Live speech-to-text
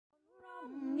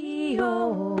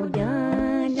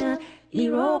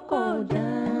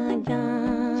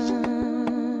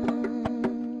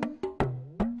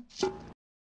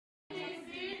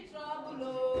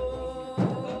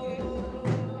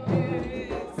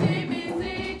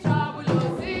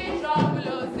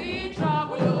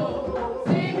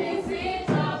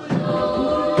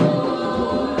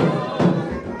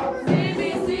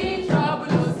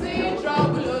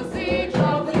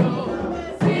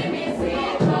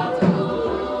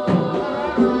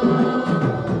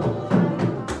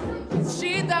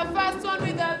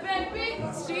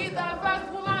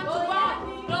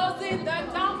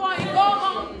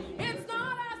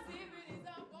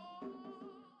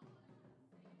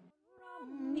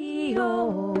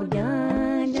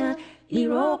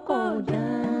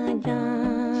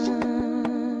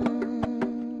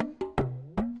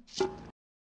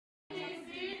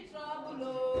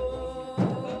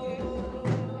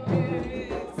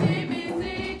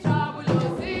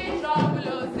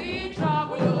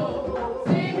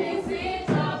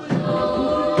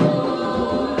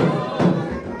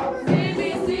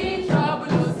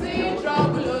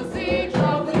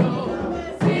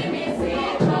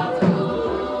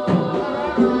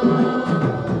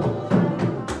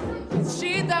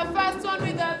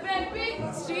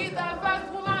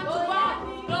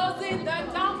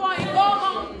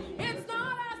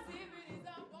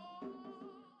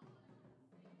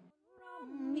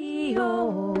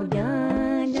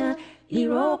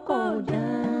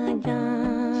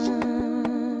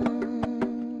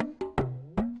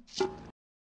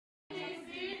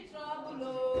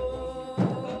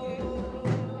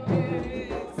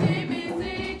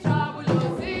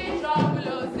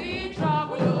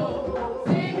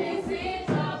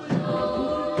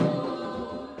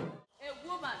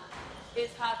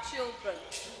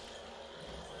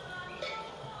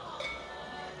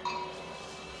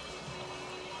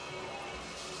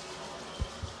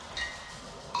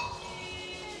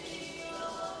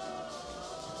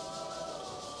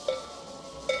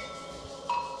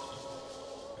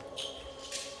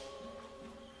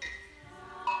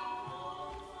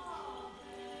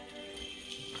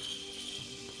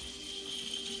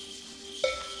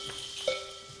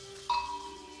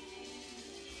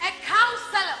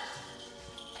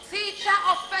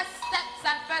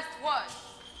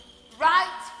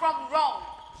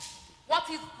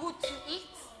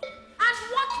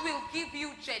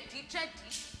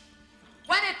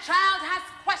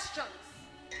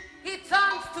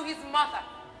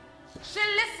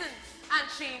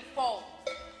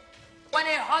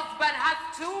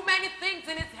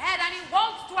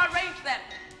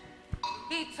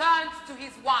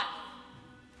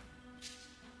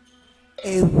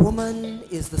A woman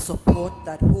is the support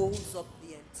that holds up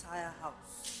the entire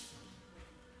house.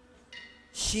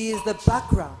 She is the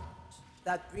background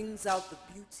that brings out the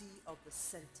beauty of the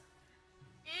center.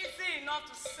 Easy enough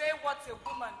to say what a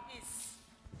woman is.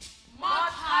 Much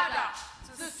harder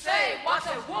to say what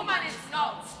a woman is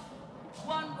not.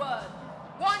 One word,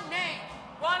 one name,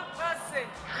 one person.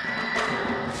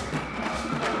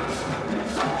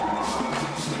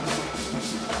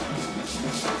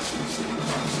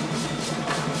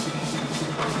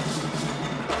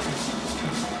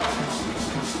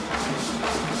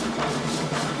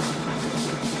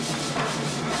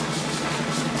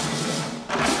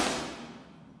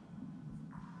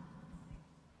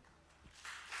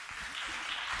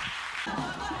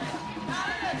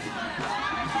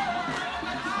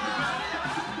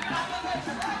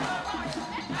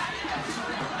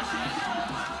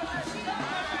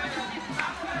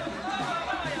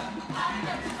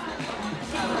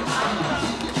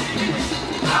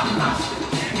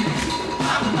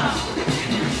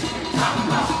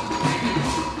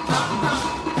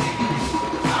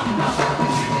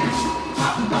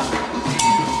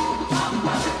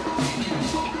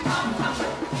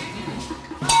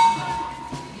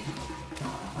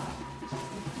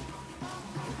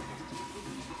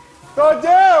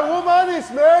 Today, a woman is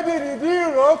made in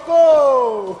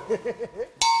Idiroko.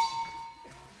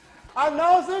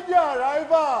 Announcing the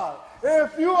arrival a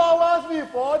few hours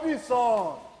before the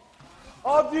sun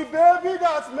of the baby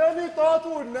that many thought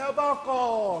would never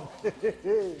come.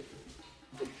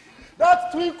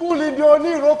 That twinkle in the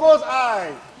Oniroko's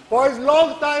eye for his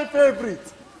long-time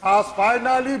favorite has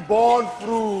finally borne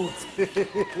fruit.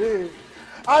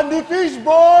 And the fish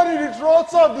born in the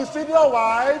throats of the senior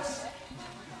wives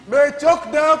may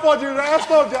choke them for the rest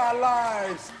of their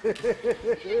lives.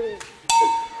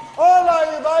 All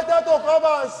are invited to come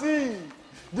and see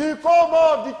the come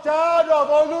of the child of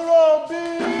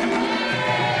Oluronbi.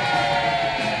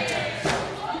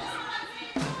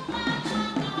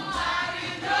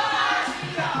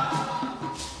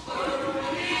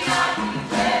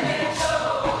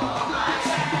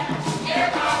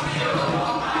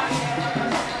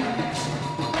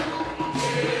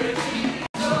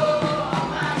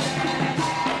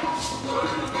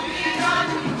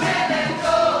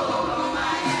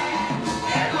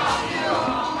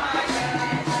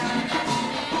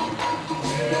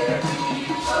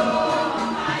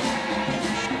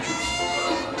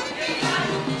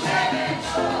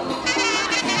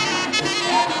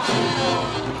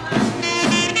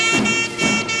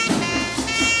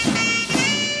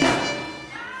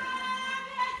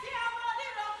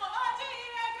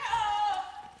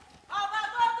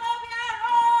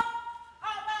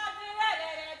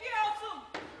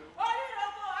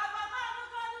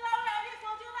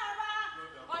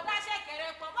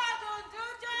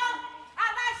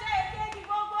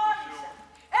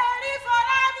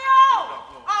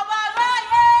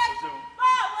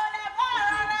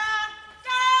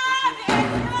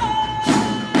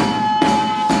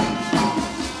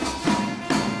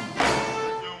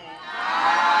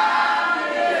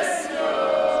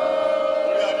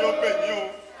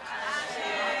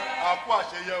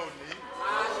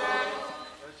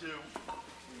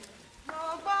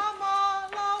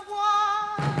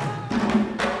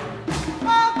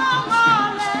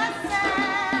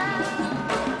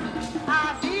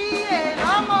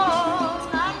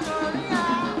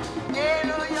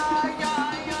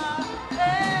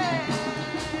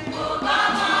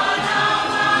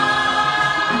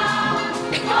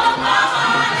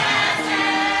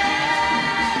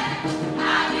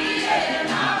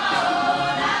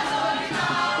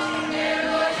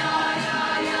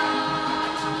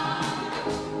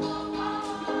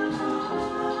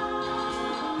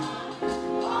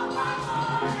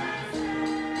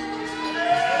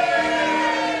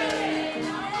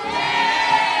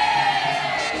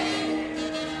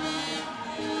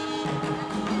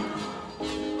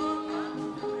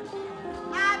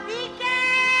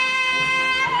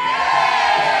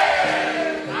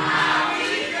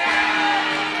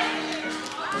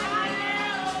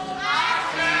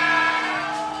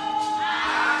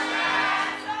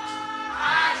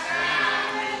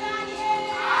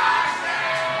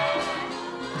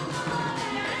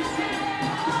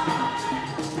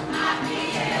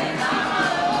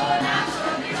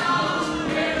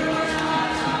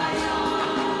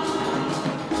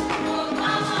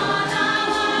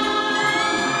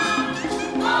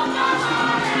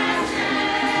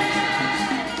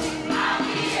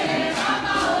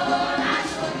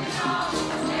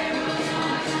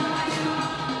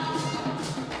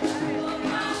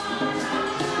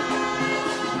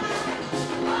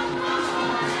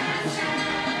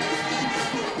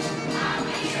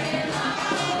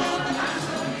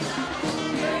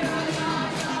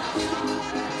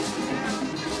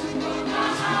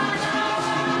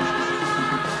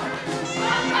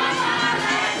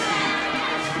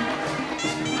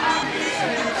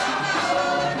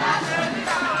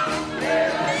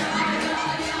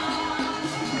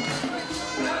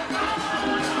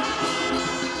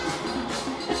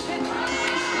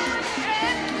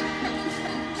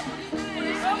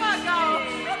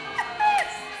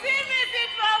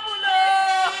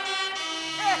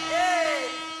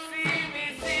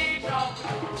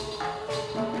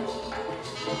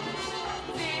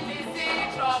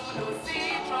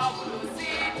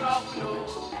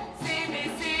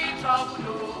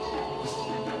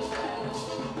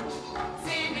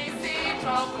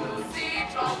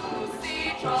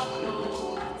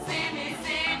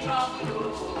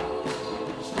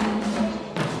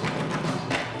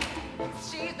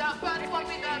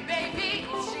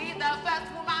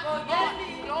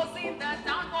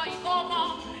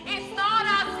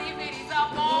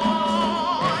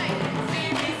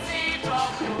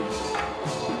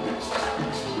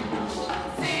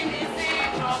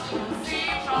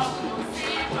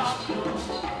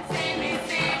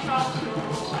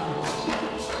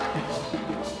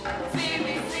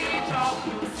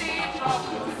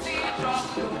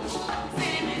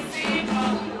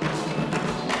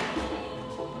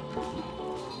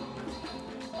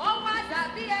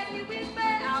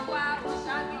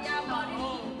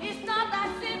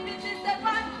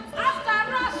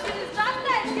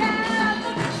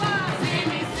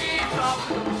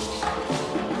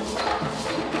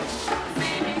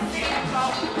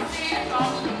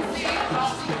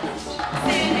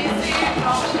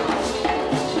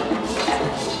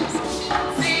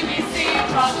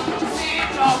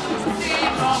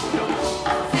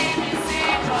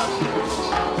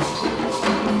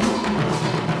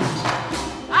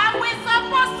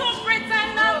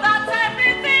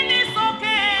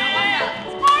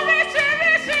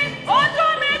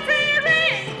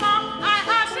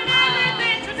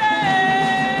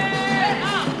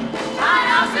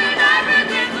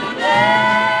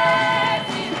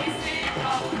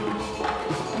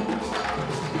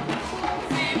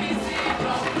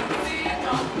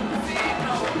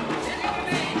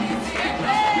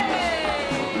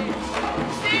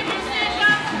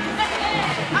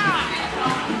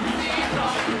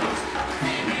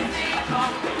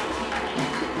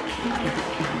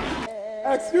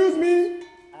 Excuse me.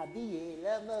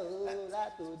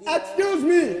 Excuse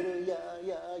me.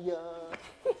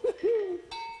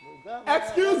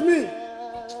 Excuse me.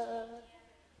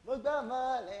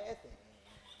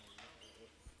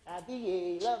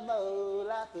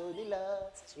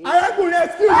 Arákùnrin,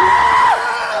 excuse me.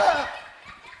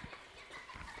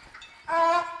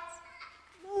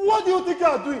 What do you think you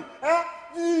are doing?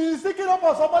 You sticking up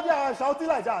on somebody and shouting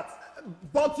like that?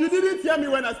 But you didn't hear me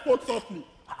when I spoke softly.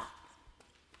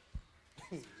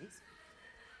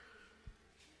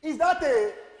 Is that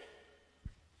a...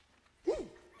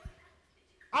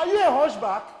 Are you a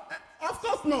hunchback? Of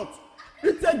course not.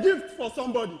 It's a gift for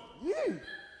somebody.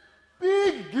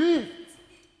 Big gift.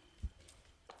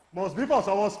 Must be for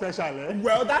someone special, eh?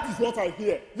 Well, that is what I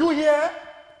hear. You hear?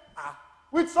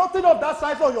 With something of that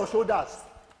size on your shoulders.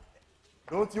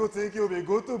 Don't you think you'll be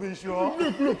good to be sure?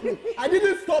 Look. I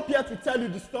didn't stop here to tell you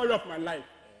the story of my life.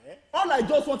 All I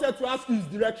just wanted to ask you is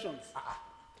directions.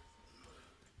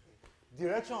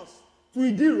 Directions? To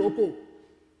Idiroko.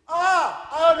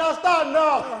 I understand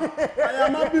now. I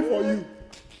am happy for you.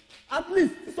 At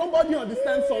least somebody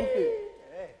understands something.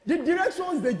 The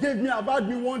directions they gave me have had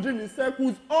me wandering in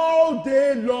circles all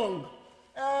day long.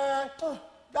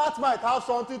 That might have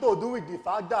something to do with the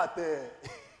fact that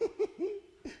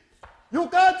you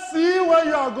can't see where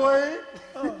you are going.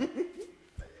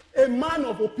 A man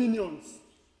of opinions.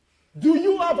 Do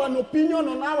you have an opinion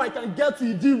on how I can get to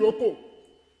Idiroko?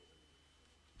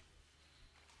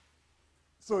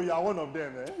 So you are one of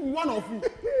them, eh? One of you.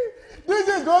 This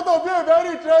is going to be a very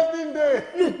interesting day.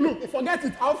 Look, forget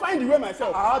it. I'll find the way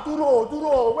myself.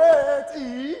 Turo,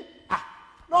 wait.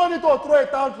 No need to throw a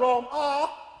tantrum.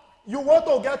 You want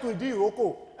to get to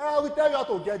Idiroko. We tell you how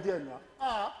to get there now.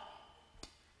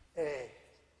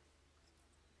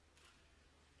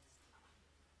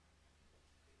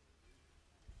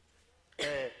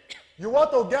 You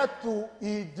want to get to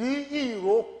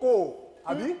Idiroko.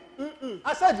 Abi?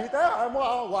 I said it.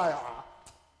 Why?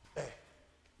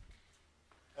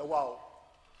 Wow.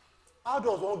 How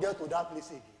does one get to that place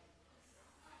again?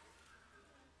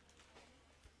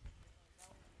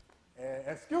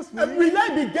 Excuse me. Will I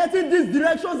be getting these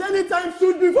directions anytime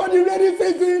soon before the rainy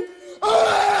season?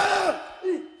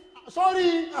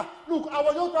 Sorry. Look, I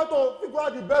was just trying to figure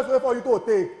out the best way for you to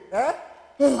take.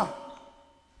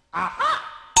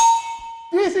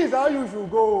 This is how you should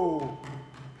go.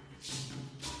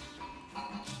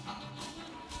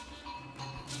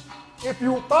 If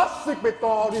you pass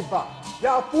Sikbeton River,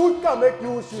 their food can make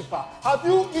you shiver. Have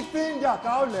you eaten their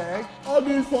cow leg? All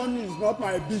this fun is not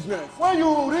my business. When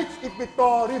you reach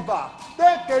Sikbeton River,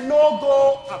 they cannot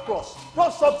go across.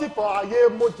 Just something for Aye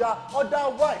Moja,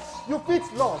 otherwise you fit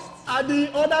lost. At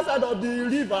the other side of the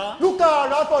river, look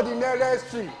around for the nearest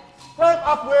tree. Climb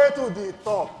halfway to the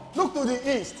top. Look to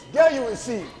the east. There you will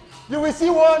see. You will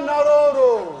see one narrow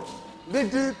road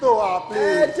leading to our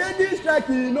place. This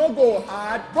trekking no go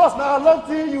hard. Because now long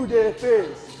thing you dey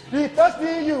face. The first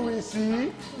thing you will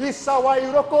see is our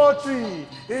Iroko tree.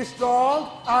 It's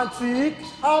strong and thick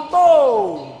and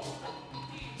bold.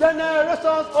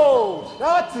 Generations old.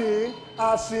 That thing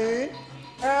has seen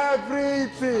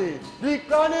everything. The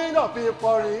crowning of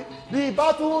Ipori, the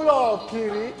battle of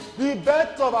Kiri, the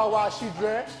birth of our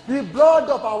children, the blood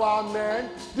of our men,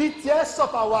 the tears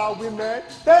of our women,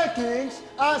 10 kings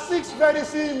and 6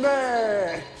 medicine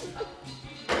men.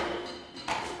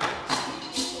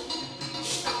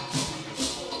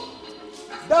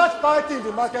 That fight in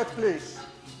the marketplace,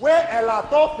 where Ella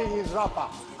topped in his wrapper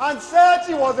and said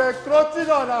she was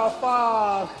encroaching on her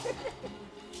farm.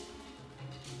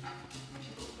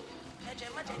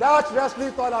 That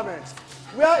wrestling tournament,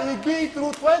 where he beat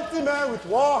through 20 men with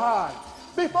one hand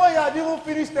before he had even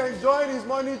finished enjoying his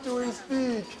money to his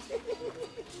peak.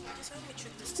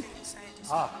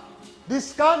 The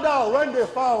scandal when they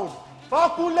found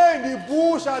Fakule in the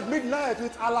bush at midnight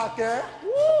with Alake.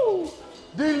 Woo!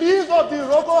 The leaves of the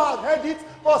Iroko had had it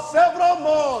for several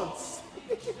months.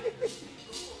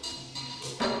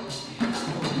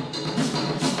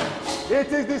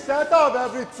 It is the center of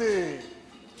everything.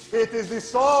 It is the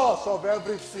source of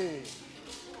everything.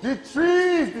 The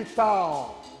tree is the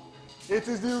town. It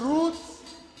is the roots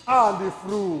and the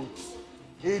fruits.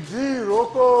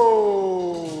 Idiroko.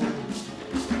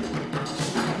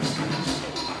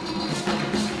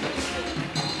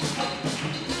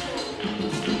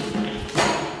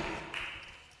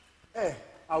 Hey,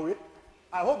 Awi,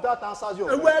 I hope that answers your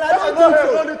question. Well, I don't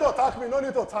think so. No need to attack me. No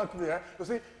need to attack me. You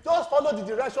see, just follow the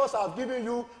directions I've given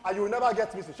you and you will never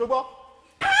get missing. Shogbo?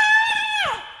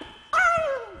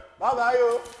 Bye-bye,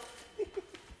 yo.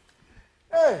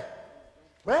 Hey,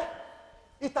 well,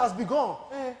 it has begun.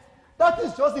 That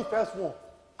is just the first one.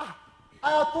 I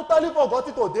had totally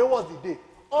forgotten today was the day.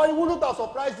 Or it wouldn't have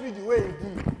surprised me the way it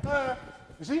did.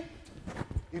 You see,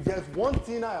 if there's one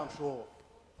thing I am sure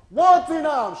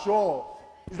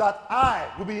is that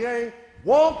I will be hearing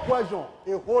one question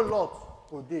a whole lot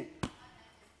today.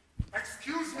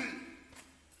 Excuse me.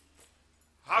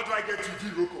 How do I get to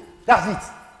Idiroko? That's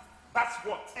it. That's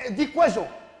what? The question.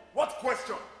 What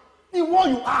question? The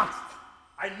one you asked.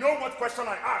 I know what question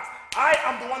I asked. I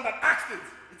am the one that asked it.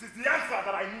 It is the answer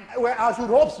that I need. Well, I should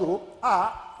hope so.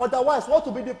 Otherwise, what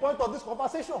will be the point of this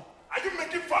conversation? Are you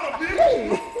making fun of me?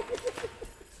 Hey.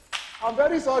 I'm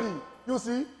very sorry. You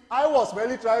see, I was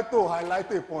merely trying to highlight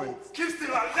a point. Keep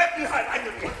still and let me highlight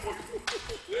a point for you.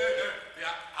 Yeah,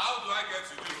 how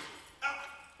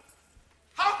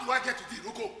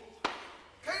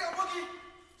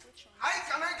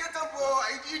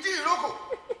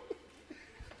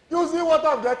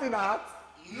thought of getting out?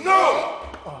 No!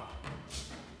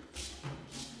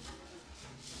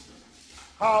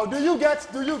 How do you get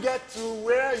to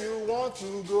where you want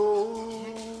to go?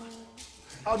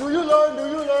 How do you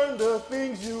learn the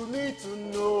things you need to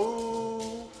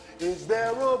know? Is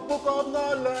there a book of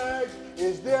knowledge?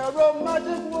 Is there a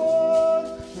magic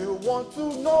word? You want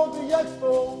to know the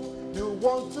expo? You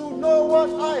want to know what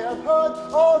I have heard?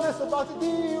 All this about the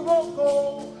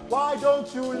Iroko. Why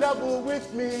don't you level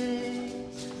with me?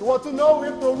 You want to know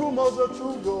if the rumors are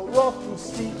true? Go rough to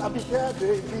see. I be there,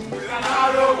 baby. With an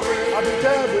arrow way. I be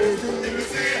there, baby. If you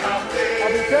see how they I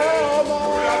be there,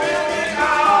 man. I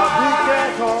be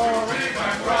there, come.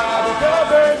 I be there,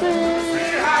 baby.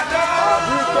 I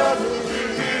be there, baby.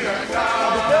 I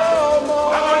be there, man.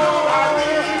 I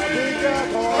be there,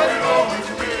 come.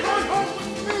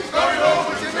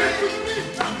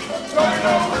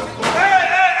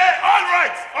 Hey,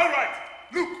 all right.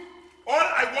 Look, all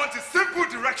I want is simple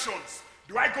directions.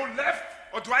 Do I go left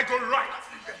or do I go right?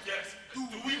 Yes. Do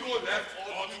we go left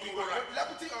or do we go right?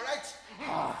 Left, all right.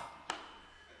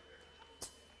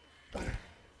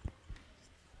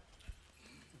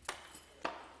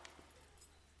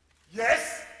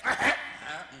 Yes?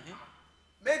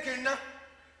 Make it now.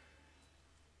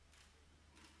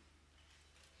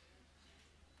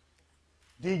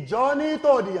 The journey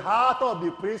to the heart of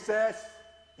the princess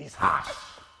is harsh.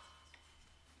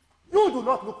 You do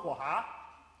not look for her.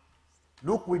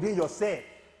 Look within yourself,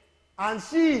 and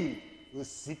she will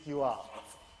seek you out.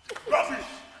 Rubbish!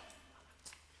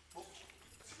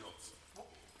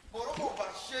 Borobo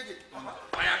Bashege.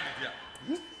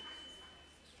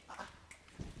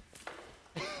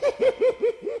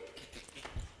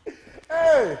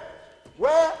 Hey,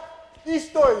 well,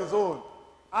 each to his own.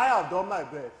 I have done my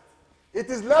best. It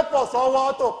is left for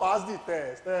someone to pass the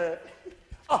test.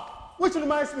 Which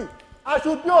reminds me, I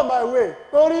should be on my way.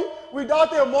 Tori,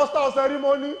 without a muster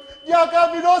ceremony, there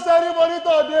can be no ceremony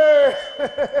today.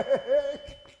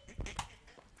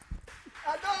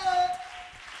 Hello.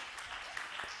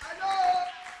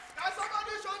 Can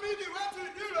somebody show me the way to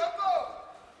the local?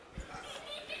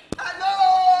 Hello.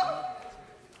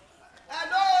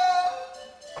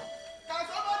 Can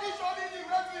somebody show me the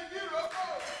way to the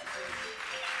local?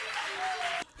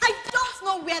 I don't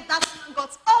know where that man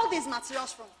got all these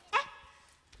materials from.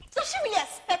 Does she really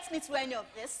expect me to wear any of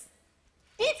this?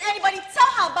 Did anybody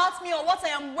tell her about me or what I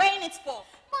am wearing it for?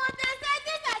 But they said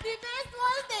these are the best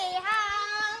ones they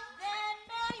have. Then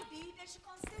maybe they should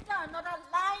consider another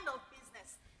line of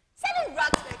business. Selling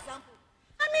rags, for example.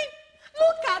 I mean,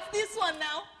 look at this one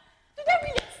now. Do they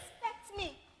really expect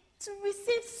me to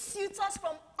receive suitors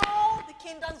from all the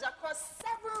kingdoms across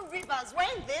 7 rivers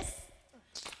wearing this?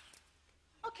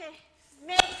 Okay,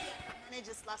 maybe I can manage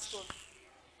this last one.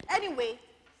 Anyway,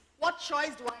 what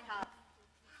choice do I have?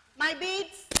 My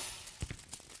beads?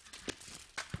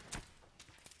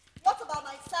 What about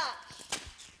my sash?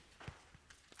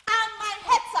 And my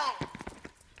head tie?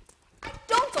 I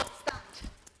don't understand.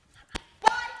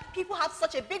 Why do people have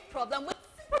such a big problem with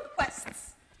simple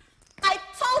requests? I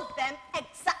told them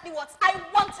exactly what I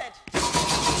wanted.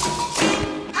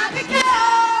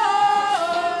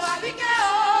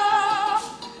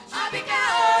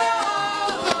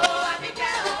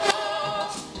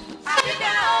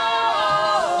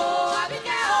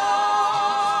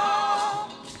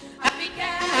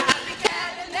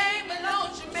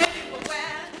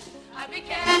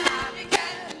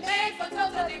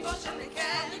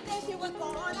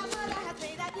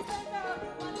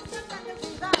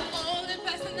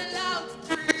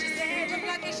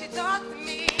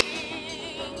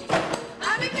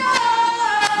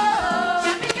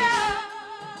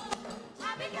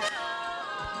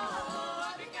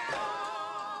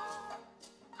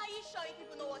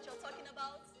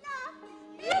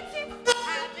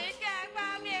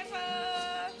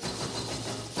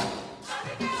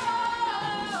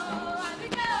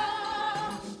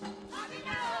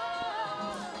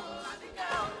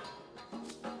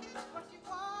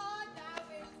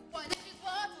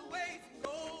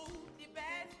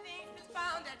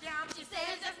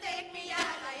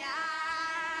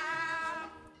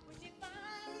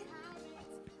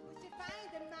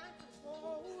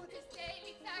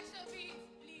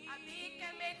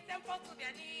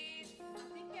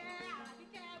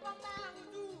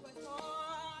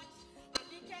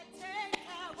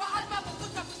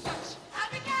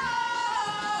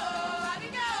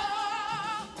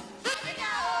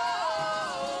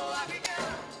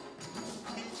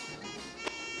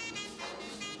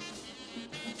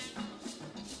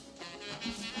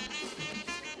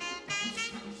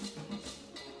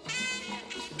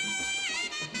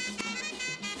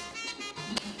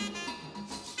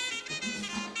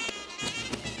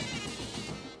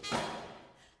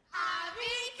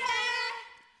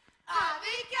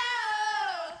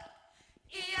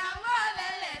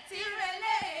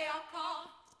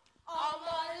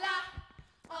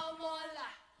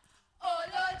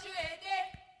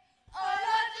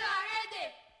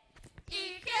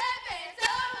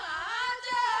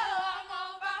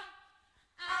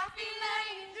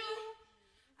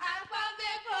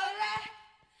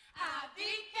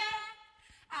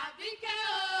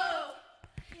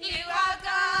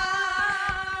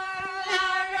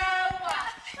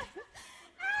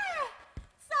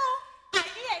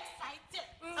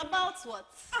 what?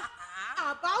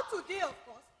 About today, of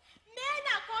course. Men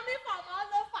are coming from all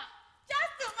over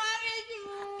just to marry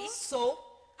you. So?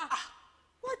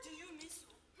 What do you mean so?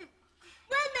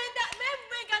 When men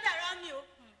gather around you,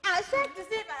 I said to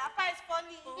say that Papa is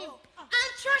funny. And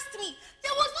trust me,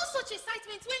 there was no such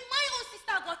excitement when my own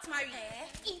sister got married.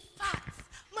 In fact,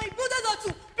 my brothers are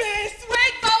to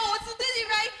persuade Bawo to do the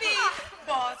right thing.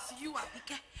 But you,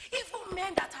 Abike, even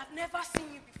men that have never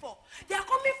seen you before, they are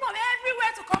coming from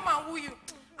everywhere to come and woo you.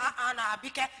 And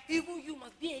Abike, even you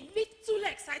must be a little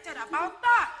excited about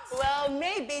that. Well,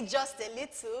 maybe just a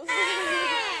little.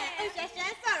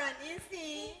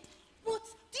 But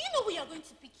do you know who you're going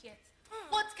to pick yet?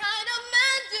 What kind of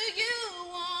man do you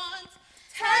want?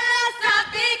 Tell us,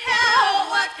 Abike,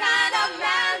 what kind of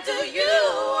man do you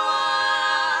want?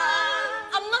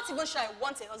 I'm not even sure I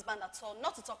want a husband at all,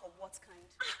 not to talk of what kind.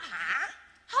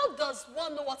 How does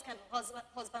one know what kind of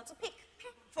husband to pick?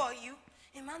 For you,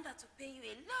 a man that will pay you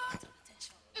a lot of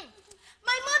attention.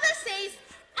 My mother says,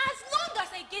 as long as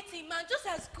I get a man just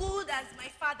as good as my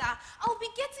father, I'll be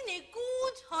getting a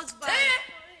good husband.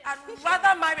 I'd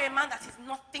rather marry a man that is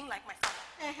nothing like my father.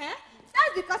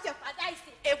 That's because your father is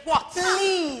A what?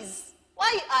 Please, why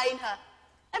are you eyeing her?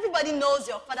 Everybody knows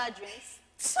your father drinks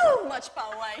too much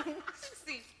palm wine.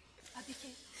 See,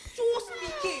 Abike, just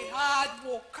be a hard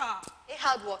worker. A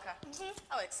hard worker?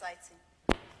 How exciting.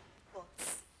 But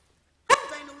how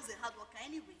do I know who's a hard worker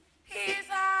anyway? His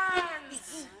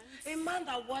hands. A man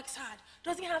that works hard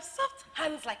doesn't have soft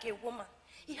hands like a woman.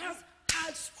 He has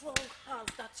hard, strong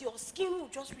hands that your skin will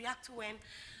just react to when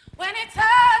it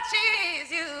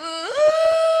touches you.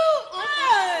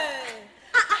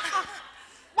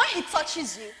 Why he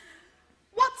touches you?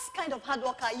 What kind of hard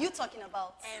work are you talking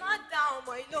about? not down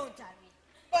my loan, Jerry.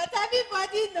 But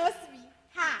everybody knows me.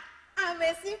 I'm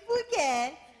a simple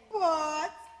girl,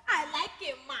 but I like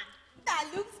a man that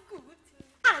looks good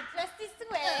and dresses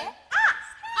well.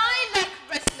 I like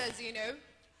wrestlers, you know,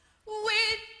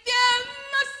 with their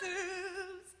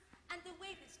muscles and the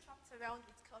way they strut around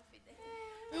with confidence.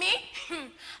 Me?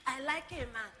 I like a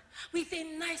man with a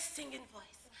nice singing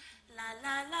voice. La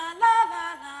la la la la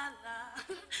la la.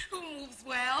 Who moves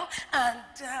well and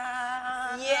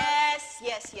Yes.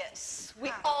 We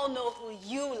all know who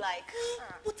you like.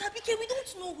 But Abike, we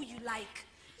don't know who you like.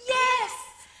 Yes.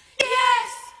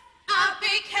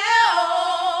 Abike,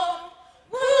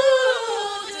 who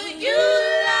do you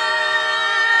like?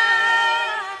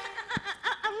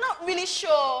 I'm not really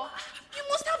sure. You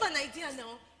must have an idea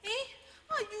now.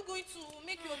 How are you going to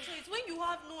make your choice when you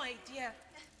have no idea?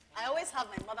 I always have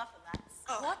my mother for that.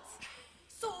 What?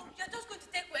 So you're just going to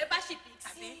take wherever she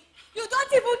picks? You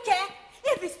don't even care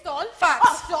if it's tall Fat.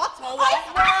 or short or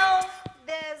what? Well,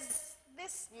 there's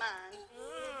this man.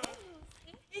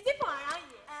 Is it from around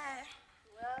here?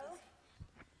 Well,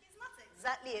 he's not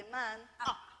exactly a man.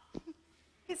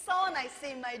 He's someone I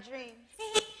see in my dreams.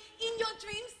 In your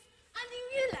dreams and in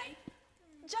real life?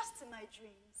 Just in my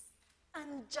dreams.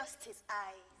 And just his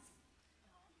eyes.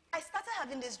 I started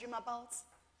having this dream about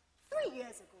 3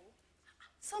 years ago.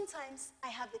 Sometimes I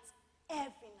have it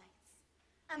every night.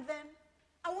 And then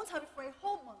I won't have it for a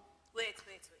whole month. Wait.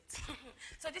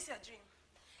 So this is your dream.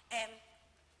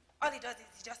 All he does is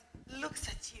he just looks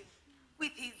at you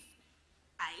with his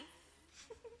eyes.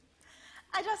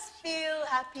 I just feel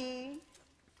happy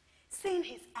seeing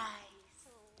his eyes,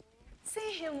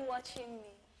 seeing him watching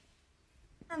me.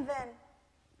 And then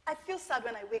I feel sad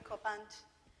when I wake up and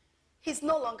he's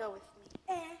no longer with me.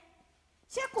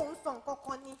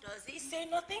 Does he say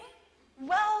nothing?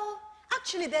 Well,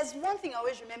 actually, there's one thing I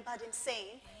always remembered him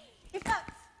saying. In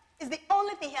fact, it's the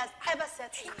only thing he has ever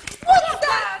said to me. What is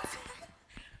that?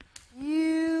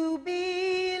 You belong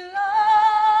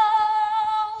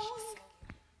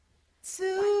to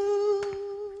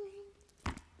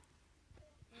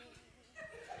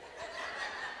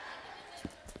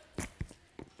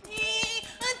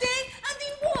And then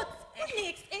what? What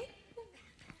next?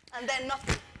 and then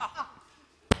nothing.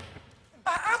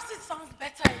 Perhaps it sounds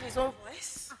better in his own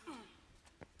voice.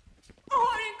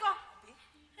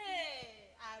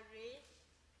 Hey, Are.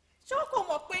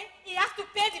 He has to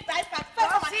pay the price tag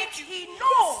Does first. he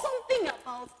know? Something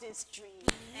about this dream.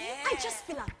 I just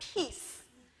feel at peace.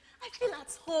 I feel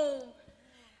at home.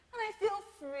 And I feel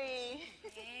free.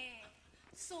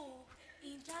 So,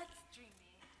 in that dream,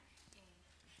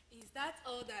 is that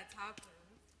all that happened?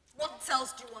 What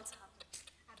else do you want to happen?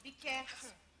 Be careful.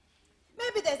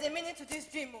 Maybe there's a meaning to this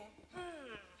dream.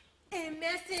 A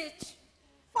message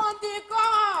from the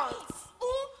gods.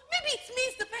 Oh, maybe it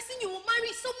means the person you will marry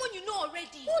is someone you know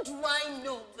already. Who do I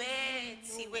know?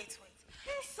 Wait.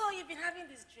 So you've been having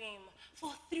this dream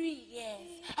for 3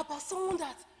 years about someone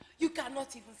that you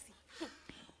cannot even see.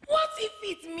 What if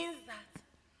it means that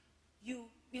you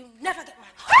will never get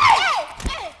married?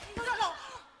 Hey! No.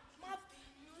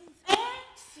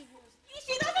 Serious.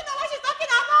 She doesn't know what she's talking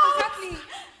about. Exactly.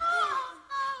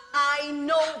 I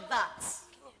know that.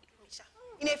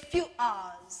 In a few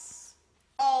hours,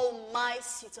 all my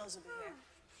suitors will be here.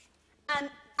 And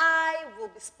I will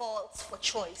be spoiled for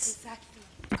choice. Exactly.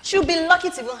 She'll be lucky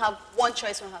to even have one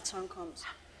choice when her turn comes.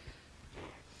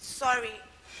 Sorry,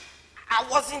 I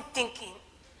wasn't thinking.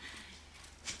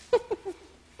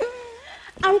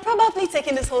 I'm probably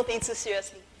taking this whole thing too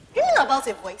seriously. You mean about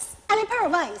a voice and a pair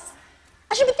of eyes?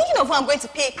 I should be thinking of who I'm going to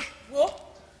pick. What?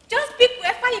 Just pick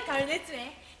whoever you can relate to,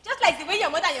 eh? Just like the way your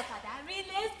mother and your father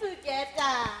relate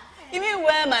together. You mean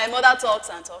where my mother talks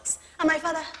and talks, and my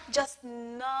father just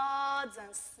nods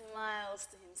and smiles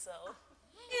to himself?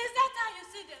 Is that how you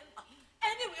see them?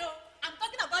 Anyway, I'm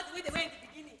talking about the way they were in the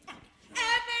beginning.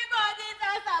 Everybody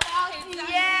knows about it.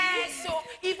 Yes, so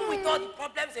even with all the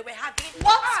problems they were having.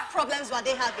 What problems were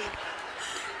they having?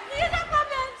 The usual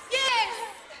problems. Yes.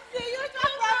 The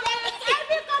usual problems.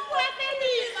 Every couple ever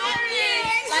live.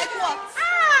 Like what?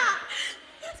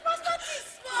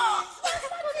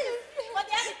 But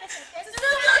they have the percentage.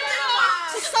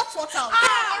 To sort what out?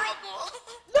 Horrible.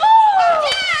 No!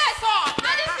 Yes!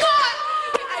 That is good.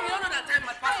 I don't know that time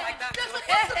might pass like that. You're supposed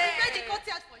to prepare the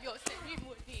courtyard for your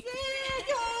ceremony. See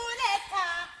you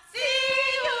later. See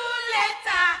you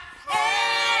later.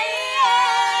 Hey,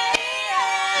 hey,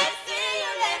 hey. See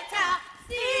you later.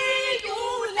 See you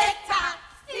later.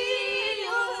 See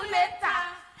you later.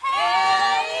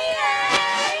 Hey,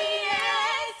 hey,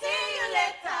 hey. See you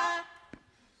later.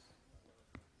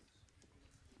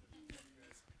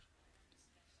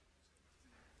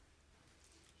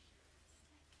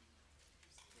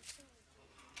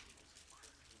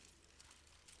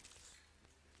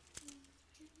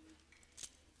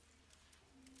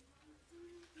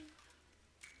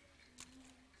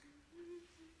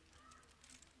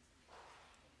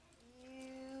 You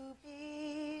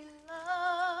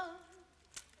belong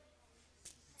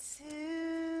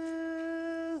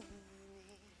to me.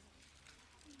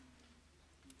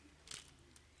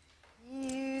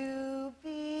 You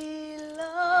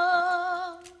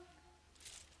belong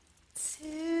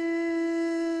to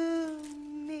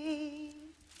me.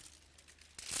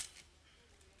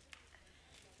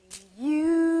 You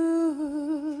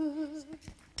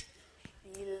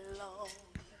belong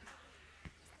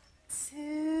to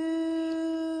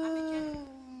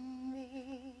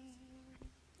me.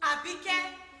 Abike.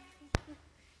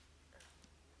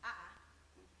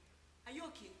 Are you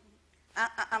okay?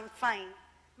 I'm fine.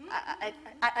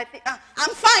 I think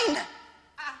I'm fine.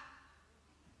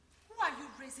 Who are you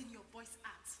raising your voice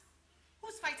at?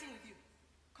 Who's fighting with you?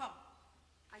 Come.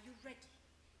 Are you ready?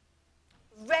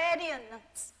 Ready or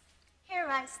not, here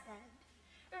I stand,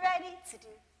 ready to do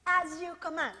as you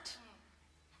command.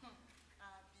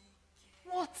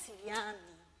 What, Yanni?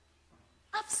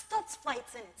 I've stopped fighting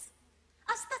it.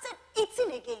 I've started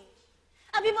eating again.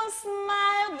 I've even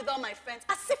smiled with all my friends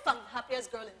as if I'm the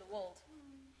happiest girl in the world.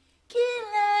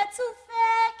 Kile tu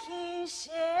fe kishe.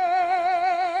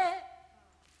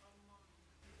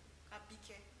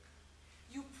 Abike,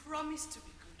 you promise to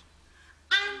be good.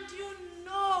 And you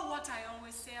know what I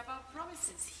always say about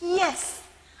promises. Yes,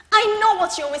 I know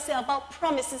what you always say about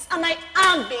promises, and I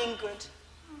am being good.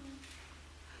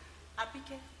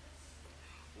 Abike,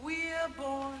 we're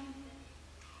born,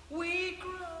 we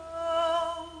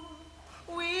grow,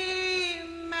 we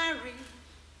marry,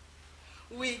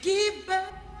 we give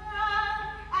birth,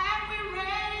 and we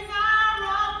raise our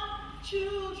own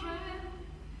children,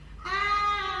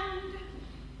 and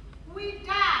we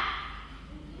die.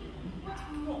 What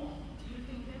more do you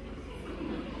think there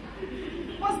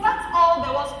is? Was that all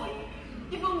there was for you?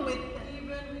 Even with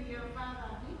your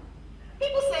father?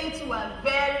 people saying you were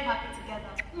very happy together.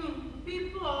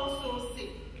 People also say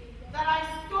that I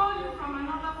stole you from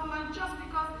another woman just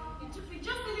because it took me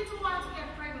just a little while to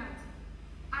get pregnant.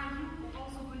 Are you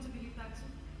also going to believe that too?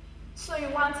 So you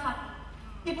weren't happy,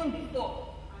 even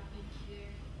before. Abike,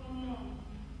 come on.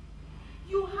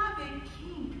 You have a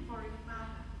king for a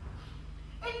father,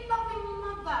 a loving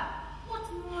mother. What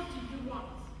more do you want?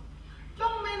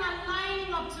 Young men are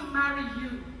lining up to marry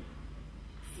you.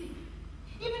 See,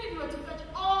 even if you were to fetch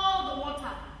all the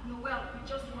water in a well with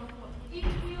just one pot, it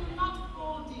will not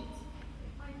hold it.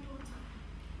 My daughter,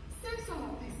 save some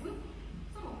of this,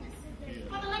 some of this,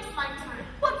 for the next lifetime.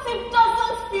 But it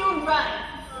doesn't feel right.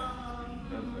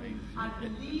 At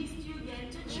least you get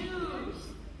to choose.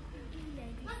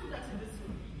 Let's look at it this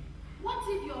way. What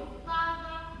if your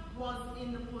father was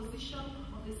in the position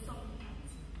of a supplicant?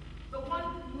 The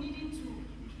one needing to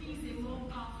please a more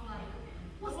powerful man.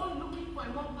 Was one looking for a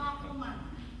more powerful man?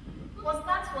 Was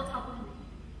that what happened?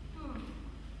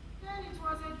 Then it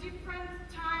was a different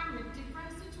time, a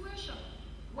different situation,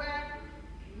 where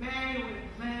men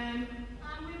were men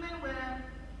and women were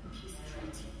peace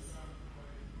treaties.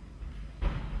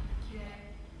 Yeah.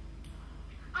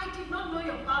 I did not know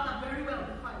your father very well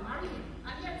before I married him,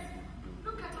 and yet,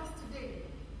 look at us today.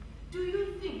 Do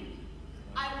you think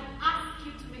I would ask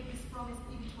you to make this promise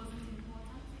if it wasn't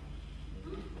important?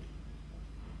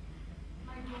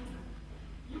 My daughter,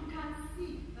 you can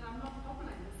see that I'm not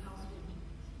popular in this household.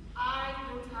 I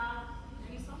don't have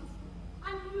any sons.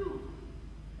 And you,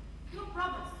 your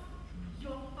brothers,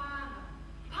 your father,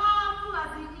 powerful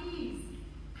as he is,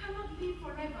 cannot live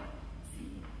forever.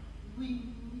 See, we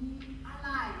need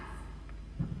allies.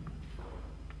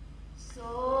 So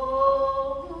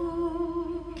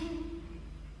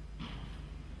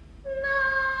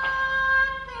nothing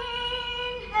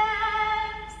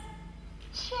has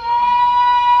changed.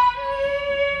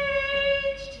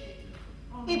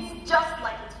 It's just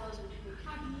like it was with me.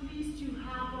 At least you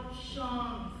have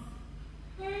options.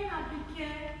 Hey,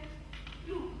 Abike,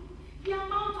 look, the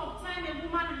amount of time a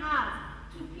woman has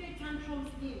to play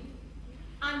tantrums in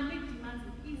and make demands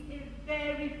is a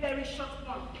very, very short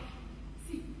one.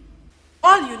 See,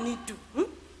 all you need to do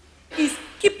is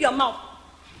keep your mouth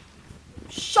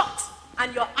shut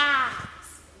and your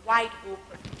eyes wide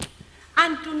open.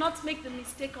 And do not make the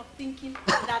mistake of thinking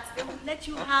that they will let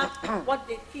you have what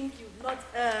they think you've not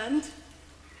earned.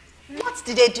 What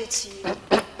did they do to you?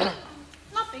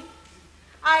 Nothing.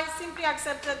 I simply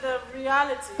accepted the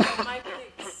reality of my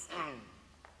place.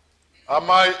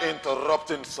 Am I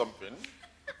interrupting something?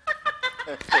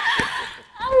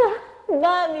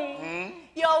 Mommy,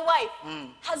 your wife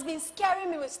has been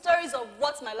scaring me with stories of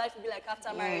what my life will be like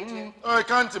after marriage. I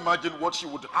can't imagine what she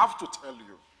would have to tell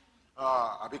you.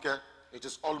 Abike, it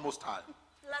is almost time.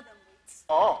 Let them wait.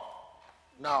 Oh,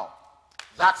 now,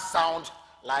 that sounds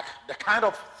like the kind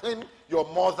of thing your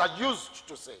mother used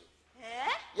to say.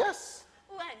 Eh? Yes,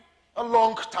 When? a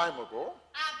long time ago.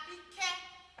 Abike,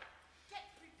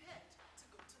 get prepared to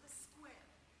go to the square.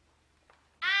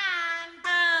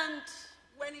 And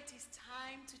when it is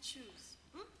time to choose,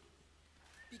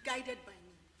 be guided by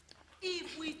me.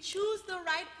 If we choose the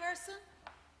right person,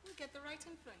 we'll get the right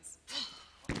influence.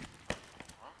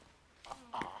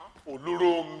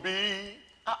 Oluronbi.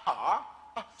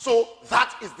 So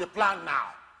that is the plan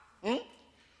now.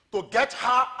 To get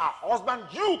her a husband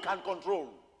you can control.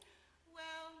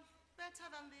 Well, better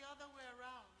than the other way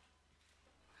around.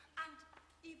 And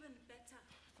even better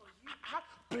for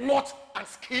you. Plots and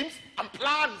schemes and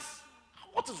plans.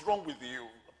 What is wrong with you?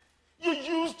 You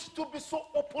used to be so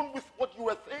open with what you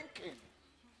were thinking.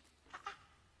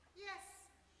 Yes.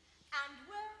 And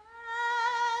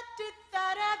where did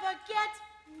that ever get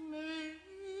me?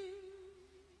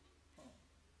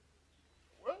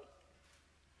 Well,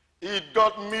 it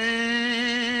got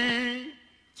me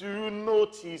to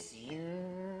notice you.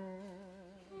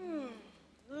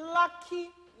 Lucky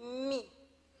me.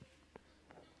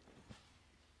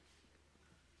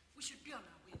 We should be on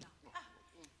our way now.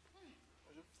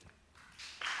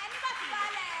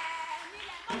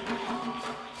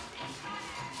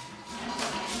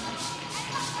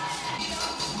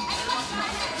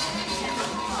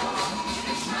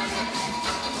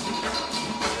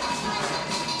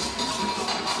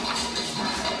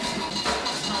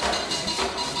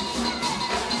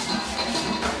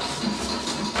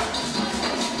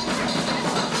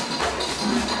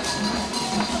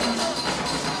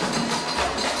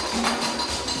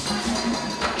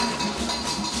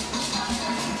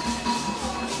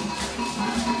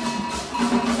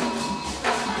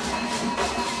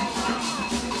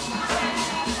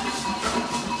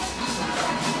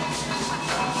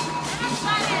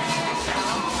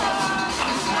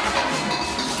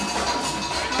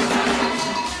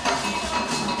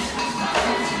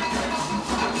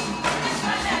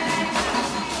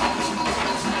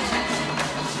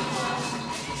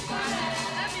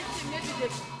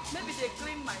 Maybe they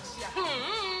clean my share.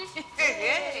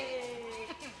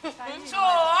 So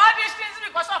all these things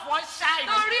because of one shine.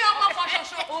 No, real mama for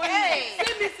sure. Oh, hey.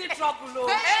 See me see trouble, oh.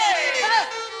 Hey.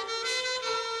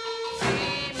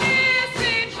 See me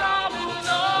see trouble,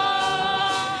 oh.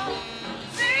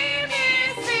 See me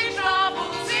see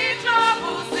trouble, see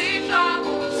trouble, see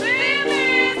trouble. See me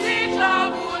see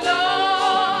trouble, oh.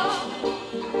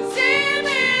 See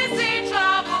me see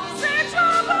trouble, see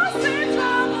trouble, see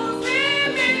trouble. See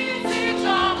me see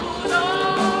trouble, oh.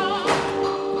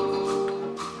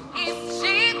 Is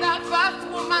she the first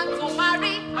woman to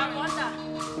marry? I wonder.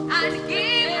 And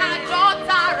give her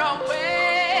daughter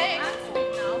away.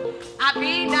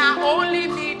 na only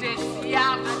me they see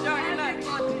am.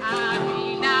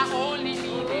 Abi na only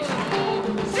me they see.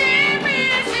 See me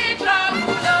see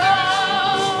trouble, oh.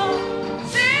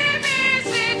 See me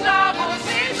see trouble,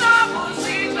 see trouble,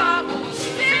 see trouble.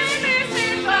 See me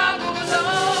see trouble, oh.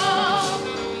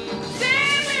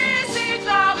 See me see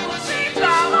trouble, see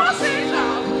trouble, see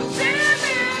trouble. See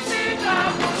me see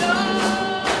trouble, oh.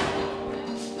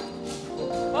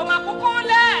 Ó máa kúkú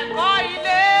lẹ́ẹ̀kọ́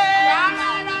ilé.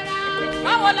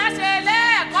 Báwo la ṣe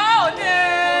lẹ́ẹ̀kọ́ òde?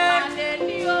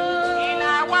 In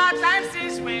our time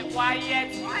since we're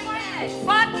quiet.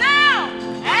 But now,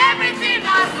 everything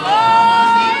has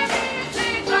gone.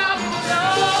 See trouble, oh.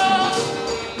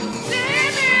 See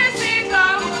me see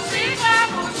trouble, see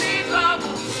trouble, see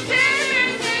trouble. See me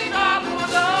see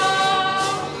trouble, oh.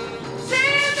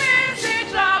 See me see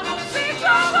trouble, see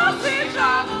trouble, see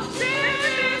trouble. See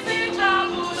me see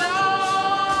trouble,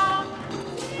 oh.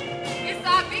 It's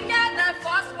a big girl, the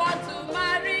first one to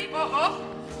marry.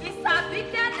 It's a big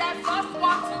girl, the first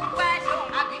one to wed.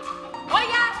 Oh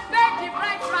yeah, make the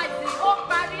bride right, the whole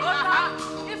party.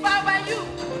 If I were you,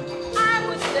 I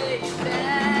would stay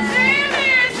there. See me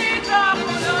see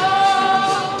trouble,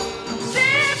 oh.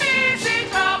 See me see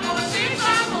trouble, see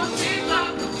trouble, see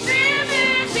trouble. See me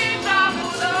see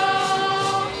trouble,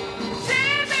 oh.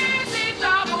 See me see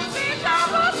trouble, see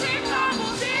trouble, see trouble.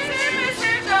 See me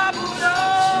see trouble,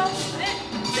 oh.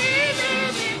 See me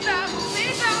see trouble,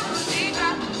 see trouble, see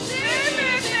trouble. See me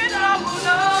see trouble,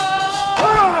 oh.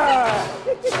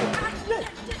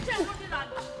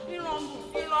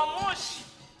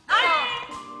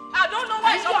 I don't know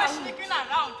why someone's sneaking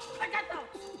around.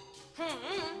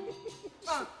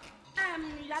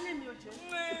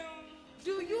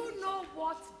 Do you know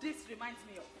what this reminds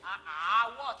me of?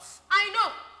 What? I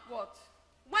know. What?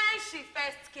 When she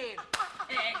first came.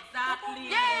 Exactly.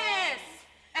 Yes.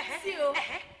 See you.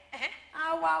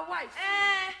 Our wife.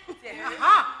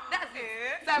 That's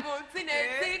it. 17,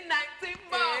 18, 19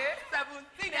 more.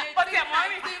 17, 18,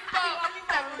 19 more.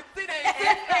 17,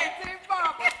 18, 18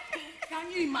 more. Can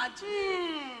you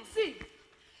imagine? See,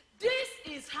 this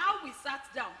is how we sat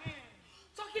down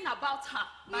talking about her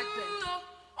back then.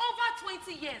 Over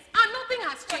 20 years and nothing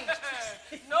has changed.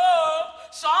 No,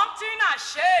 something has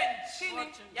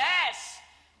changed. Yes.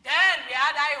 Then we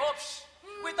had high hopes.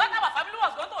 We thought our family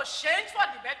was going to change for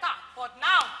the better, but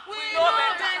now we know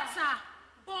better.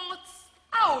 But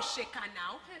how shaker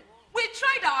now? We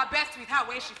tried our best with her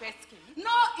when she first came.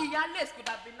 No Iyales could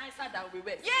have been nicer than we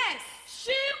were. Yes,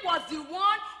 she was the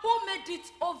one who made it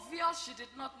obvious she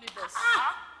did not need us.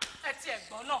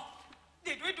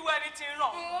 Did we do anything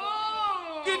wrong?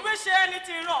 Oh. Did we say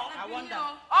anything wrong? I wonder.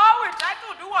 All we tried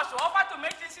to do was to offer to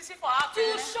make this easy for her.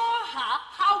 To show her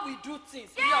how we do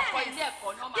things. Yes. Yes.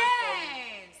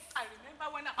 I remember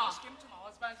when I first came to my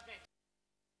husband's bed.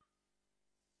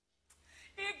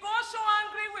 He got so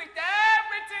angry with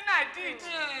everything I did.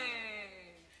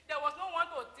 There was no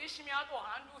one to teach me how to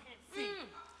handle him. See,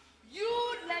 you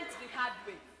learned the hard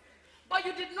way. But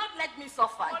you did not let me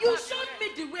suffer. You showed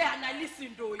me the way and I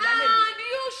listened, though. And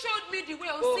you showed me the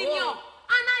way, senior.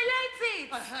 And I learned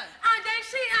it. And then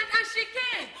she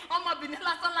came. And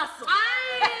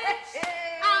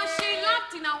she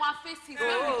laughed in our faces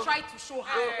when we tried to show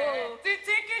her.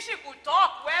 Thinking she could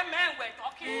talk where men were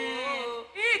talking.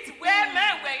 Eat where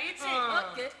men were eating.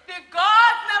 The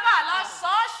gods never allowed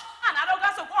such an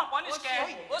arrogance to go and punish her.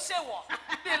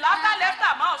 The laughter left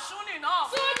her mouth soon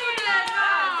enough.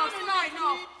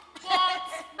 But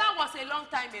that was a long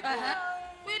time ago.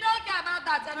 We don't care about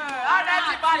that anymore.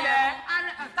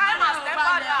 Time has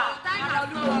never down. Time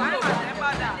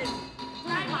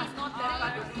has not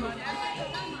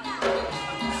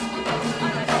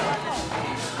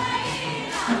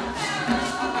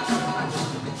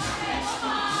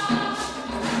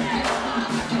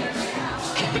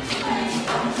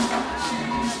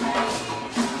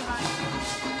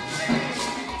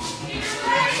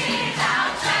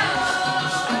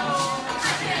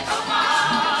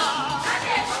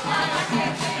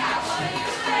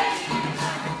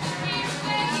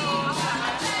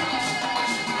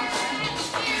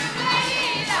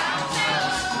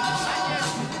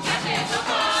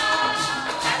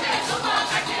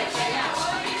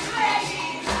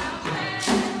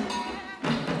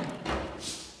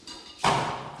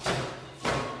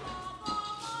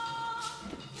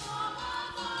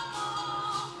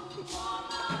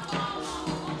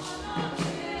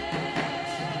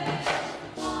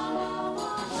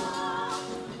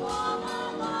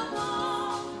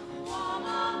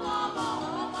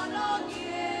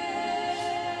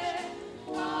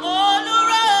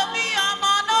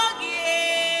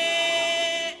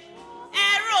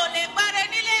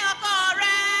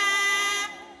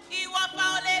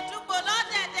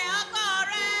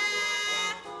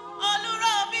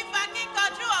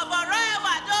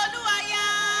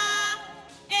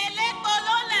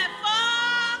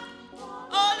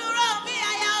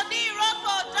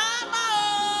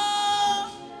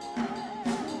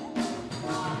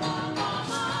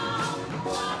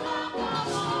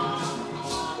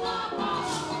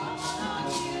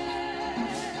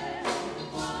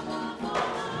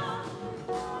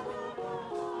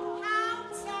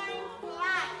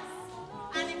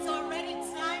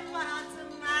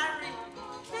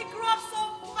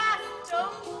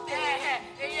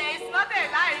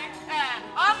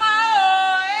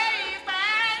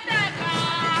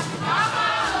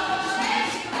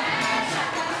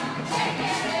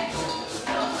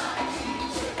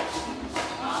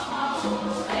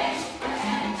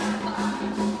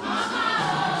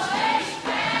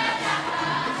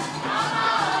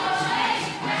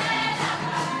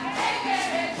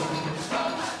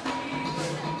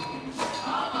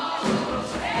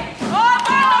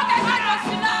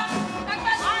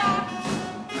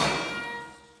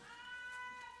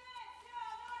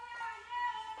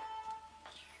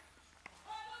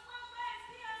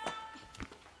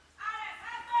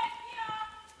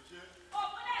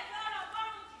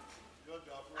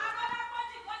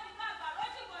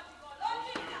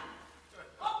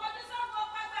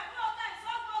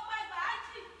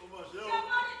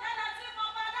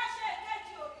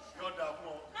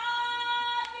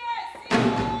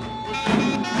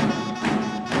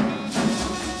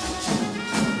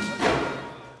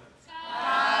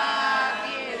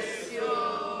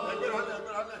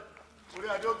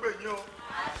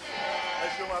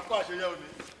àṣeyẹ òní.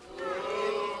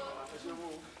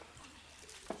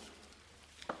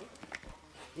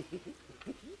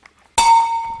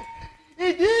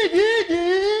 Ìdí.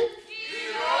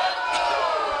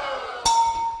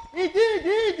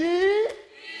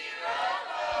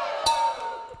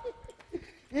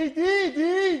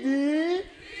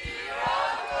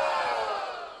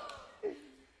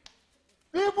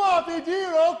 People of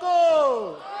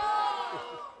Idiroko,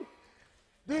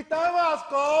 the time has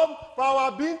come for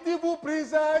our beautiful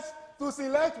princess to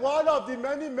select one of the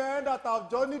many men that have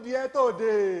journeyed here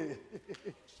today.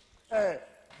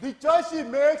 The choice she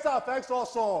makes affects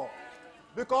us all,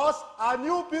 because our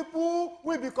new people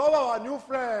will become our new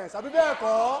friends. Have you been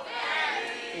called?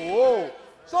 Oh,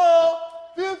 so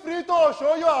feel free to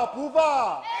show your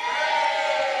approval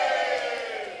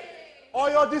or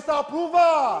your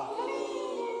disapproval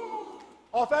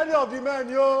of any of the men,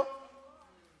 yo.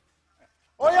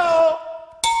 Oh, yeah.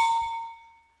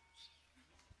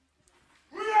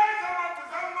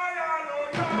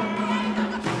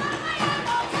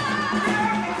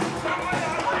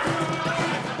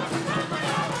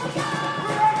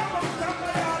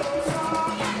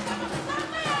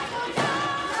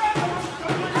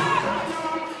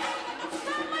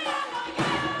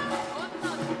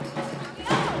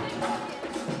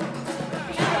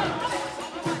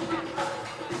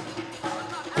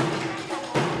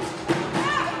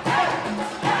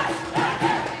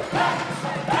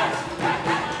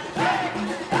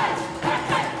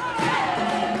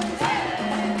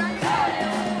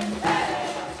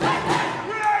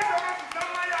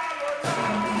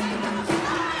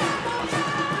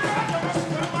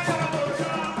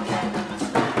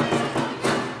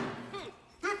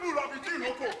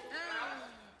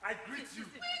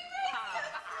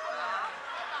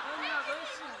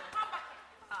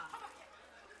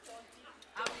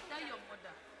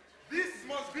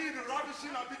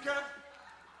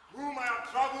 Whom I have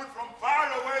traveled from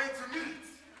far away to meet.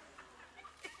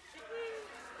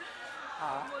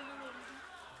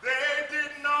 They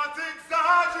did not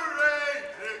exaggerate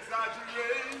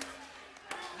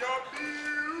your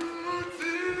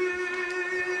beauty.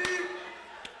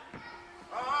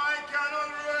 I can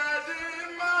already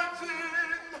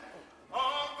imagine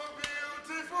all the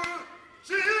beautiful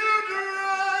children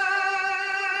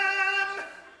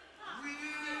we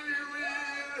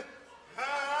will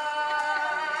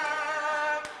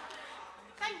have.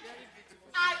 Thank you.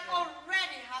 I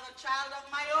already have a child of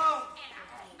my own.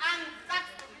 And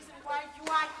that's the reason why you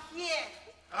are here.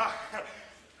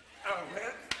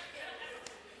 Well,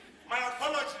 my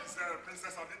apologies,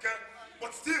 Princess Abike,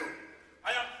 but still,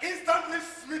 I am instantly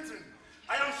smitten.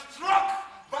 I am struck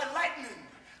by lightning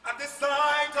at the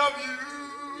sight of you.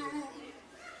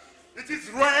 It is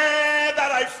rare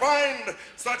that I find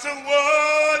such a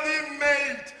worthy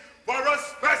mate for a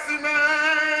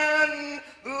specimen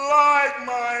like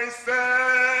myself.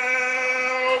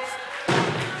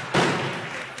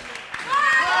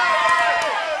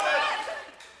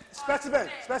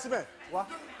 Specimen. What?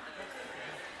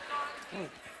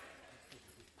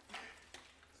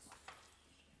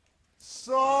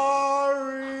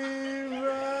 Sorry,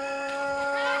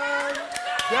 man.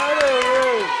 Get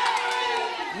away.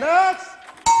 Next.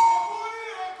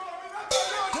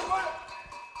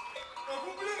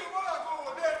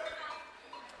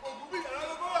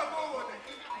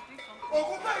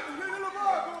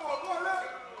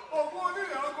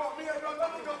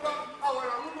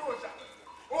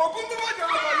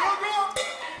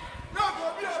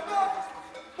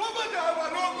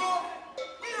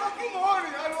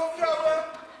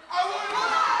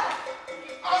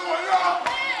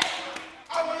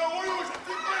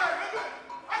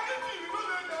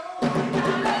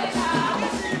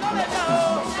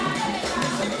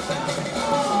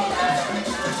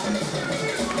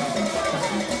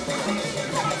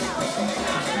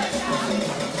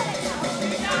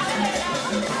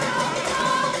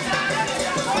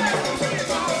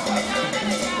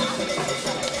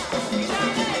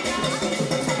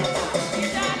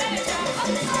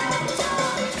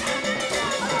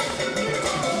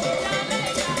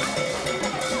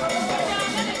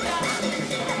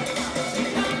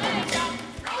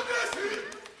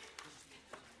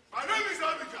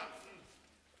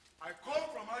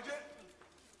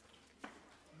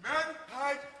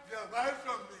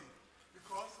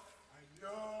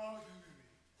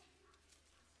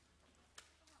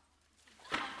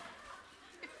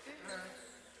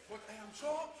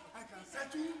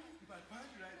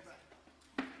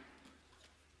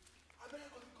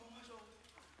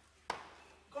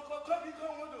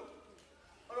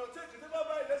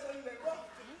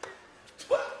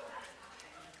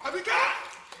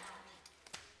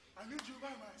 I need you by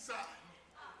my side.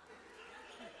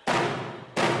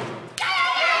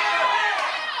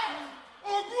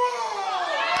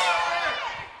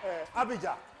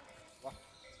 Abijah.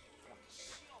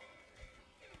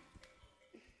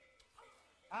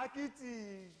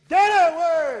 Akiti, get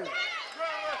away!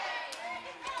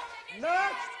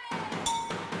 Next.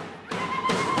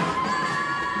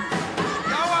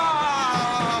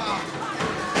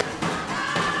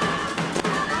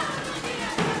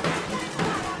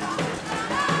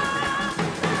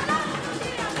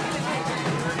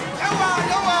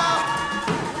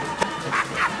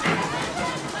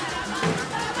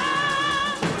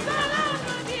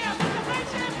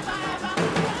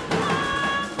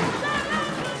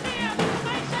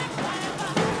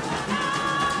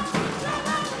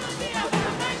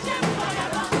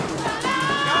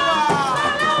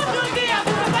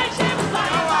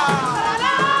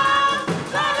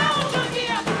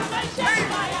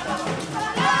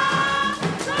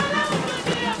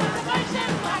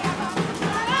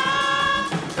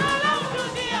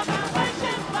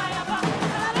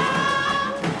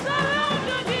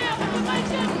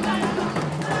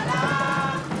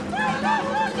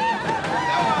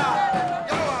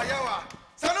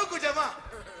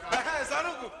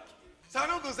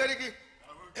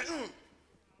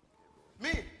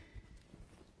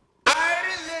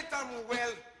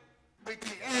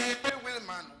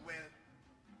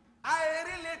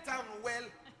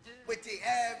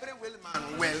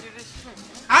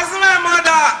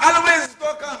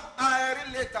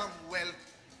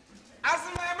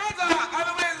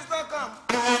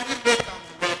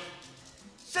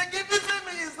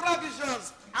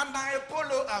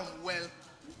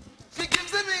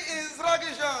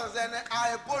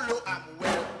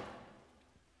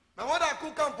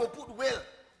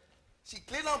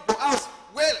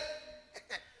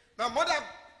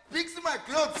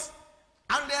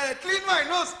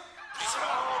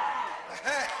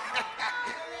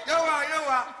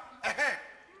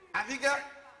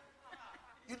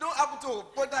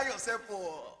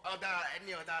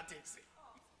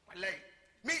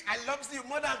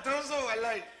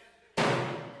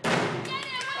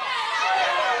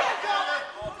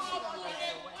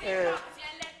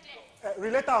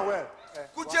 Relator well.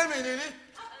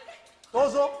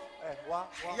 Tozo.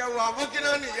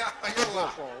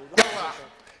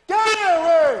 Get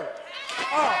away!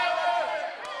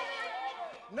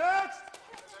 Next.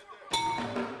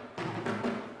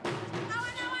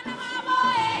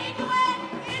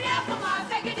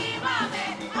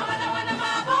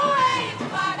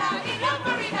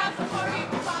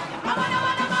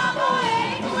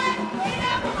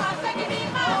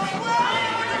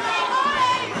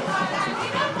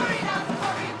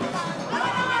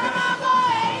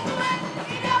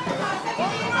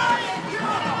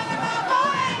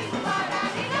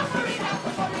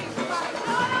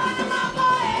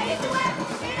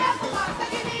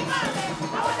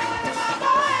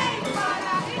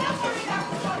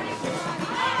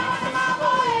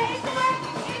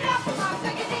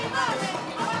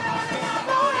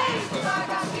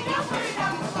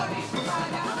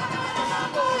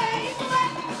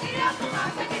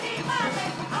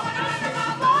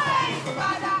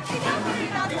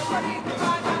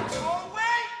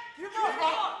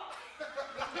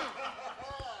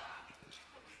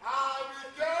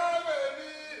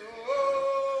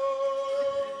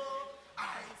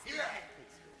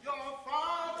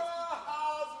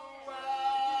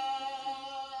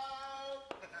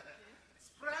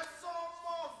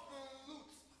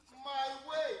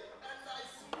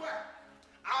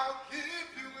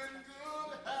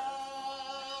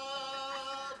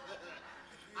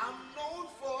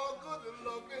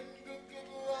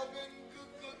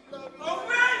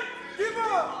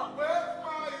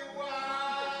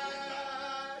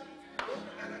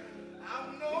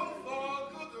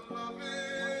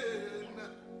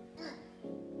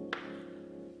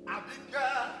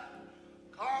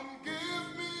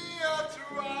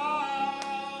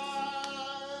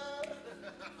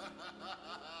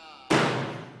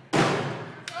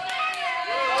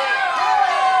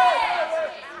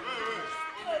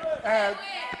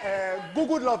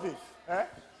 Google loving.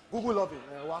 Google loving.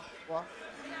 What?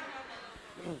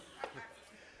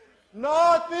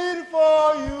 Nothing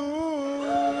for you.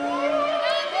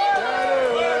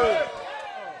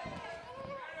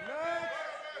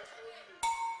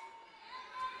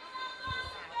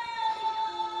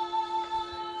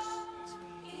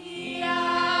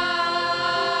 Yeah.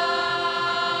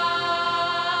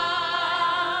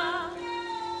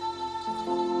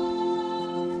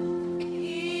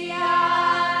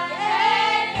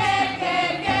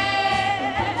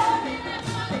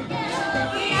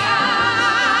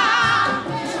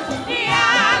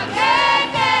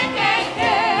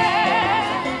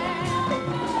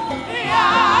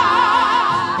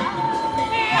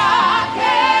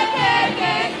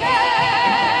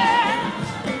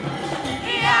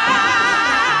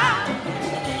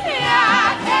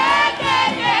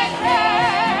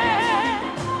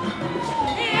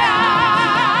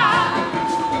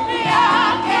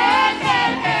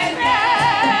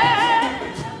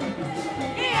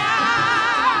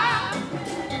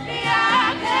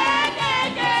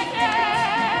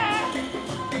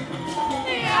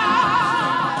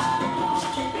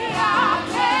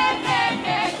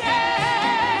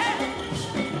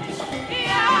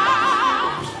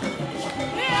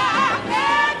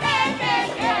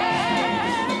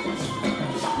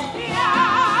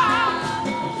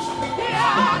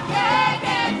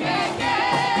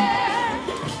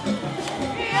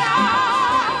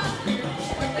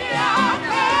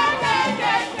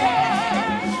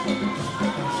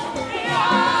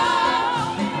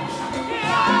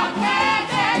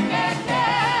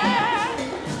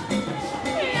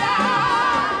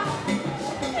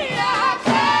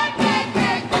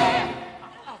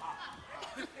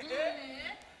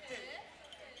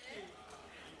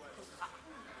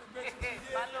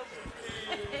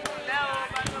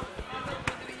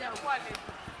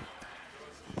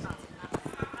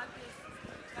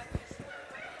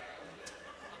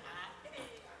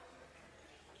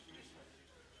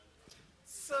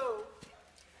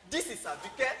 Miss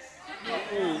Abike.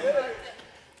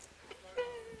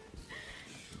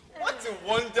 What a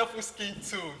wonderful skin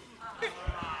tone.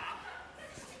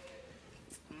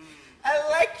 I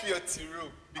like your tiro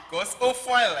because so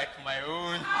fine like my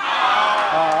own.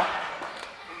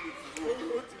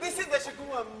 They say they should go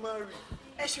and marry.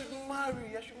 I should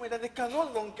marry. That they can no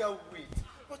longer wait.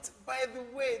 But by the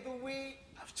way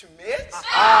have to meet.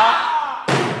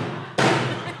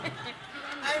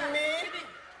 I mean,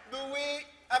 the way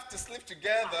have to sleep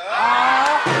together.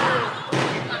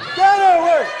 Get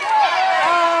away!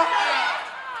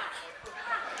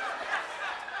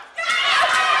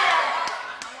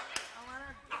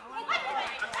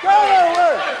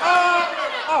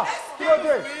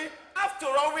 After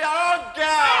all, we are all girls.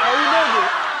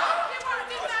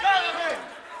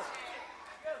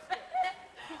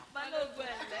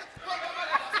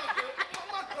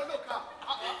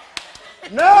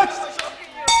 Next!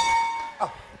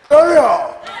 Area!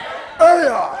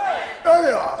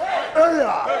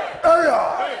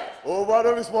 Oh, but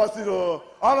don't be smart, you know.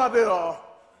 All I did, oh,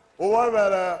 one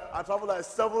minute, I traveled like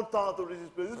 7 towns to reach this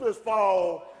place. This place is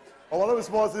far. Oh, don't be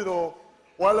smart, you know.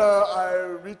 Well, I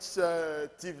reached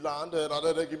Tivland, and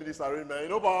then they give me this arrangement. You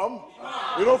know, Bam?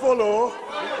 You don't follow?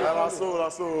 And that's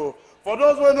so. For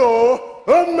those who know,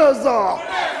 Meza.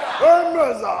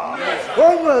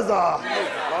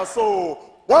 That's so.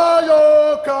 Why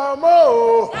you come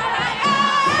on?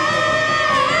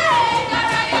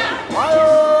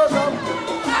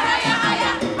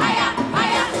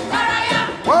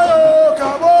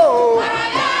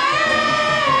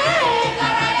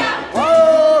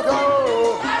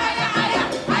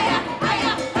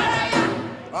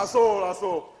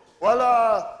 So.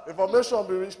 Well, information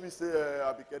be reach me say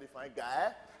I be a fine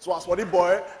guy. So as for the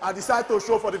boy, I decide to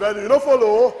show for the venue. You know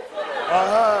follow?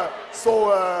 So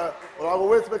well, I go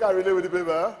wait to make a relay with the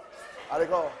baby. I dey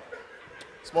go.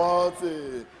 Small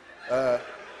thing. Hey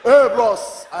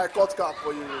bros, I cut cap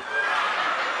for you.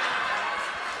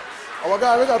 Our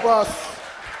guy, make a pass.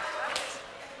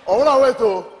 I wanna wait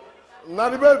to. Now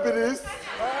the baby this.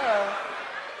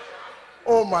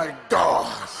 Oh my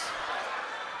gosh.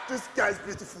 This guy is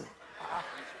beautiful.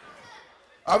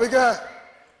 Abigail,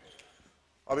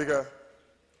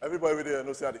 everybody with there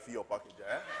knows how to feel your package,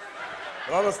 eh?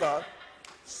 You understand?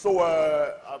 So,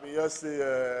 I mean, you say,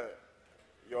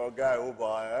 your guy over,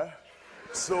 eh?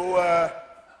 So,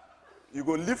 you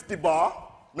go lift the bar,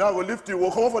 me I go lift you,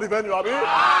 we'll come on for the venue, Abi?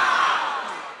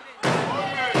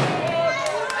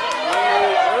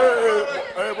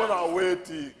 Hey, wanna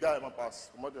wait, guy, my pass,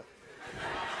 come on there.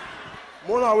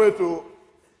 Wanna wait to.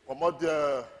 Come on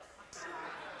there.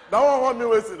 That one want me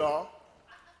waiting now.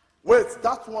 Wait,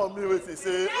 that one me waiting.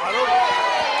 Say, I don't.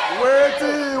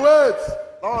 Wait.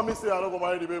 That one me say I don't go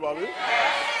marry the baby, baby.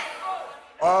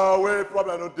 Wait,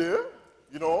 probably not there.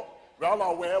 You know, we are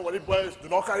not aware what the boys do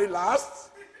not carry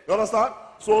last. You understand?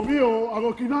 So me, I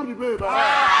go kidnap the baby.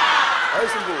 Very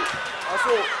simple.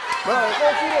 So, hey,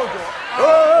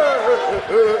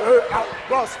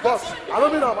 boss. I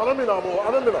don't mean that.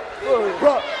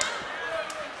 Bro.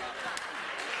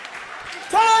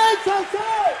 Time.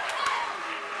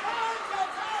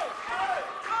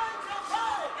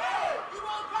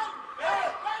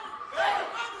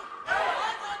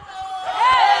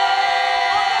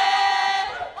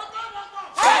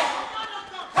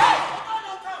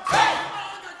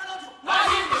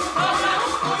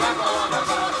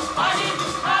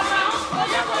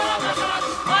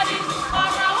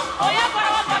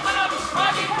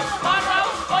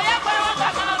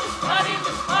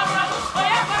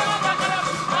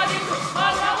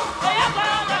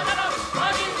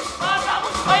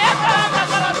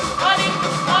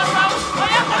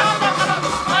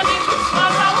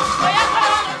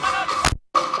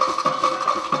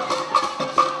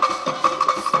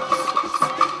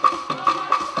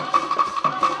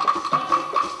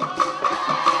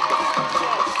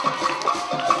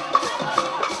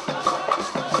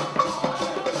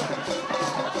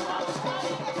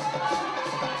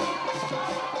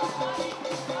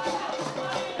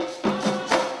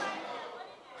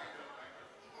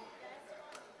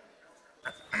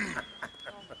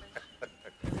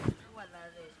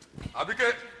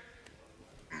 Abike,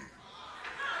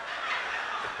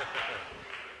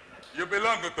 you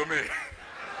belong to me.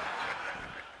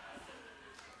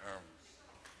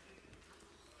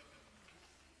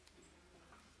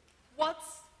 What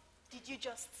did you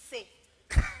just say?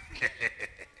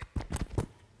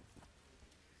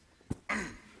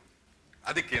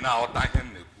 Adike na ota ihe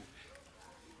na-ekwu.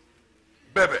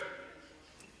 Bebe,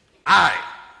 I,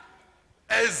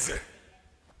 Eze,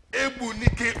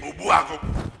 Ebunike Obuagu,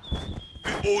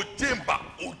 the Ojemba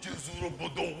Ojezuru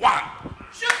Bodo 1.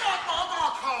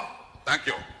 thank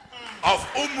you, of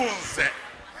Umunze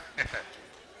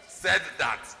said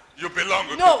that you belong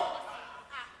with No.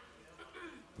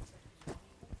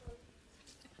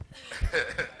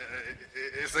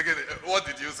 Again, what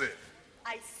did you say?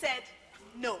 I said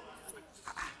no.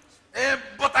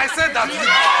 But I said that.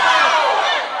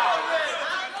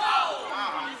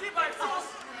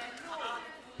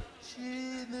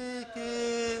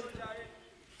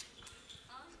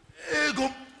 Ego,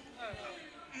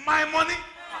 my money.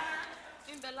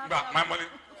 My money.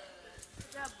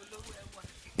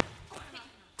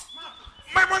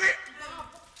 My money.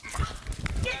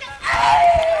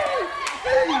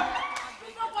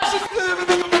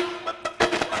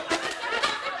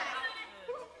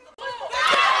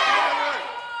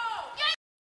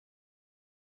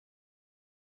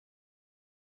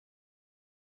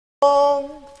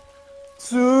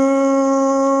 To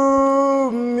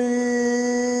me,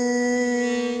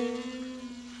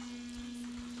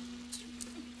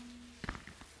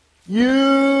 you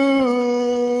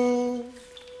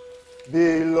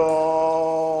belong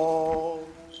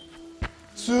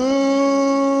to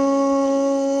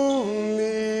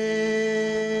me.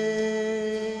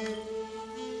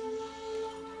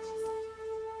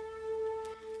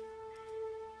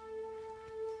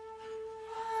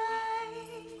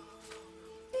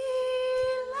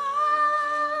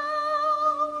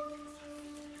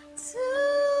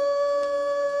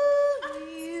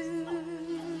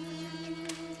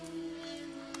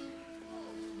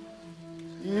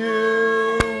 You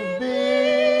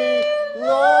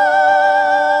belong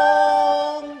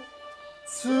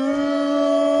to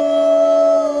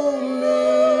me.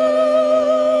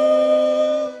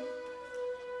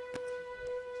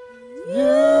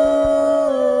 You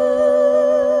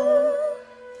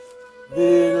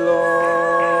belong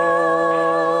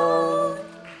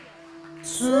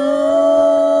to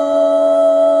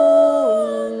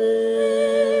me.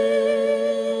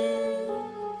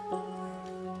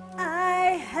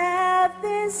 I have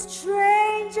this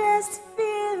strangest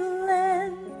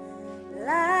feeling,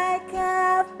 like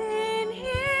I've been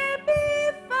here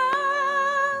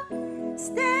before,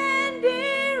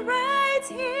 standing right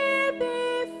here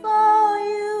before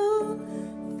you,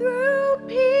 through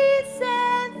peace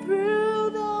and through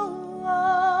the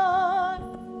war.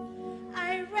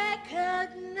 I recognize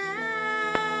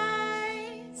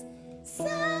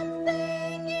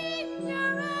something in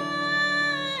your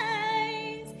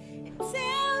eyes. It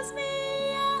tells me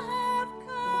I have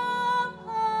come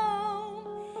home.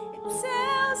 It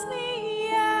tells me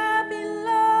I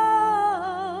belong.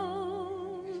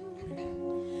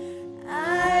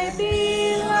 I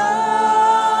belong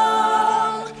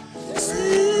to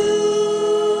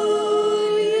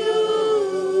you.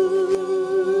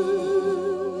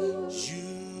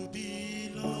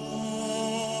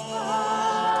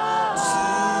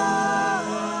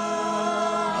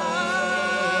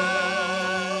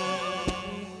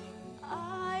 I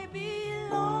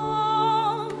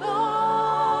belong to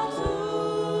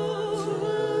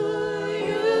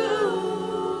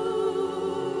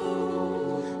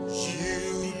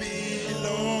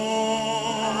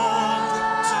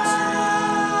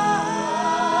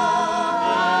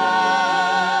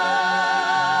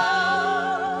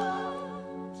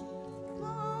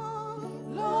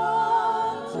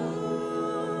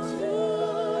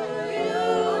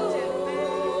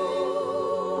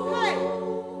Hey,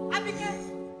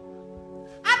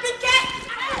 Abike!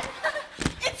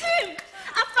 It's him!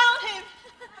 I found him!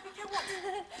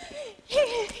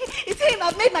 It's him!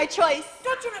 I've made my choice.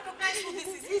 Don't you recognize who this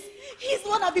is? He's the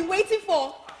one I've been waiting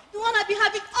for. The one I've been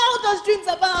having all those dreams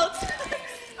about.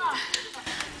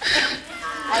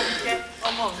 Abike,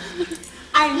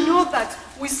 I know that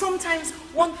we sometimes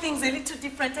want things a little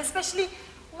different, especially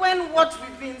when what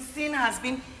we've been seeing has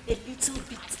been a little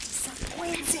bit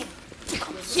disappointing.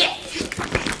 Come here.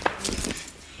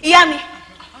 Iyami,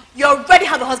 you already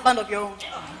have a husband of your own.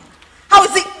 How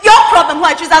is it your problem who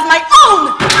I choose as my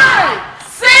own?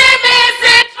 See me,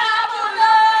 see trouble,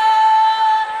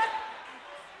 Lord.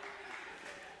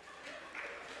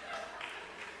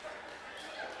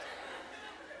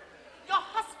 Your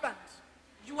husband,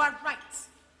 you are right.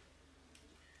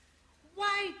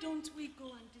 Why don't we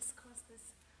go and discuss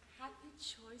this happy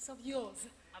choice of yours?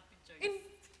 Happy choice. In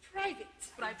private.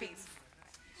 Private.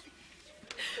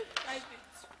 Private.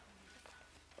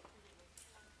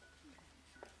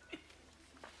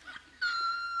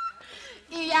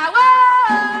 Ìyàwó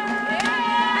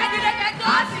ẹ̀dínlẹ́kẹ̀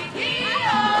tó sì kí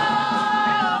o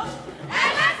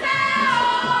ẹlẹ́sẹ̀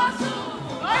oṣù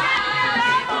bóyá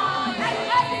ẹ̀rọ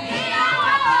ẹ̀dínlẹ́ sì kí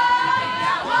ìyàwó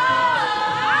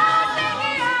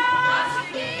sì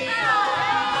kí o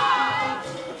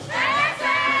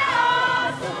ẹlẹ́sẹ̀ oṣù.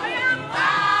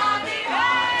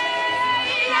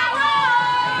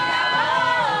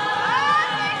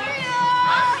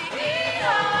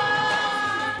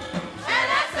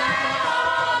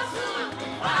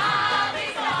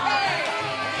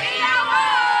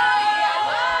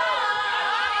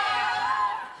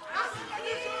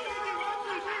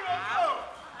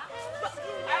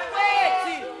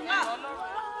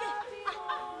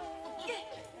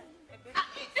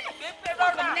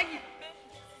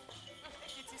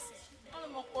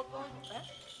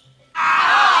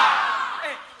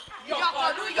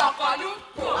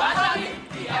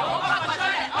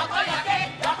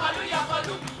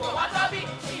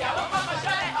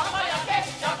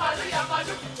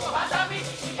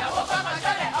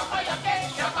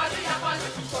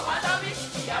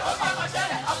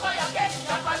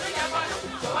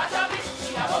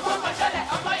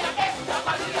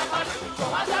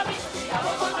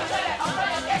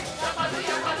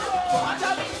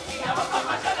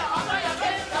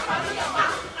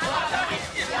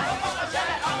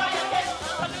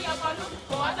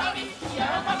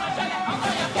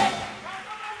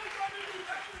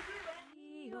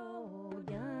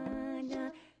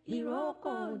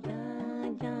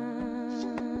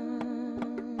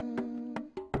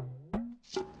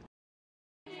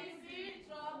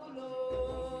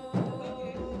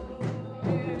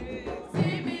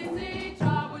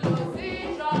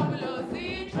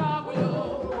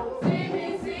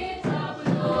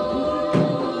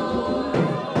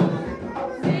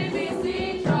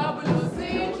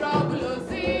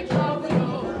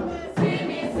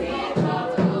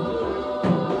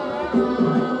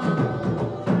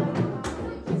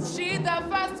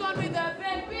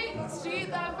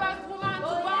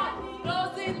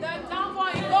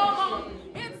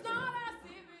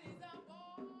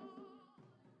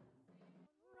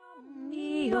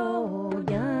 yo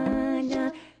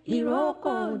dada,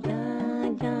 iroko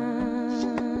dada.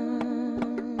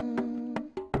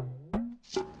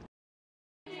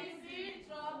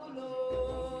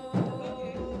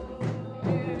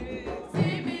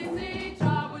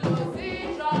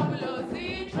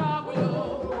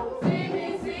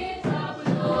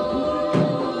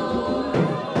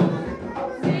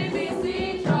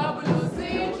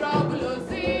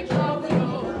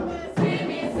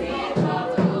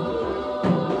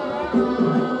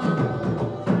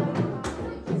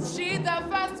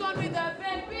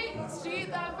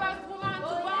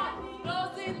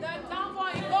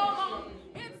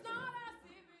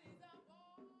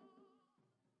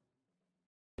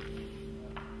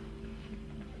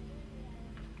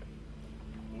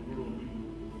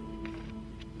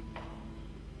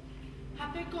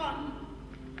 Have they gone?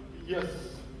 Yes.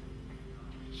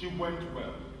 She went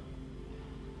well.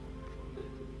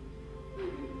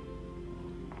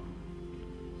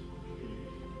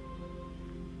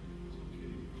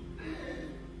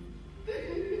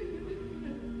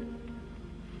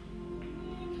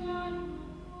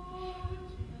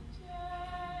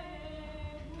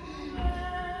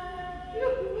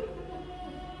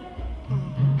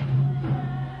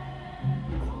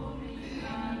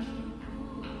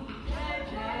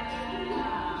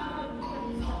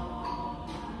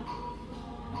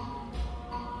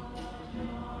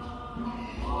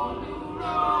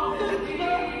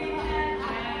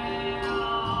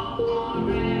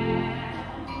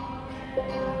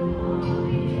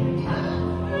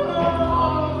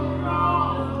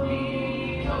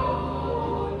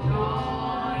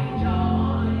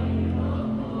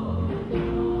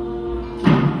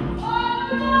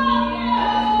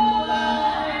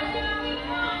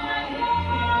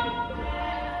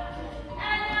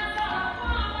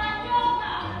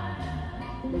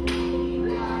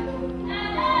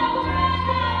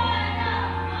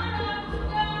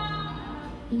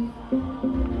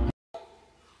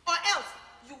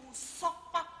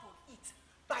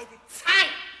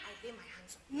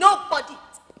 Nobody.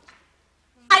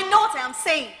 I know what I am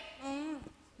saying.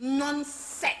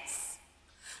 Nonsense.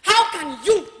 How can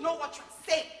you know what you are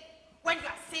saying when you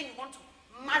are saying you want to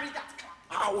marry that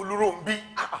clown? Oluronbi.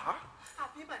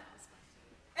 Be my husband.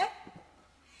 Eh?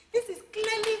 This is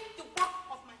clearly the work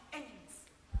of my enemies.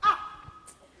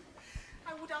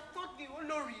 I would have thought the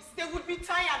Oloris, they would be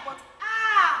tired, but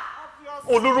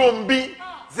obviously. Oluronbi,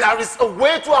 there is a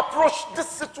way to approach this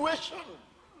situation.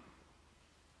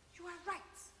 You are right.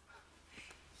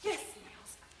 Yes, my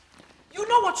husband. You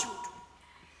know what you will do.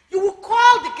 You will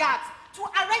call the guards to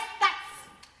arrest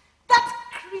that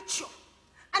creature.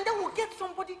 And then we'll get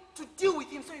somebody to deal with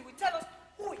him so he will tell us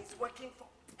who he's working for.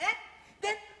 Eh?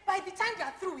 Then, by the time they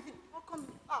are through with him, how come?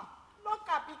 Look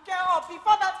at be careful.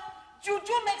 Before that,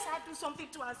 Juju makes her do something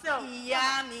to herself.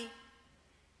 Yami,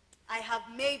 I have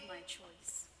made my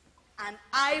choice. And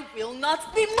I will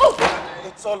not be moved.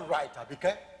 It's all right,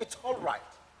 Abike. It's all right.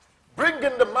 Bring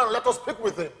in the man. Let us speak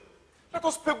with him. Let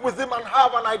us speak with him and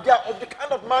have an idea of the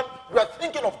kind of man we are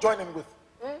thinking of joining with.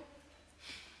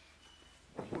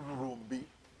 Rumbi,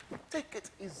 take it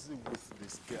easy with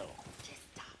this girl.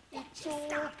 It's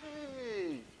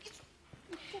okay.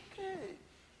 It's okay.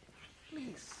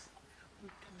 Please, we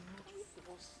cannot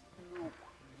force. Look.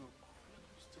 Let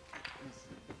us take it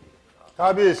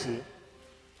easy. Kábíyèsí.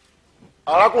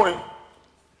 Arákùnrin,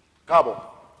 káàbọ̀.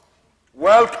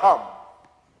 Welcome.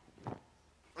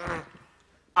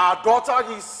 Our daughter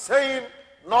is saying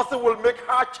nothing will make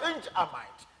her change her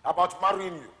mind about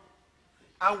marrying you.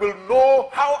 And will know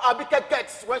how Abike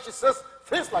gets when she says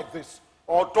things like this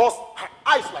or does her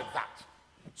eyes like that.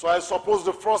 So I suppose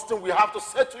the first thing we have to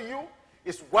say to you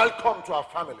is welcome to our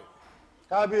family.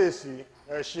 Kábíyèsí,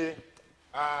 ẹ ṣé.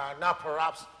 Now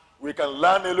perhaps we can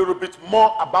learn a little bit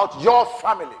more about your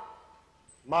family.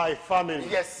 My family.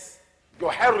 Yes,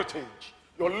 your heritage,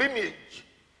 your lineage.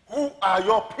 Who are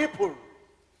your people?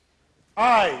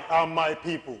 I am my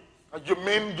people. You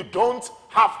mean you don't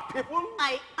have people?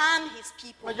 I am his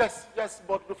people. Yes,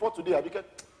 but before today, Abike,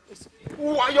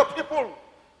 who are your people?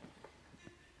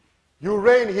 You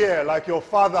reign here like your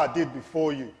father did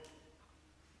before you.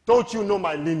 Don't you know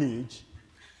my lineage?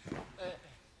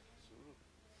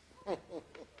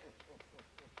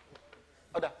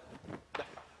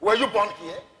 Were you born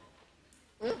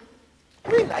here?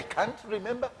 Well, I can't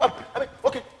remember.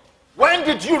 Okay. When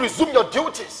did you resume your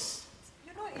duties?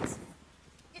 You know,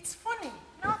 it's funny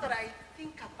now that I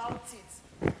think about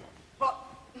it. But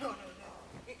no,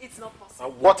 it's not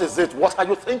possible. What is it? What are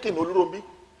you thinking, Oluronbi?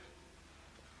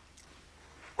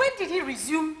 When did he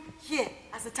resume here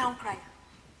as a town crier?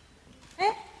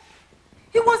 Eh?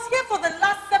 He was here for the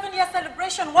last 7-year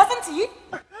celebration, wasn't he?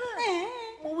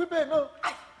 No.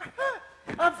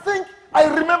 I think I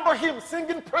remember him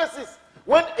singing praises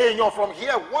when Enyo from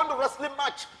here won the wrestling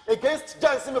match against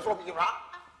Jansime from Iraq.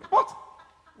 But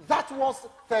that was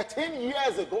 13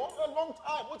 years ago, a long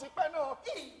time. What if I know?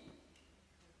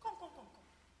 Come.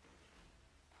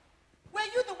 Were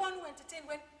you the one who entertained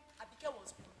when Abike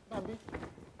was born? Nabi,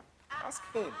 ask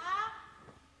him.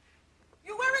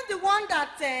 You weren't the one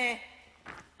that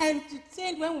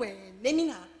entertained when we were naming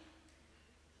her?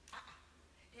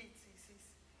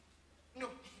 No,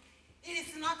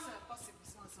 it's not possible.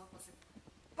 It's not possible.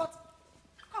 But,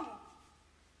 come on.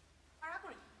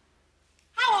 Aragori,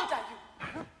 how old are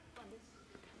you?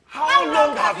 How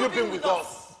long have you been with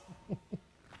us?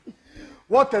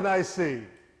 What can I say?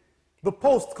 The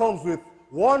post comes with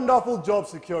wonderful job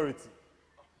security.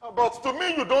 But to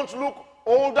me, you don't look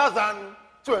older than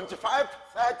 25,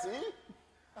 30.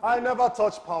 I never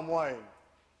touch palm wine.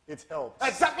 It helps.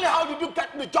 Exactly how did you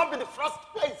get the job in the first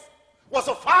place? Was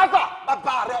your father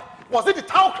Babare? Was it the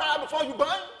town crier before you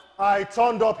burned? I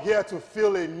turned up here to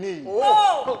fill a need.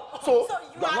 So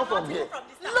you are not from here.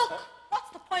 Look, what's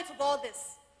the point of all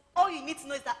this? All you need to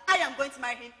know is that I am going to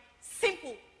marry him.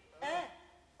 Simple. Okay,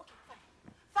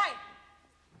 fine.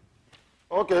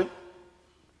 Okay.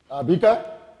 Abika,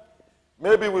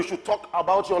 maybe we should talk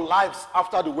about your lives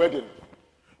after the wedding.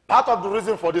 Part of the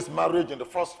reason for this marriage in the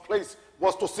first place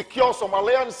was to secure some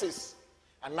alliances.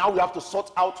 And now we have to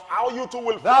sort out how you two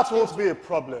will... That won't be a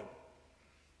problem.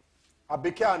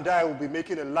 Abike and I will be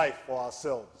making a life for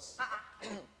ourselves.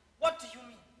 What do you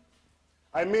mean?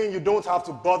 I mean, you don't have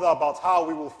to bother about how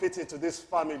we will fit into this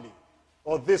family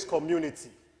or this community.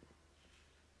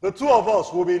 The two of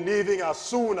us will be leaving as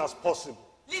soon as possible.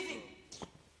 Leaving?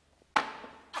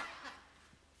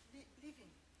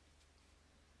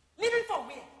 Leaving for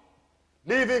where?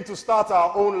 Leaving to start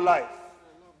our own life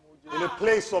in a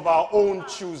place of our own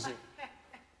choosing.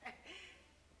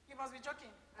 You must be joking,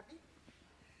 Abi.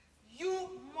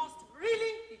 You must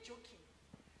really be joking.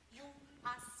 You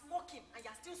are smoking and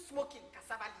you're still smoking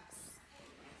cassava leaves.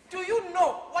 Do you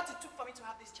know what it took for me to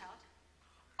have this child?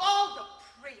 All the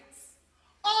prayers,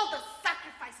 all the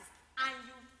sacrifices, and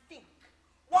you think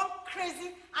one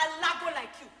crazy alago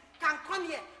like you can come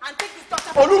here and take this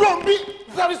daughter from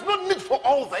Oluronbi, there is no need for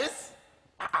all this.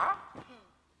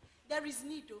 There is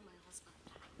need, oh my husband.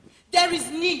 There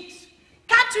is need.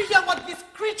 Can't you hear what this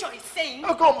creature is saying?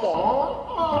 Oh, come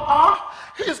on.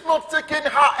 He's not taking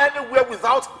her anywhere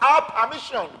without our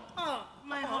permission. Oh,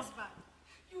 my husband.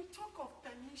 You talk of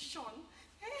permission.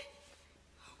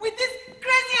 With this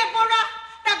crazy Ebola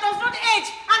that does not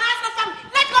age and has no family.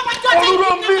 Let go of my daughter.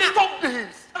 Oluronbi, stop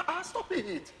this. Stop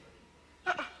it.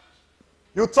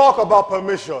 You talk about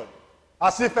permission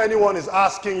as if anyone is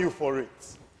asking you for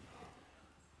it.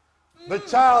 The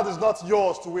child is not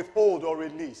yours to withhold or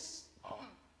release.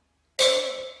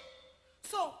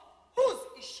 So, whose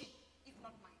is she, if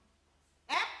not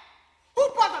mine? Who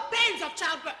bore the pains of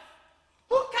childbirth?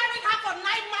 Who carried her for 9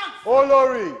 months? Oh,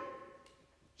 Lori,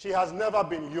 she has never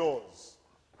been yours.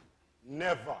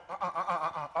 Never.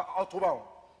 October,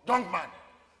 young man,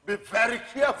 be very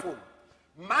careful.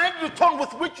 Mind the tone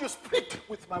with which you speak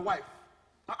with my wife.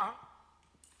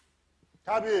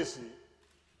 Kabiesi,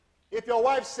 if your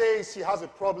wife says she has a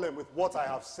problem with what I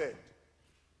have said,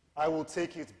 I will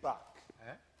take it back.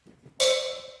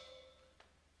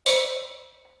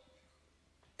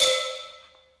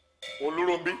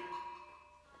 Oluronbi.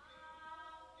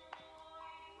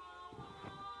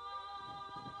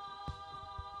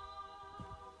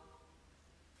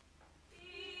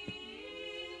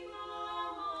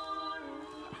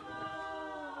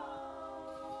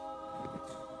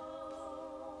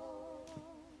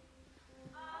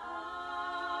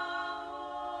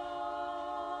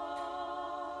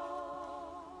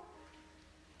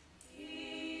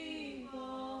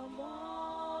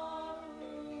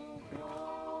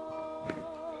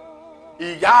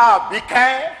 Yeah, be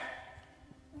careful.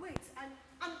 Wait,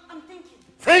 I'm thinking.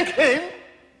 Thinking?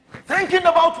 Thinking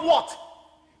about what?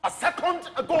 A second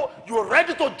ago, you were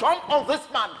ready to jump on this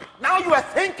man. Now you are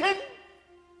thinking?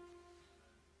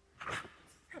 How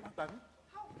can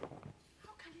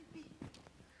it be?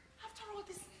 After all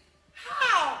this,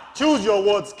 how? Choose your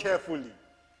words carefully,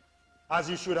 as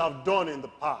you should have done in the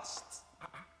past.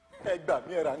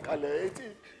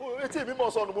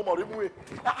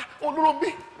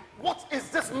 Oluronbi, what is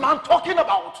this man talking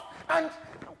about? And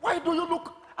why do you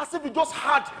look as if you just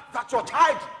heard that your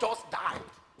child just died?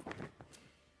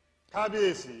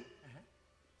 Kabiesi,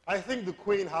 I think the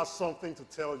Queen has something to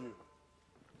tell you.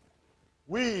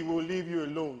 We will leave you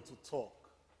alone to talk.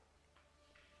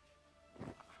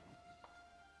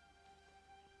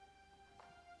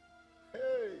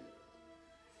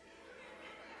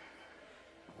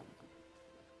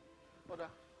 Order.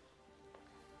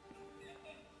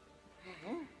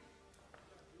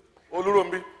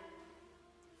 Oluronbi,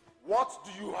 what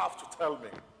do you have to tell me?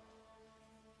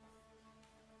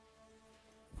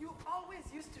 You always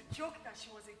used to joke that she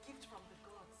was a gift from the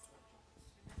gods.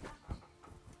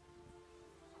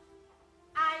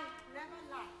 I never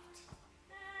lied.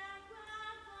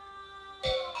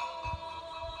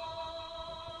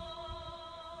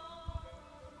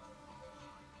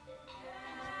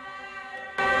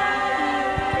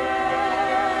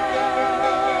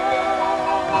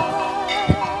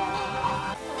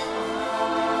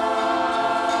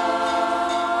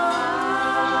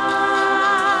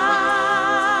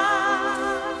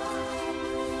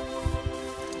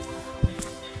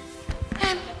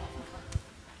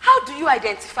 How do you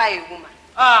identify a woman?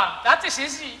 That is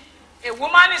easy. A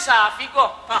woman is a figure.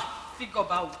 Figure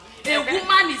about. A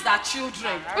woman is a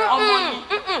children. A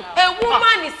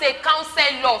woman is a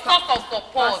counselor, source of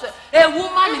support. A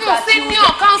woman is a senior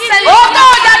counselor. Oh no,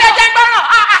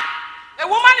 a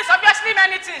woman is obviously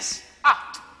many things.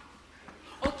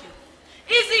 Okay.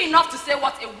 Easy enough to say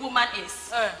what a woman is.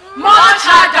 Much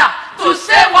harder to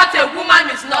say what a woman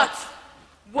is not.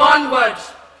 One word,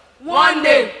 one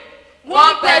name,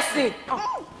 one person.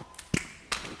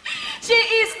 She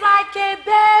is like a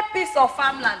bare piece of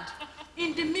farmland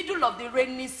in the middle of the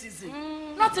rainy season.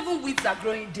 Not even weeds are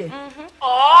growing there.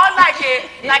 Or like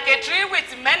a tree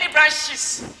with many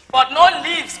branches, but no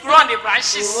leaves grow on the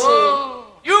branches. Oh.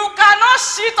 You cannot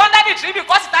sit under the tree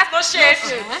because it has no shade.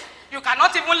 You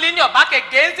cannot even lean your back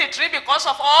against the tree because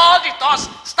of all the thorns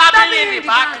stabbing in the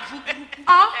back.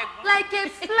 Like a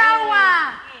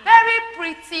flower, very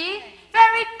pretty,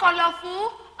 very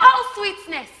colorful, all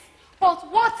sweetness. But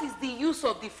what is the use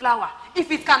of the flower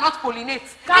if it cannot pollinate?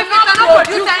 If it cannot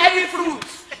produce any fruit?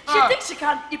 She thinks she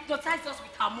can hypnotize us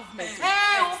with her movement.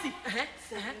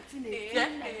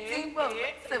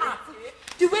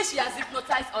 The way she has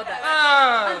hypnotized others.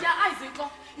 And their eyes,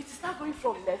 it is now going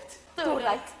from left to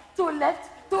right, to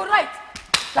left to right.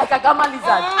 Like a gamma lizard.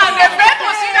 And the fact to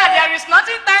see that there is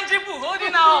nothing tangible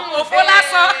holding our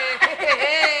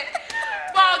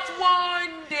But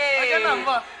one day,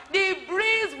 the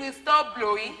breeze will stop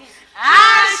blowing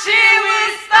and she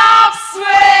will stop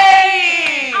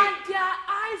swaying. And their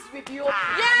eyes will be open.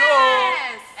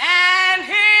 Yes. And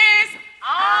his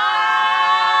eyes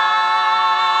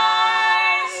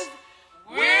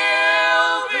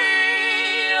will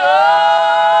be open.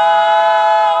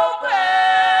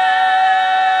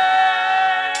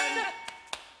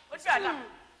 What's that?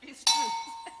 It's true.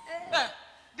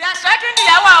 They are striking the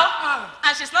hour,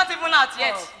 and she's not even out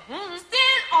yet.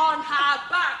 Still on her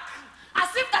back,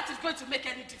 as if that is going to make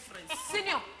any difference.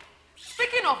 Senior,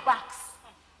 speaking of backs,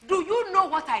 do you know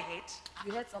what I heard?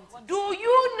 You heard something? Do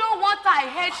you know what I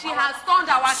heard she has turned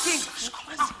our king?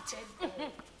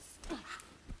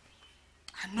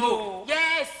 No.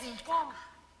 Yes. Come.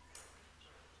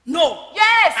 No.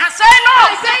 Yes. I say no.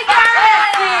 I say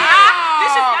yes.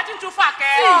 This is getting too far,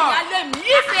 Ken.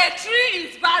 If a tree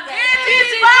is barren, it is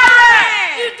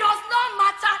barren. It does not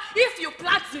matter if you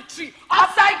plant the tree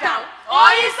upside down or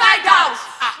inside out.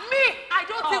 Me, I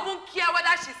don't even care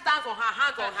whether she stands on her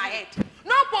hands or on her head.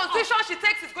 No position she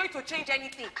takes is going to change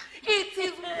anything. It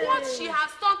is what she has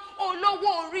done.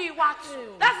 Olowo ori wa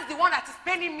to. That is the one that is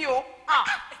paining me. No.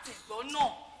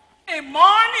 A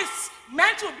man is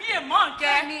meant to be a man,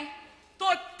 Ken. To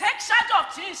take charge of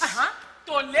things.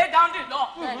 To lay down the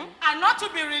law and not to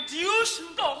be reduced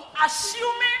to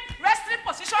assuming resting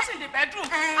positions in the bedroom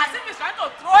as if he's trying to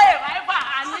throw a rival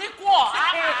and equal.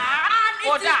 And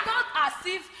it is not as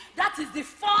if that is the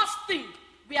first thing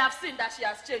we have seen that she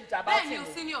has changed about him.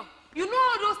 Senior, you know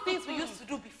all those things we used to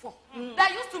do before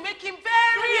that used to make him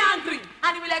very angry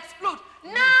and he will explode.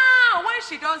 Now, when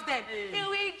she does them, he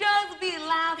will just be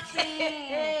laughing.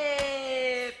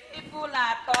 People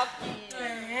are talking.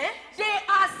 They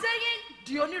are saying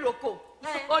Dioniroko,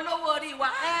 Oloworiwa,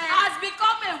 has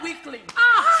become a weakling.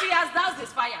 She has doused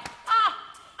his fire.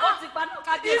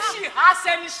 If she has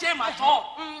any shame at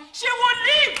all, she will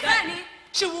leave.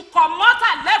 She will commot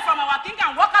her leg from our king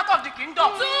and walk out of the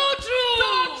kingdom. Too true.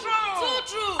 Too true. Too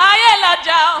true.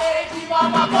 Ayelaja.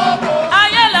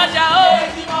 Ayelaja.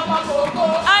 Ayelaja.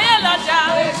 Ayelaja.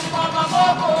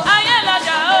 Ayelaja.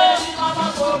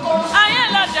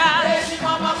 Ayelaja.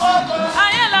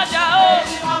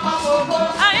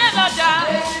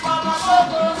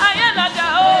 Ayelaja.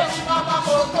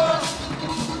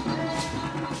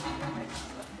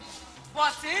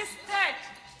 But instead,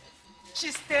 she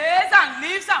stays and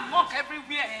lives and mock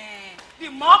everywhere. The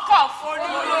mock of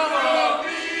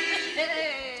Oluronbi.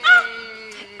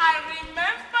 I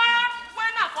remember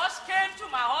when I first came to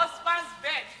my husband's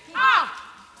bed,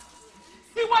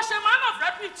 He was a man of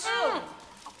refuge.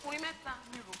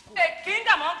 A king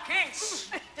among kings.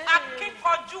 A king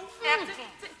for Jew. A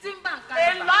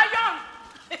lion.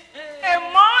 A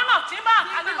man of timber and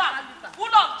caliber.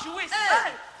 Full of Jewish.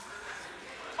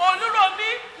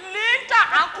 Oluronbi linked her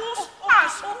ankles and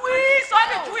squeezed all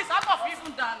the Jewish out of him.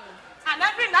 And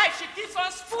every night she keeps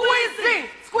on squeezing.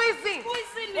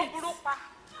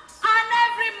 And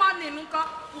every morning,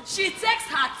 she takes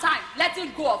her time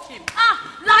letting go of him.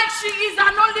 Like she is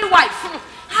an only wife.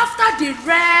 After the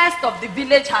rest of the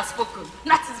village has spoken,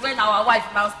 that is when our wife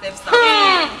now steps out.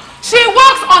 She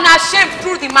walks unashamed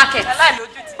through the market,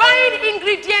 buying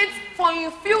ingredients for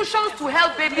infusions to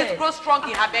help babies grow strong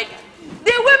in her belly.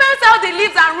 The women sell the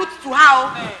leaves and roots to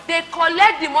her. They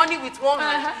collect the money with one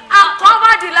hand and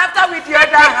cover the laughter with the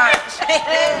other hand.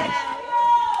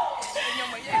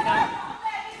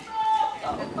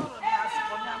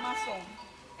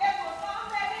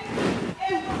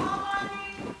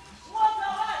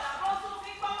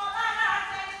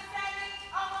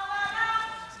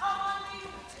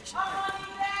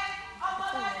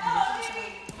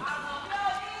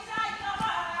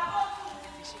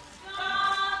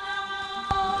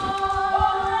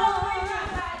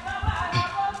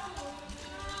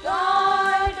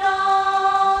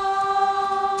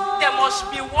 There must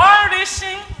be one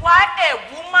reason why a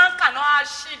woman cannot have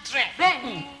children.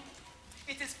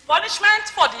 It is punishment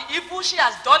for the evil she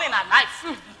has done in her life.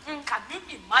 Can you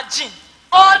imagine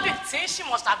all the things she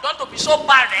must have done to be so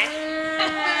barren?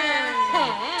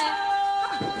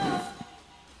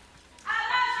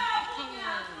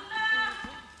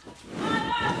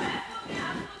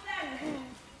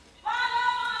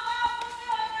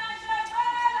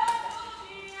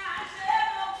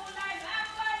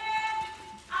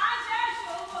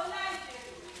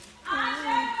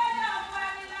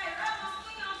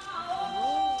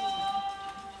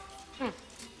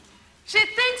 She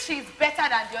thinks she's better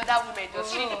than the other women,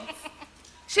 does she?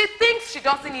 She thinks she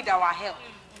doesn't need our help,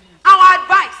 our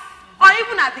advice, or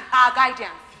even our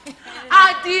guidance.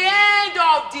 At the end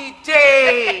of the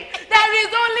day, there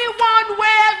is only one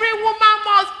way every woman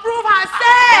must prove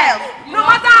herself, no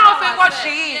matter how favored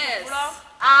she is.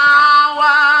 Our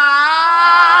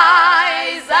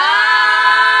eyes are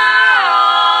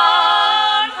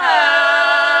on her.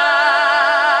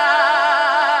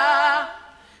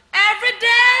 Every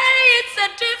day it's a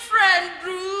different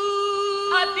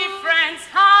brew, A different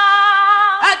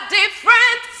heart. a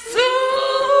different soup.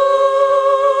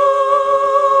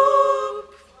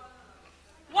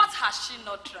 What has she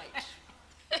not tried?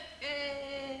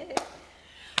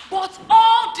 But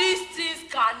all these things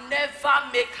can never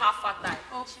make her fertile.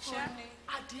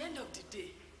 At the end of the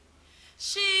day,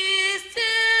 she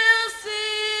still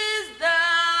sees the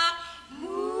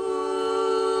moon.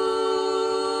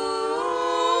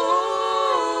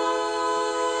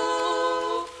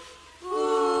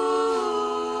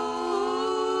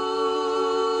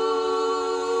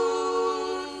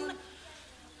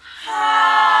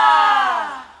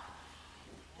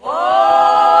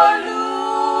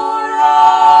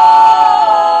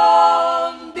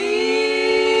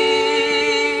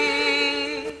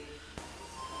 Oluronbi.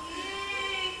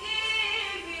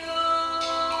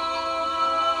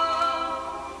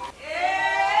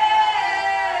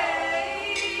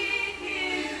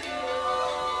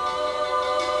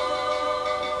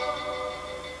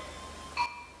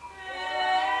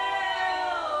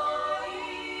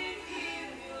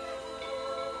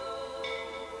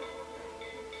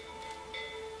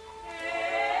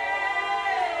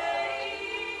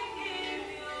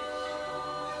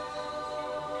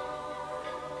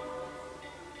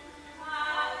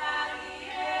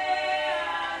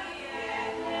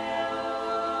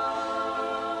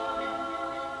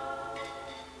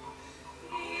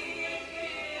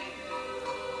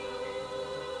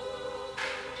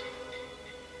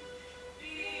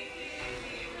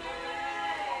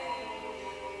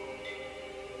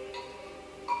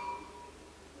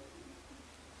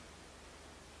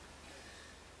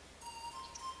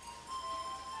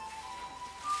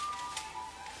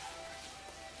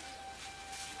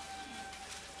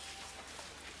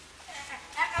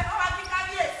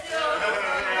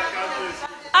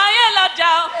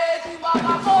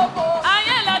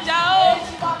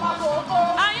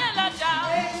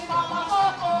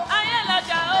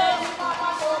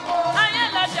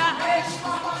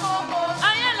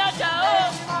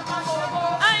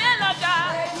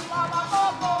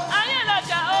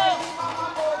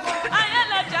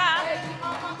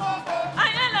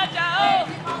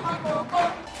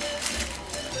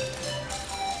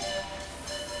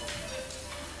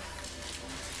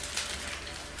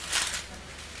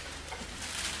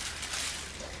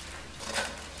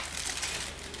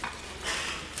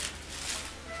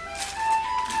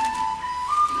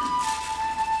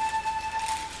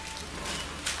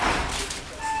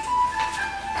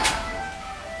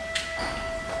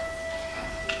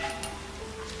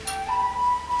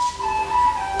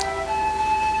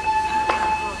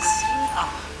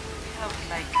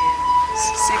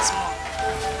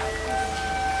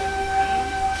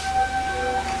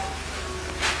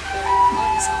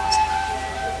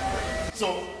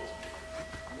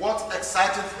 What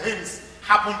exciting things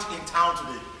happened in town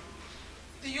today?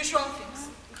 The usual things.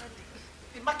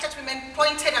 The market women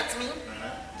pointed at me.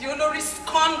 The Olori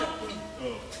scorned at me.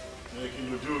 Oh,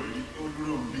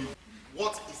 Oluronbi.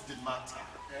 What is the matter?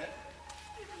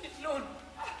 Loan.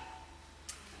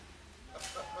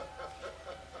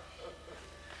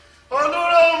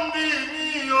 Oluronbi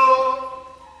mi o.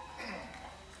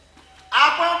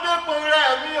 Apambepo re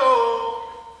mi o.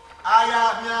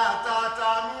 Aya mi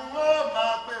atata nu o ma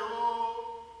pe o.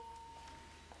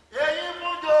 Eyin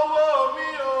mu jowo mi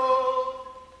o.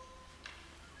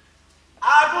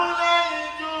 Adunle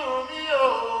iju mi o.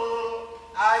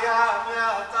 Aya mi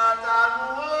atata nu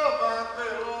o ma pe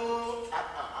o.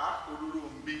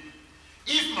 Oluronbi.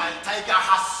 If my tiger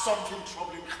has something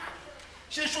troubling her,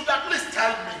 she should at least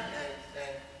tell me.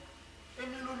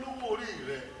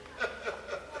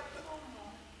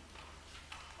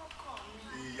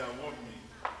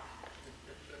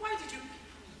 Why did you pick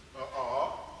me?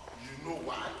 You know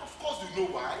why? Of course you know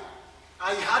why.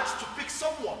 I had to pick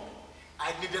someone.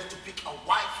 I needed to pick a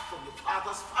wife from the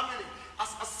father's family as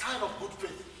a sign of good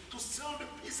faith to seal the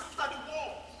peace after the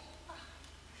war.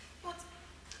 But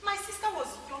my sister was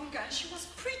younger and she was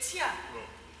prettier. Well,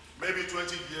 maybe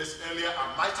 20 years earlier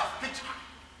I might have picked her.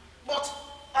 But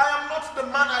I am not the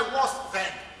man I was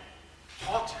then.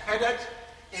 Hot-headed,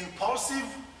 impulsive,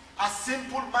 a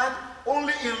simple man,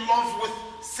 only in love with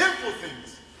simple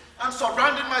things. And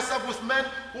surrounding myself with men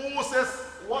who says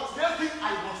what they think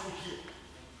I want to hear.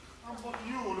 How about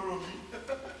you,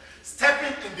 Oluronbi?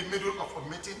 Stepping in the middle of a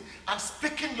meeting and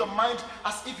speaking your mind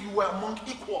as if you were among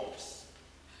equals.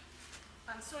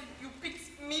 And so you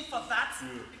picked me for that?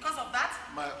 Because of that?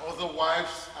 My other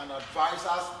wives and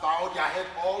advisors bow their head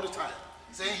all the time,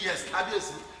 saying yes,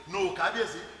 Kabiesi, no,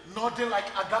 Kabiesi, nodding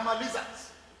like Agama lizards.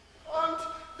 And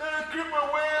they creep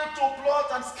away to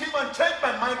plot and scheme and change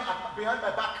my mind behind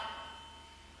my back.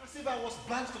 As if I was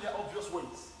blind to their obvious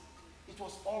ways. It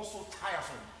was all so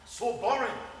tiresome, so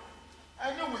boring.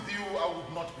 I knew with you I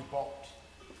would not be bored.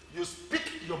 You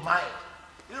speak your mind,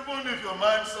 even if your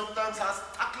mind sometimes has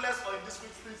tactless or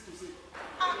indiscreet things to say.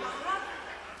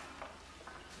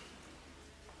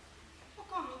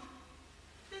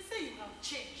 They say you have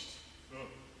changed.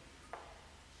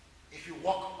 If you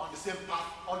walk on the same path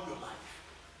all your life,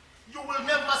 you will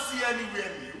never see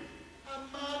anywhere new. A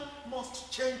man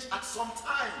must change at some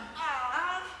time.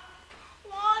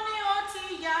 Wọ́n ní ó ti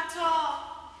yàtọ̀,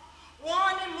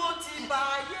 wọ́n ní mo ti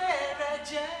báyé rẹ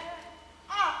jẹ́.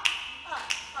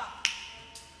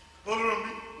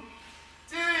 Oluronbi,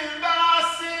 tí n bá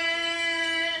sí,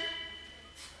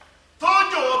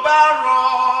 tójò bá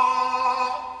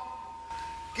rọ̀,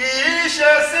 kì í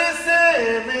ṣe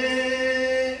sísìn mi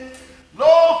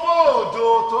ló fòjò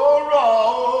tó rọ̀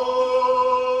o.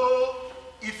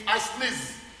 If I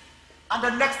sneeze and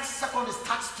the next second it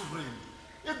starts to rain,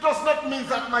 it does not mean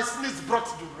that my sneeze brought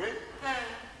the rain.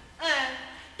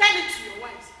 Tell it to your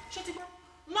wives. Shotibo,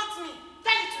 not me.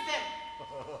 Tell it to them.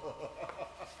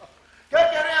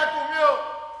 Kékeré àtúnmí o.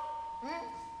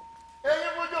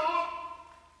 Eyín mú jòwó.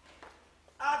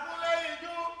 Àgúnlé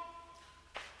ìjú.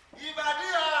 Ìbàdí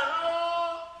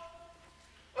àrùn.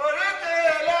 Òrékè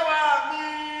ẹlẹ́wà mi.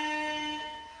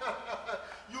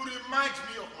 You remind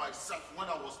me of myself when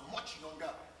I was much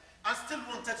younger and still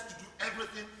wanted to do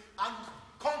everything and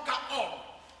conquer all.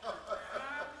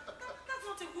 That's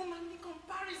not a womanly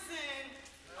comparison.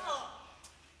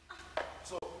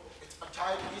 So, it's a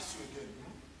child issue again.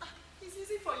 It's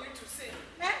easy for you to say.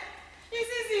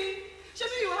 It's easy.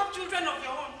 Maybe you have children of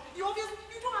your own. You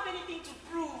don't have anything to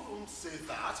prove. Don't say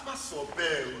that.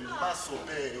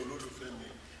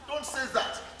 Don't say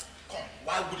that. Come,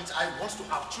 why wouldn't I want to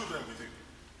have children with you?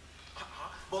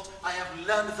 But I have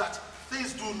learned that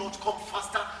things do not come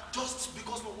faster just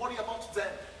because we worry about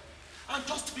them. And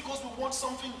just because we want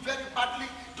something very badly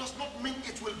does not mean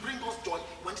it will bring us joy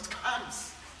when it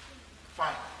comes.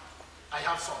 Fine. I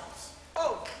have sons.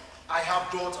 Oh. I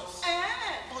have daughters.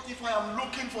 But if I am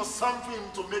looking for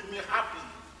something to make me happy,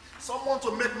 someone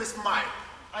to make me smile,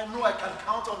 I know I can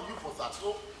count on you for that.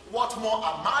 So what more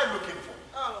am I looking for?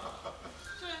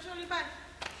 Sorry, bye.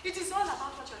 It is all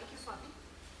about what you're looking for.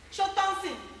 Short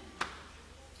dancing.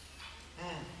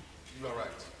 You are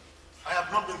right. I have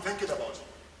not been thinking about it.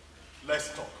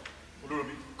 Let's talk.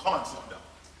 Oluronbi, come and sit down.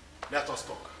 Let us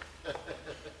talk.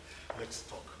 Let's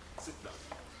talk. Sit down.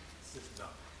 Sit down.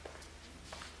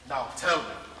 Now tell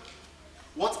me,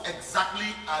 what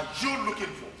exactly are you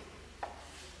looking for?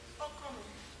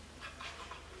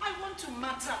 I want to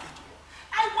matter.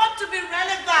 I want to be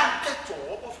relevant. Eto,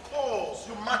 of course,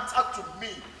 you matter to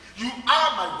me. You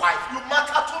are my wife. You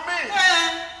matter to me.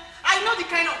 I know the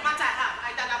kind of matter I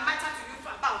have that I matter to you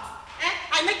about.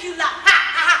 I make you laugh. Ha,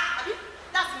 ha, ha. I mean,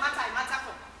 that's the matter I matter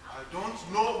for. I don't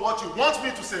know what you want me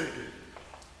to say again.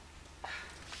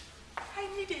 I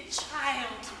need a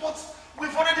child. But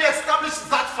we've already established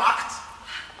that fact.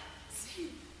 See,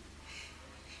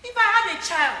 if I had a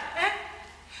child,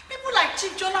 people like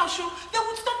Chief John Osho, they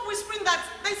would stop whispering that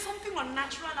there's something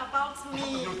unnatural about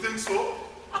me. You think so?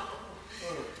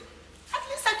 At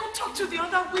least I could talk to the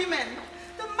other women,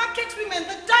 the market women,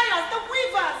 the dyers, the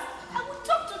weavers. I would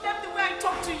talk to them the way I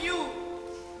talk to you.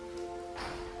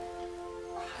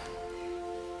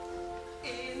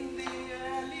 In the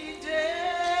early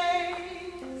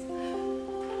days,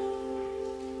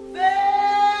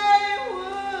 they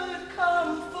would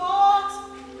comfort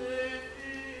me.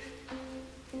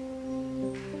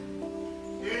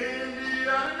 In the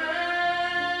early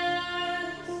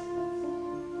days,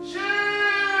 she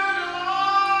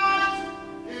looked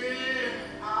in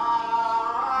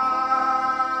eyes.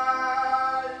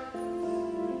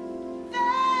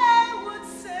 They would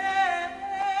say,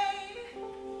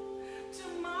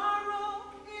 tomorrow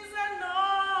is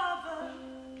another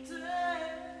day.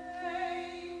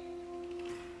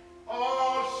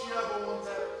 All she ever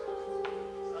wanted,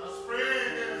 a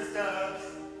spring in the steps,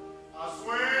 a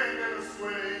swing in the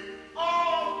swing,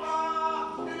 all her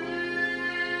dreams.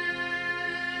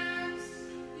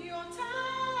 Your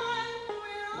time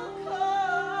will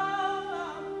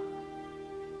come.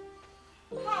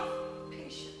 Have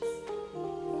patience.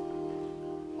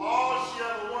 All she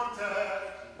ever wanted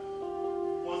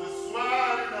was a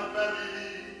swell in her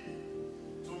belly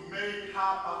to make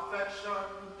her perfection,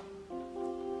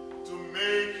 to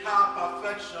make her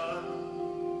perfection.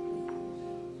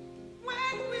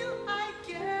 When will I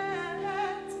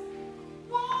get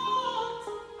what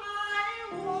I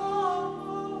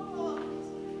want?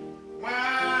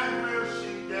 When will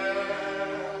she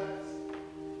get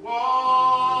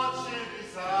what she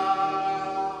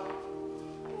deserves?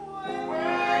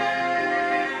 When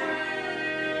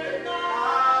will that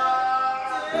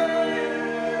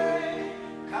day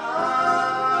come?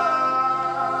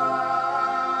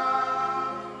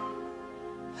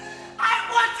 I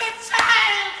want a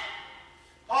child.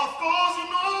 Of course, you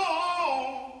know,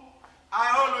 I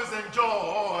always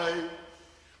enjoy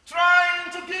trying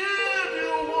to give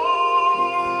you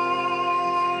one.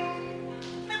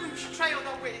 Maybe we should try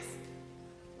other ways.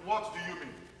 What do you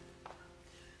mean?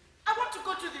 I want to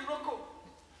go to the Roko.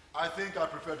 I think I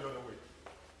prefer the other way.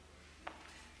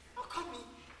 How come me?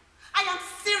 I am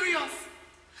serious.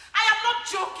 I am not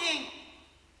joking.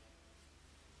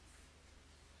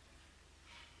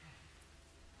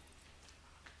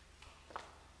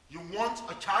 You want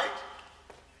a child?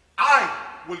 I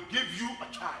will give you a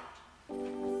child.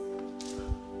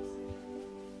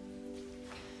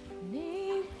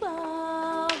 Nígbà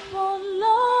wo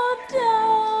ló dé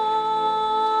o?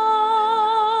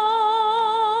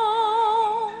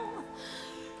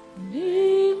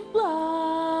 Nígbà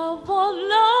wo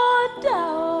ló dé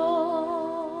o?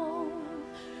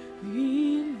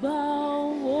 Nígbà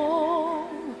wo?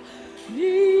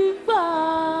 Nígbà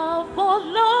wo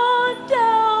ló dé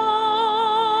o?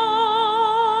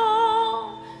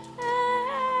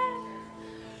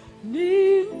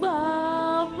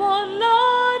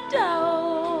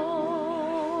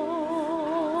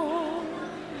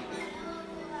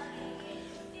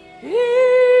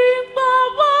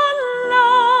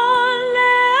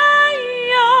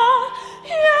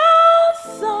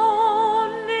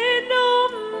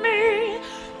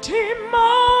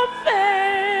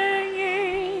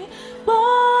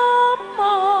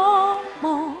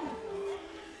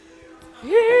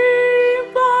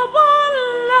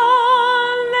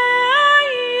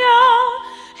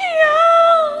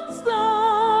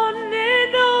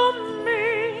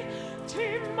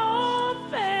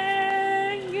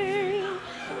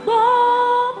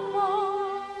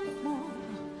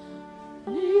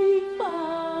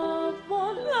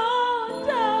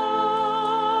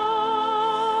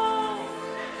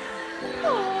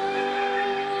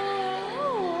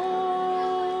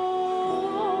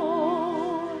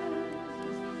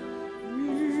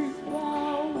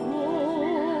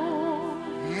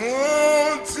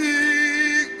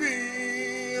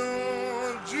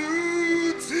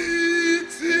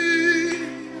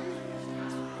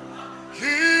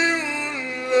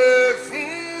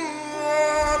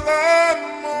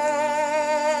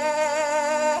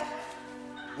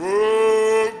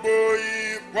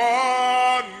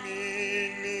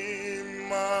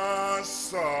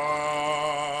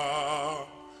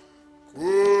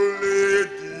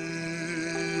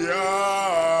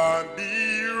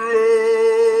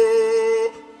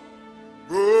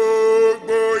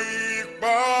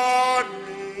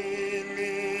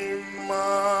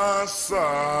 àṣà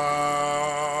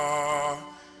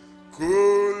kò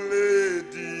lè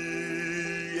di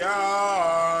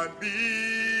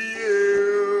àbíyè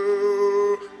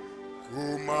kò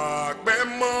má pẹ́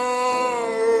mọ́.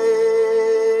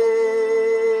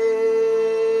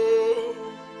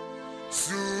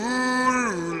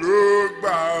 Sùúrù ló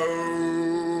gbà ó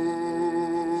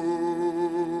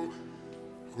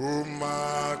kò má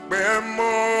pẹ́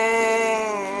mọ́.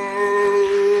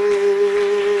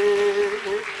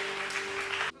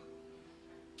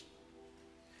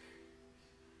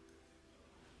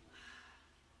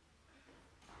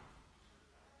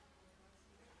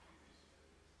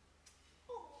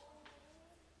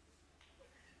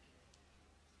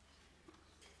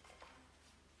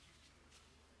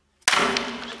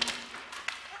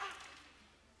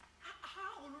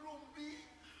 Oluronbi,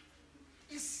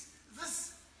 is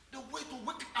this the way to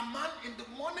wake a man in the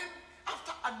morning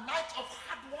after a night of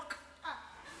hard work?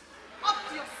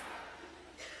 Obvious.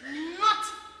 Not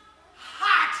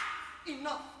hard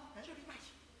enough.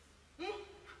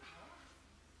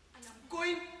 And I'm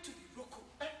going to the local.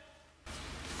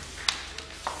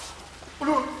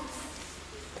 Oluronbi.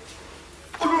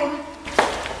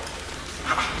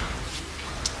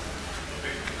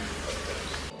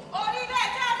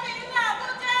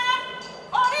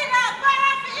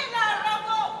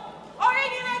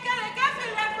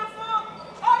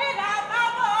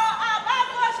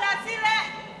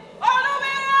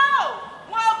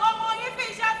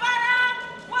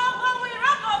 Wọ́n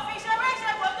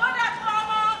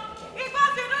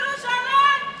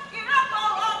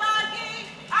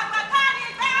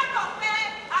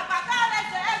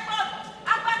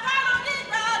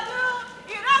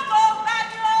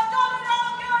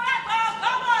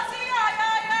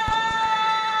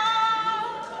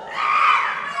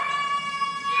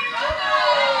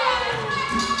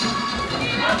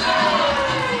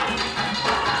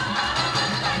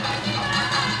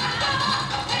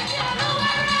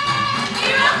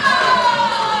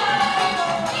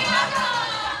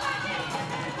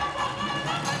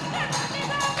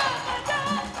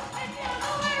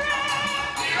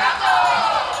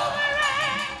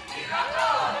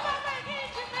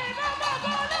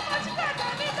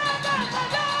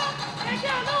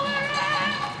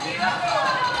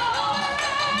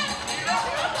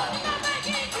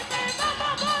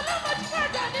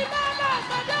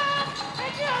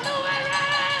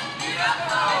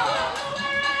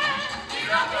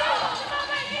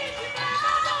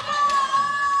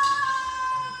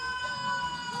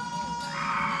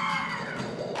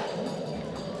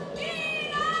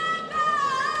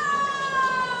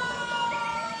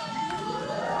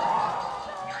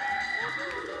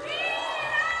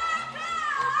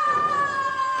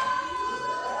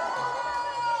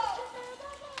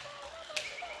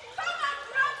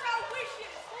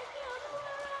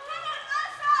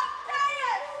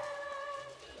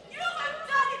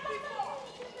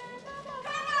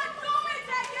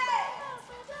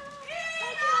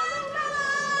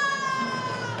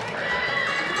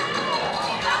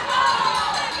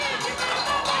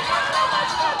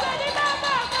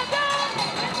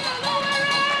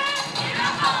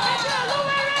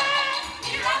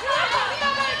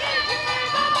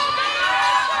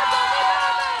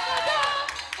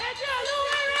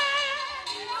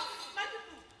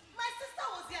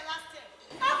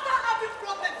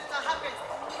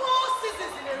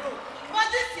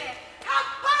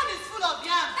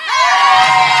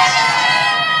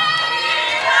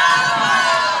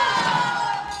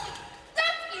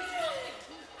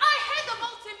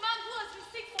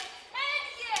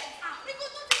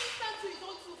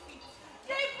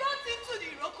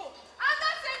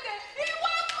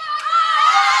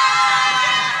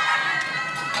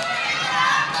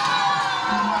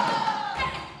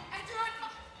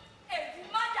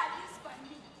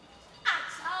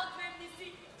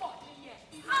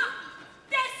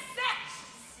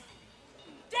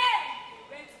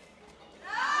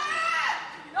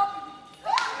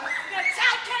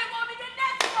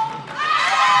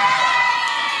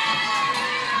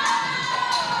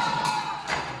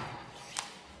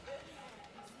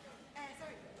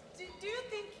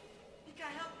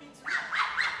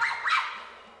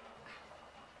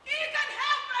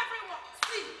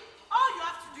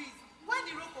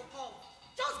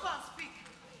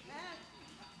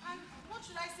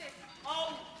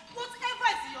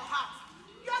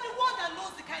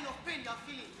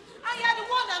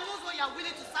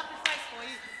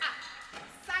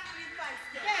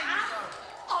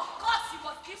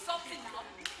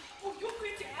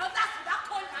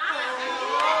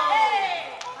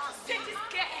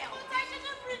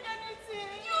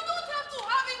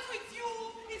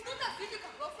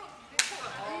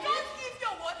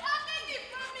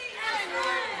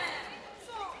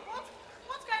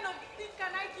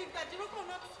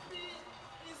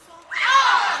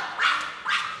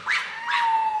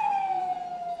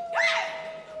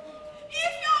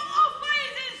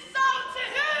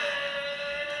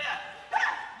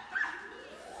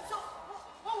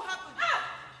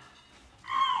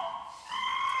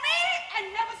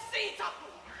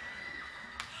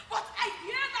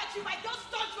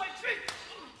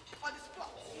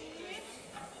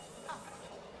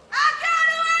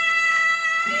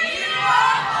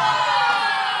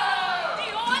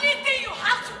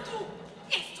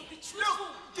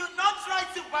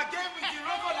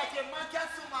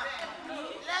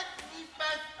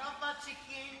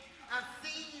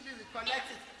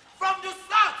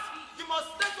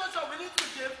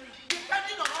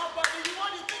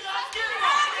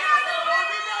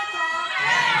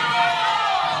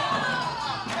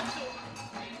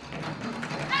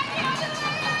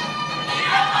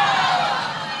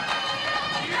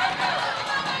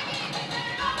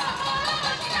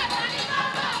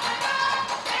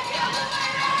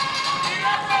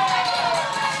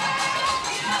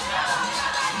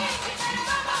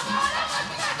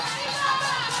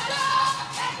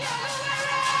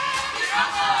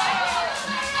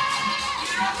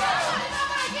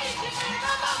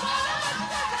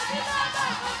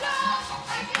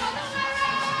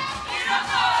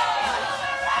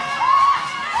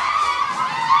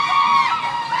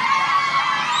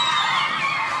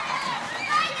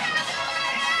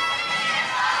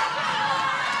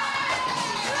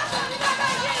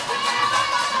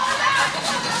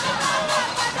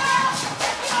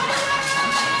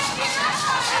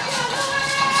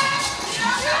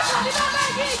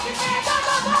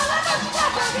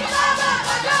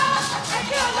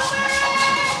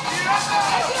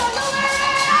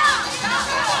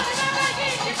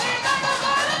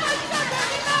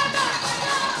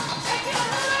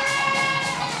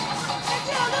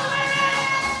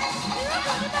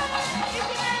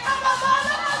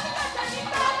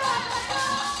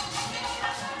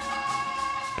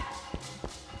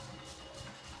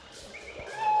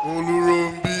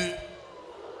Oluronbi.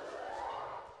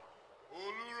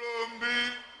 Oluronbi.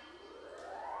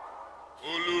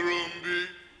 Oluronbi.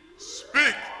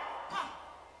 Speak.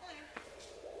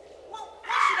 What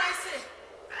should I say?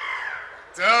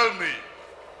 Tell me,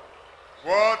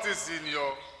 what is in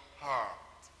your heart?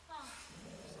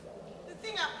 The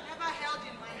thing I've never held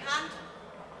in my hand,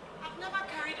 I've never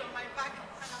carried on my back,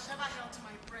 and I've never held to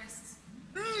my breast.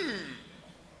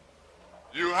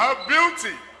 You have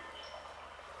beauty.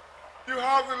 You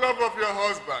have the love of your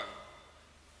husband.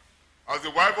 As the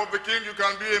wife of the king, you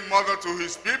can be a mother to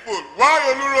his people. Why,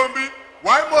 Oluronbi?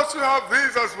 Why must you have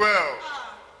these as well?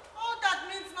 All that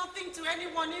means nothing to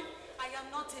anyone if I am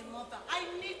not a mother. I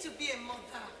need to be a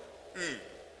mother.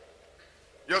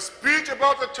 Your speech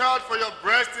about the child for your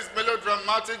breast is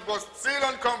melodramatic but still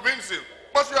unconvincing.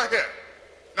 But you are here.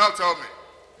 Now tell me,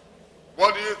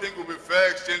 what do you think will be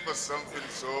fair exchange for something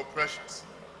so precious?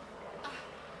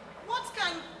 What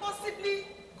can possibly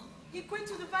equate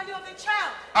to the value of a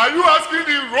child? Are you asking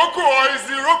the Iroko or is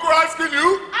the Iroko asking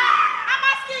you? I'm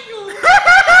asking you.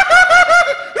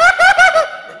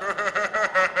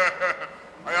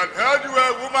 I had heard you were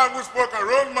a woman who spoke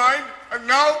her own mind, and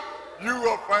now you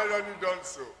have finally done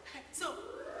so. So,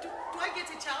 do I get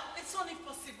a child? It's only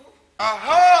possible.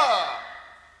 Aha!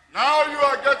 Now you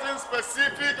are getting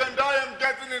specific and I am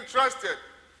getting interested.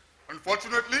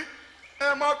 Unfortunately,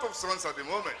 I am out of sons at the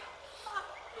moment.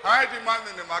 High demand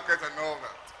in the market and all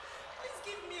that.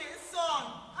 Please give me a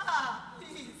son.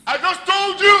 Please. I just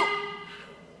told you!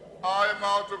 I am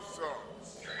out of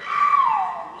sons.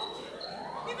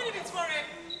 Even if it's for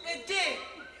a day,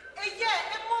 a year,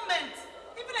 a moment,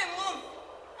 even a month.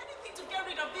 Anything to get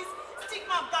rid of this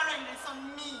stigma of barrenness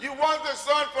on me. You want a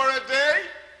son for a day?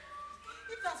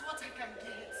 If that's what I can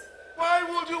get. Why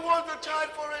would you want a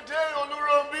child for a day,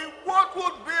 Oluronbi? What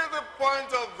would be the point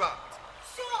of that?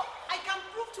 So I can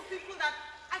prove to people that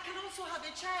I can also have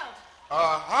a child.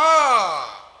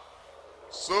 Aha!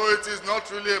 So it is not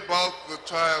really about the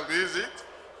child, is it?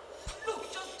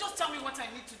 Look, just tell me what I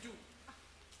need to do.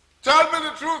 Tell me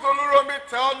the truth, Oluronbi.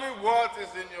 Tell me what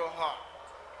is in your heart.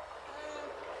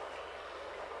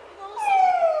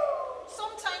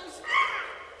 Sometimes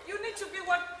you need to be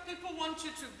what people want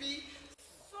you to be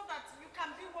so that you can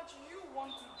be what you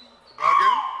want to be.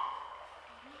 Bargain?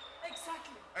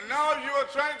 Exactly. And now you are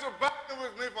trying to bargain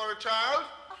with me for a child?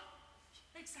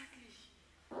 Exactly.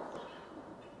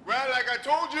 Well, like I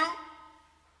told you,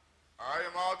 I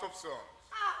am out of sons.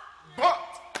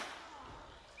 But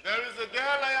there is a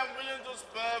girl I am willing to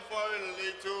spare for a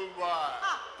little while.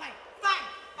 Fine.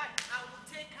 I will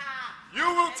take her. You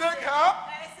will take her?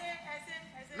 I say.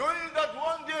 Knowing that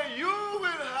one day you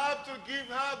will have to give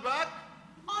her back?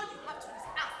 All you have to do is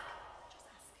ask. Just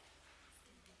ask.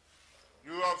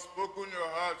 You have spoken your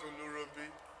heart, Oluronbi,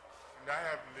 and I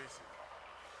have listened.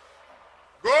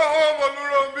 Go home,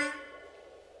 Oluronbi.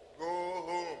 Go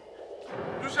home.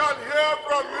 You shall hear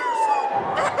from me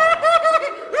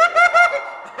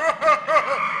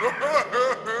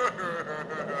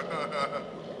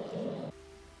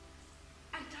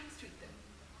I danced with them.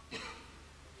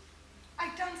 I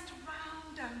danced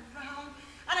round and round,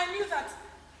 and I knew that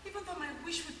even though my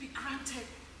wish would be granted,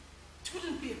 it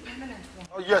wouldn't be a permanent one.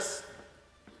 Oh, yes.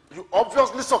 You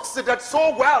obviously succeeded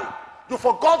so well. You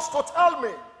forgot to tell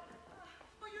me.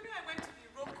 But you knew I went to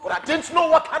the Iroko. But I didn't know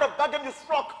what kind of bargain you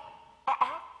struck.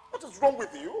 What is wrong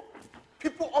with you?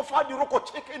 People offered Iroko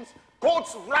chickens,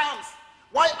 goats, rams.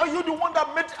 Why are you the one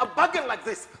that made a bargain like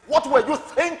this? What were you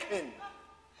thinking?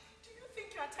 Do you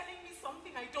think you are telling me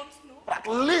something I don't know? But at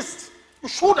least you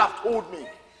should have told me. Do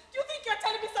you think you are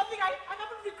telling me something I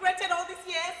haven't regretted all these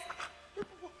years?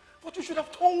 But you should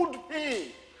have told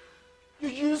me. You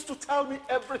used to tell me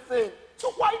everything.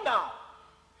 So why now?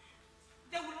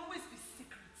 There will always be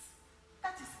secrets.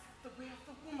 That is the way of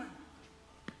the woman.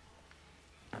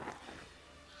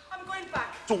 I'm going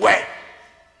back. To where?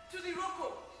 To the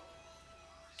Iroko.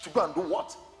 To go and do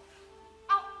what?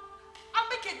 I'll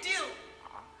make a deal.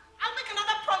 I'll make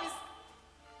another promise.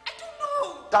 I don't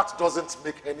know. That doesn't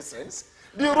make any sense.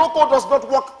 The Iroko does not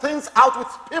work things out with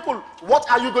people. What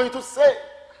are you going to say?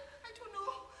 I don't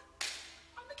know.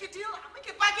 I'll make a deal. I'll make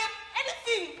a bargain.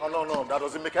 Anything. No, that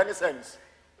doesn't make any sense.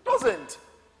 It doesn't.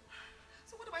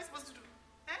 So what am I supposed to do?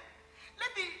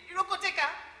 Let the Iroko take her.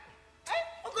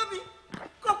 Ogobi.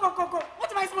 Go.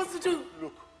 What am I supposed to do?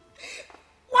 Look.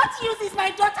 What use is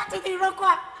my daughter to the Iroko?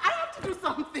 I have to do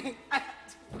something.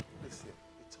 Listen,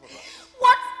 it's all right.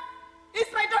 What is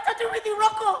my daughter doing with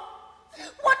Iroko?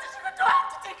 What is she going to do? I have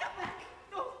to take her back.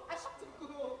 No, I have to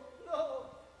go. No.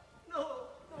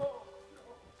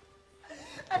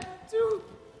 I have to.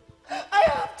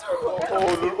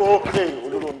 Okay,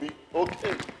 Oluronbi.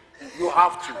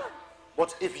 have to.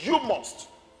 But if you must,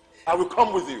 I will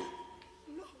come with you.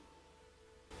 No.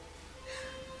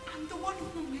 I'm the one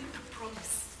who made the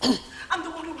promise. I'm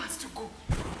the one who has to go.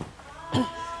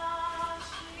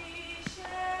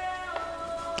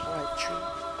 Alright, true.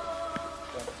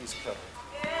 Then please come.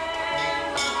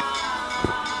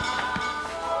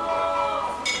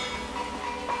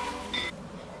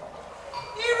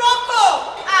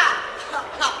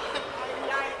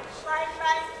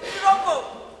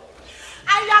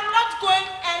 I am not going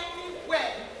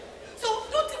anywhere. So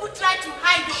don't even try to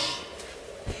hide it.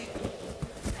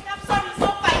 I'm sorry, it's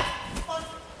not fine. But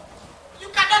you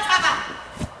cannot have her.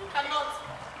 You cannot.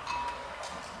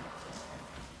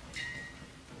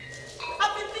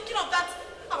 I've been thinking of that,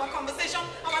 our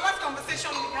last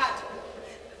conversation we had.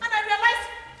 And I realized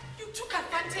you took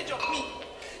advantage of me.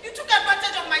 You took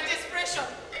advantage of my desperation.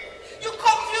 You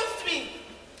confused me.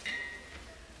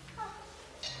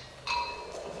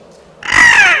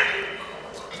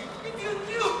 If you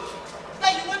knew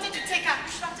that you wanted to take her, you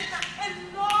should have taken her a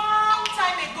long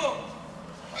time ago.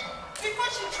 Before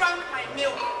she drank my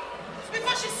milk,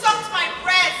 before she sucked my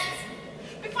breast,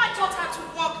 before I taught her to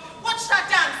walk, watched her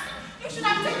dance, you should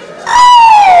have taken her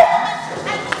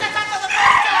and looked at her for the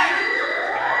first time.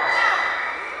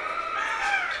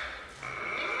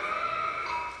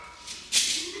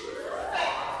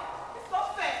 It's not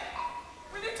fair.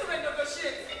 We need to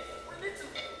renegotiate. We need to.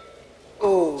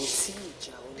 Oh,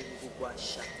 Tija, Olugwa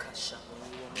Shakasha,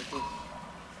 Olugwa.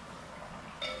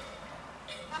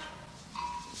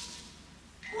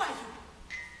 Who are you?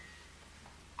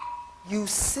 You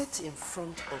sit in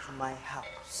front of my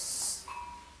house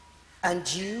and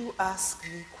you ask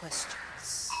me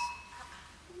questions.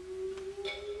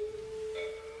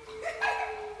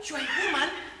 You are a woman?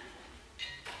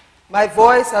 My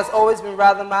voice has always been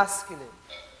rather masculine.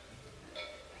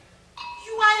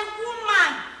 You are a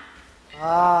woman.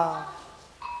 Ah,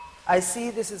 I see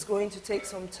this is going to take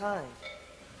some time.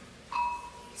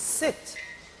 Sit.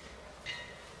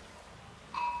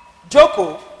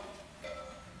 Joko.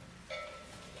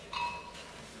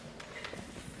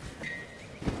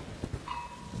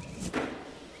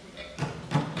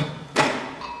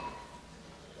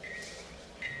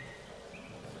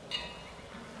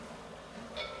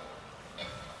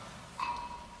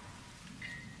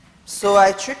 So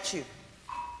I tricked you.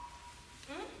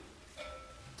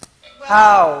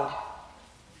 How?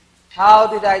 How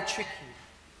did I trick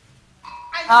you?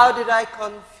 How did I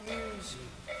confuse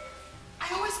you?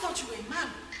 I always thought you were a man.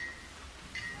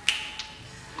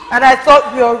 And I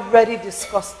thought we already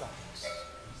discussed that.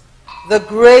 The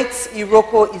great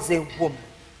Iroko is a woman.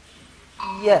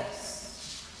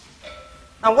 Yes.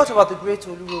 And what about the great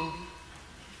Oluronbi?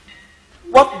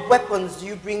 What weapons do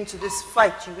you bring to this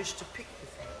fight you wish to pick with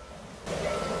me?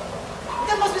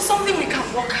 There must be something we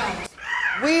can work out.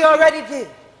 We already did.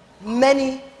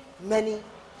 Many, many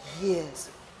years.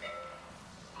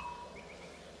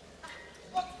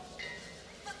 But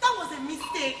that was a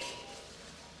mistake.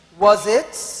 Was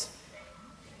it?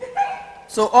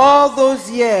 So all those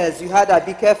years you had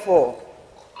Abike for,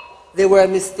 they were a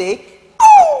mistake?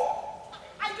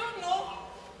 I don't know.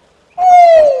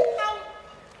 Now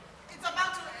it's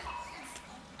about to it's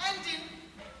ending.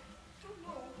 I don't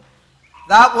know.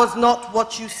 That was not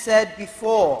what you said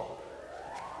before.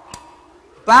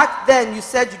 Back then you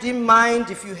said you didn't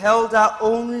mind if you held her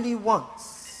only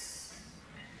once.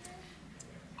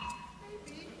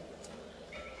 Maybe.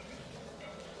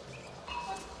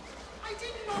 But I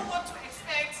didn't know what to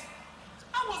expect.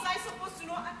 How was I supposed to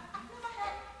know? I've never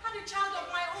had a child of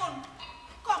my own.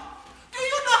 Come, do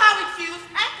you know how it feels?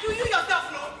 Do you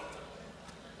yourself know?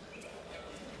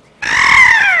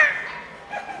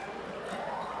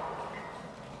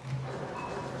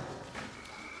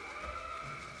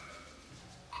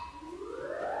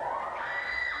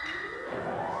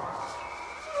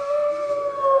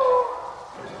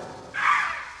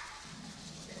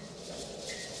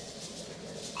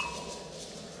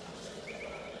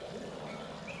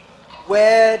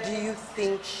 Where do you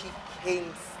think she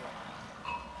came from?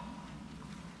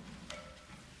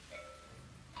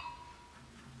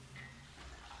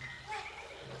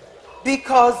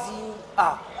 Because you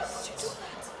asked.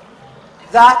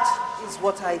 That is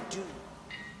what I do.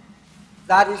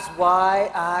 That is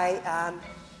why I am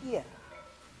here.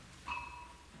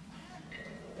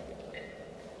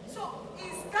 So,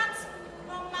 is that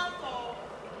normal for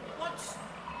what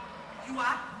you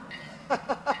are?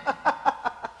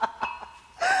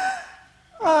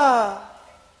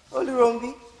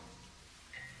 Oluronbi.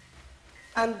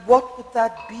 And what would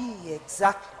that be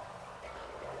exactly?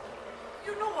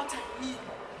 You know what I mean.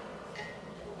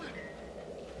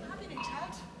 Having a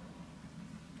child?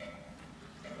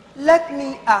 Let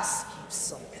me ask you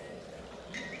something.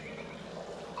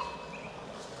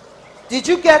 Did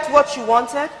you get what you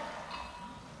wanted?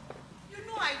 You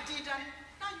know I did, and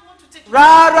now you want to take it.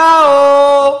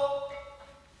 Rara-o!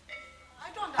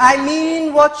 I don't understand. I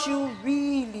mean what you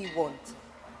really wanted.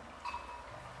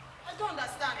 I don't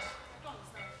understand. I don't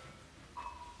understand.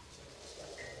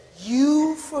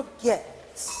 You forget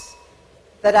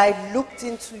that I looked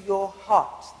into your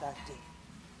heart that day.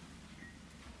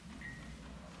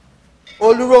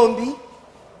 Oluronbi,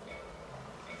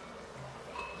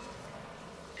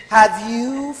 have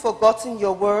you forgotten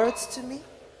your words to me?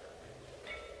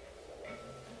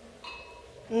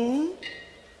 Hmm?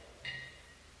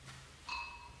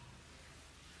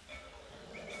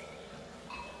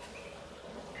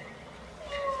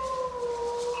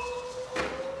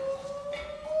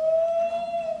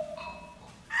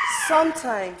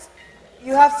 Sometimes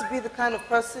you have to be the kind of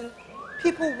person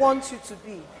people want you to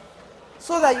be,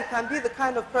 so that you can be the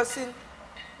kind of person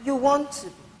you want to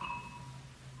be.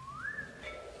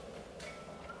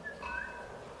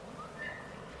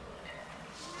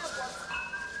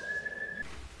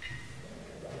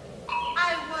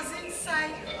 I was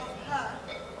inside of her,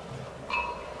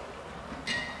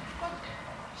 but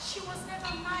she was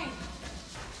never mine.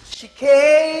 She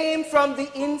came from the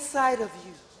inside of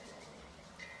you.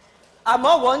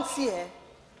 Ama once here,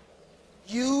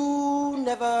 you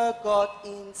never got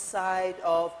inside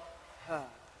of her.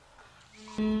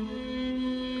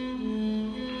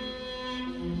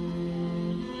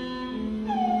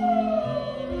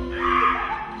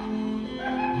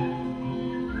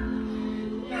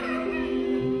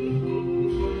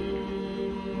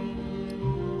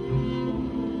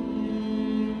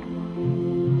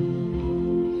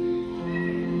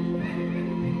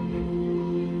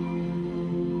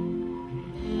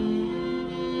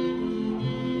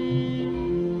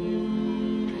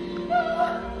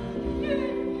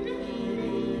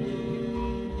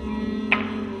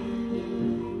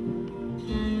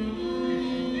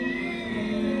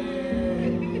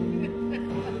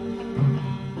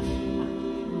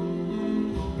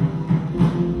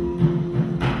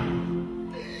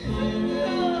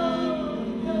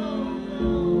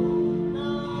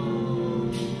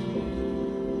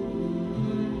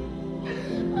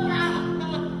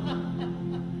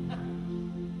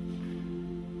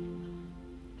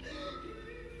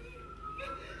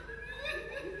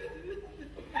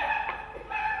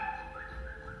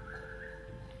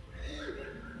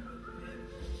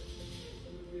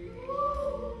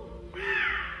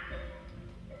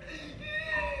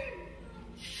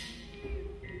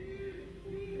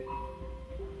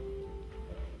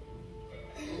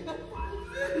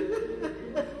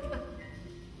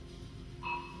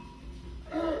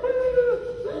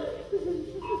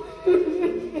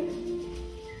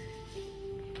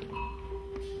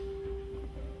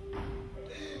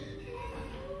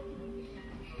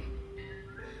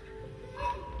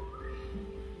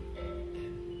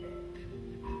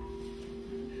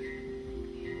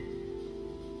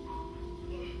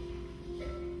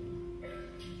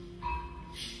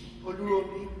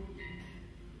 Oluronbi,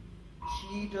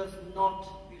 she does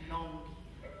not belong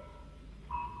here.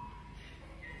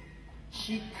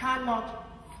 She cannot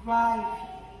thrive here.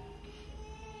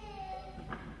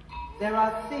 There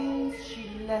are things she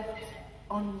left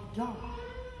undone.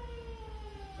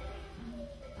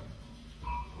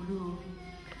 Oluronbi,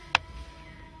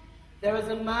 there is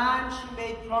a man she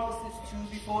made promises to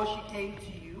before she came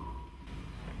to you.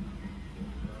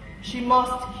 She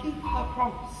must keep her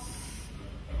promise.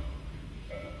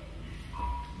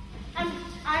 And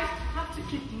I have to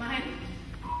keep mine.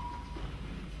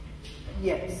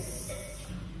 Yes.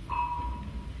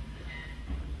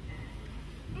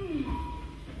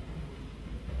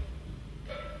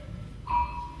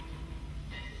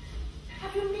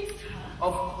 Have you missed her?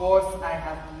 Of course I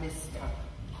have missed her.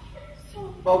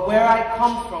 So, But where I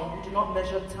come from, we do not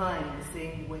measure time the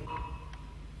same way.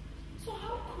 so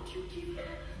how could you give her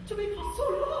to me for so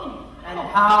long? And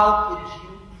how could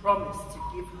you promise to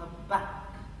give her back?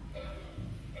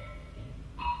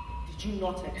 Did you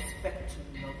not expect to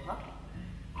love her?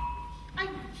 I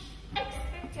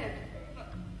expected.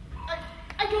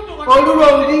 I don't know what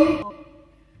Oluronbi,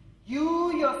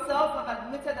 you yourself have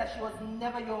admitted that she was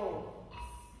never yours.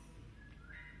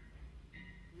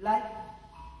 Life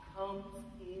comes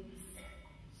in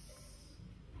cycles.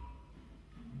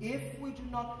 If we do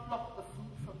not pluck the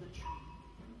fruit from the tree,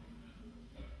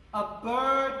 a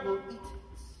bird will eat it,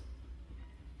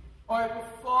 or it will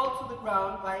fall to the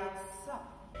ground by itself.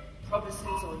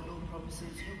 Promises or no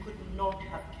promises, you could not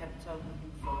have kept her with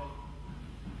you forever.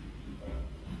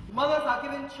 Mothers are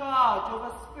given charge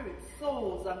over spirits,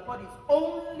 souls, and bodies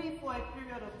only for a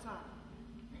period of time.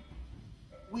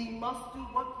 We must do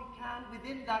what we can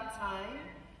within that time,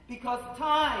 because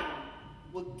time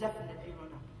will definitely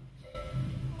run out.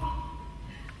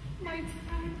 My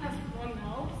time has run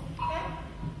out.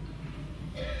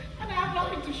 And I have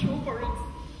nothing to show for it.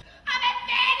 I'm a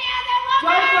failure as a woman!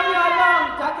 Don't come here alone,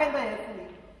 Jack and Bethany.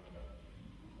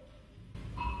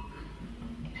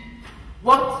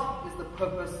 What is the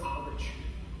purpose of a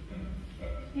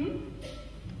tree?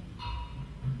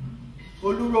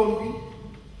 Oluronbi,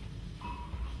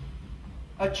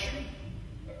 a tree.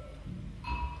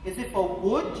 Is it for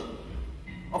wood,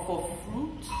 or for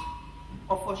fruit,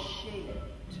 or for shade?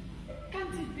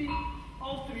 Can't it be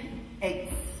all three?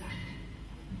 Exactly.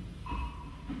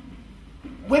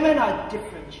 Women are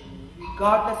different,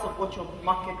 regardless of what your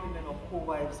market women or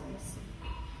co-wives may say.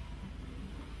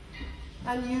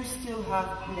 And you still have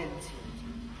plenty of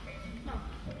No.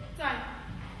 Time.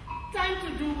 Time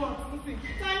to do what? Listen,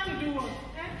 time to do what?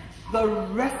 The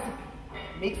recipe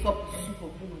makes up the soup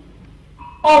of women.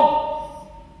 Always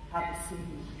have the same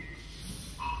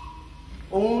ingredients.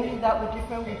 Only that with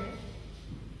different women.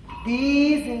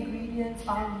 These ingredients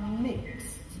are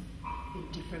mixed in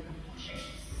different proportions.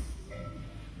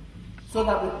 So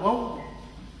that with one woman,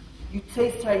 you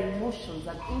taste her emotions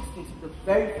and instincts with the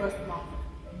very first mouthful.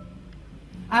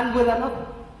 And with another,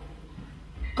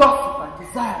 gossip and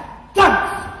desire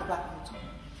dance at the back of the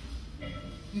tongue.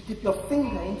 You dip your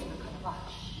finger into the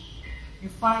calabash. You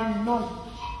find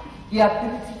knowledge, the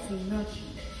ability to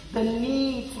nurture, the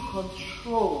need to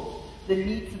control, the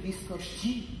need to be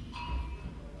subdued,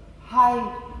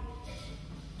 hide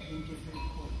in different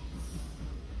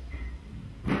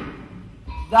corners.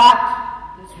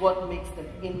 That is what makes them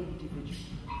individuals.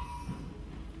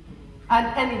 And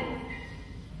anyone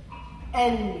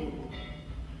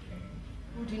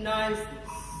who denies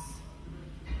this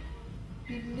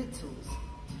belittles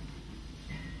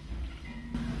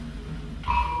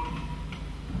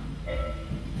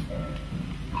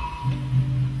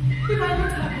If I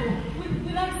meet her,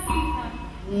 will I see her?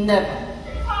 never.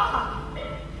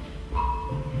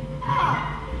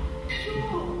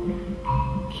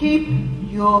 Sure. Keep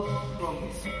your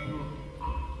promise.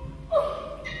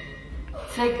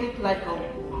 Take it like a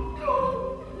woman.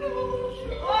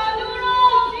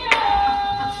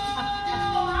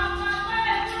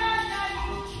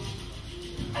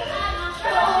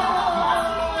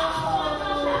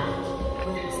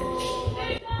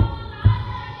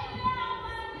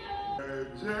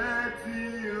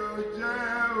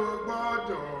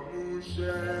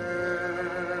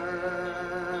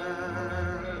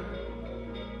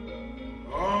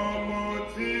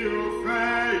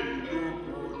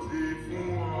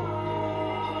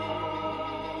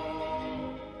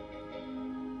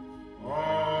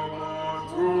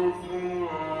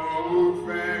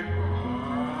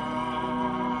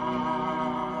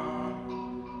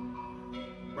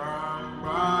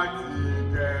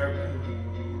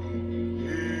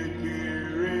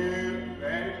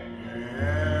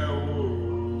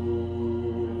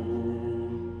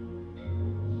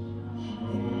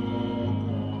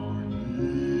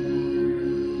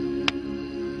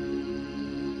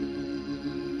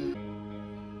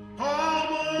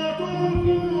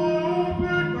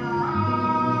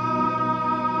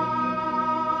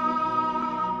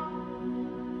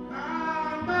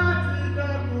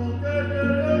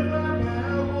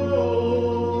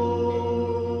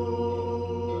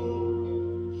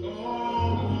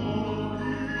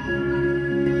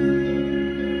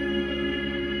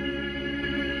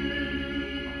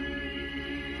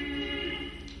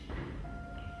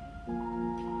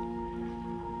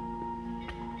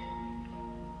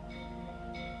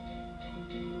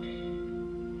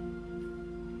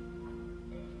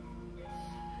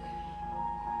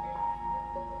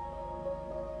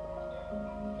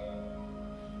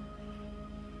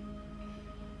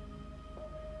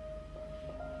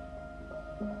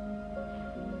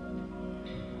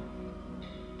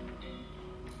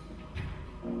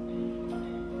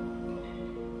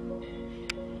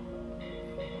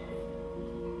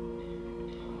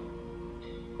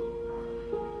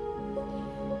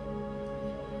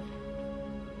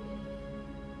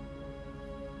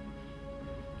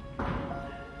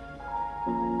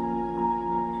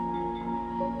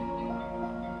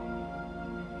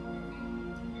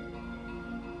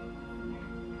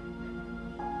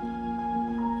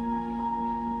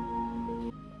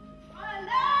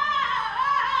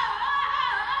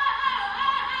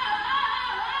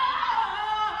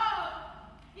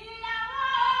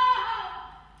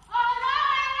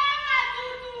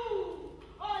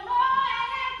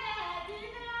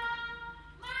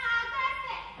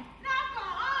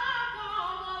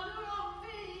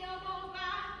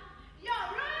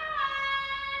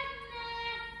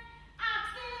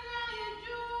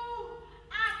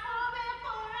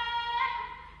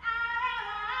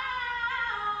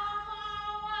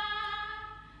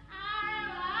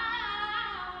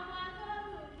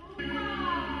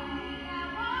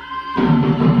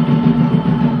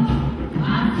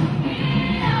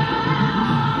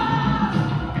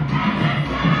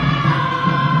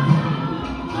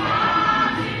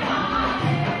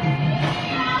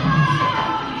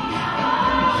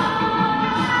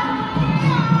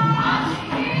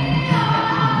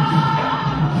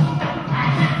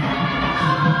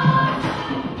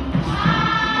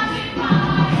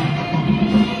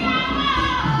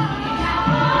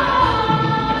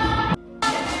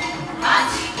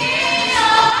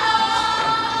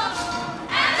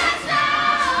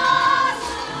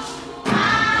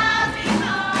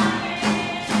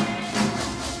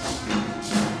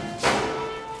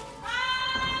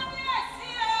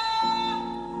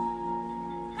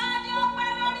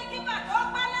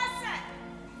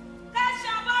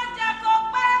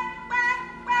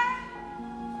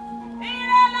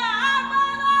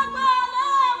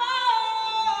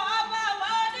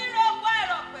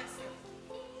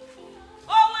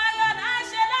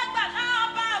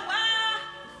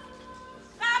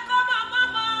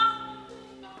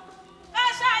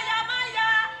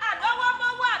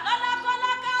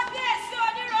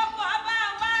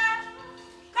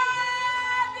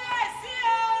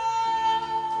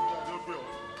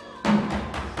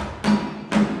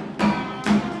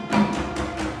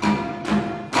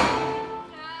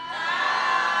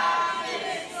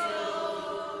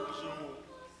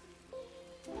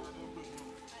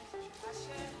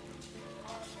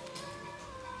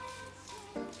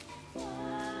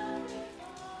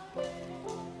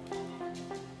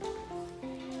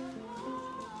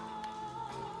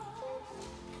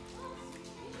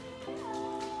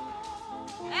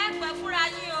 fúnra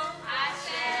yín o.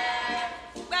 Àṣẹ.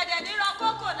 Gbẹ̀dẹ̀ nírọ̀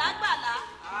kókò lágbàlá.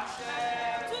 Àṣẹ.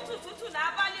 Tútù tútù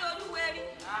lábálé olúwẹ̀rí.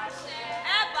 Àṣẹ.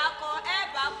 Ẹ bá kọ ẹ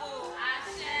bá bò.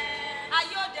 Àṣẹ.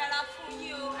 Ayé ò dára fún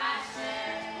yín o. Àṣẹ.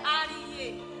 Àríyè.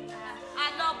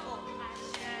 Alọ́bọ̀.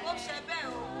 Àṣẹ. Ó ṣe bẹ́ẹ̀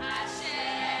o. Àṣẹ.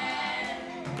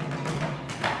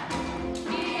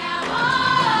 Ìyàwó.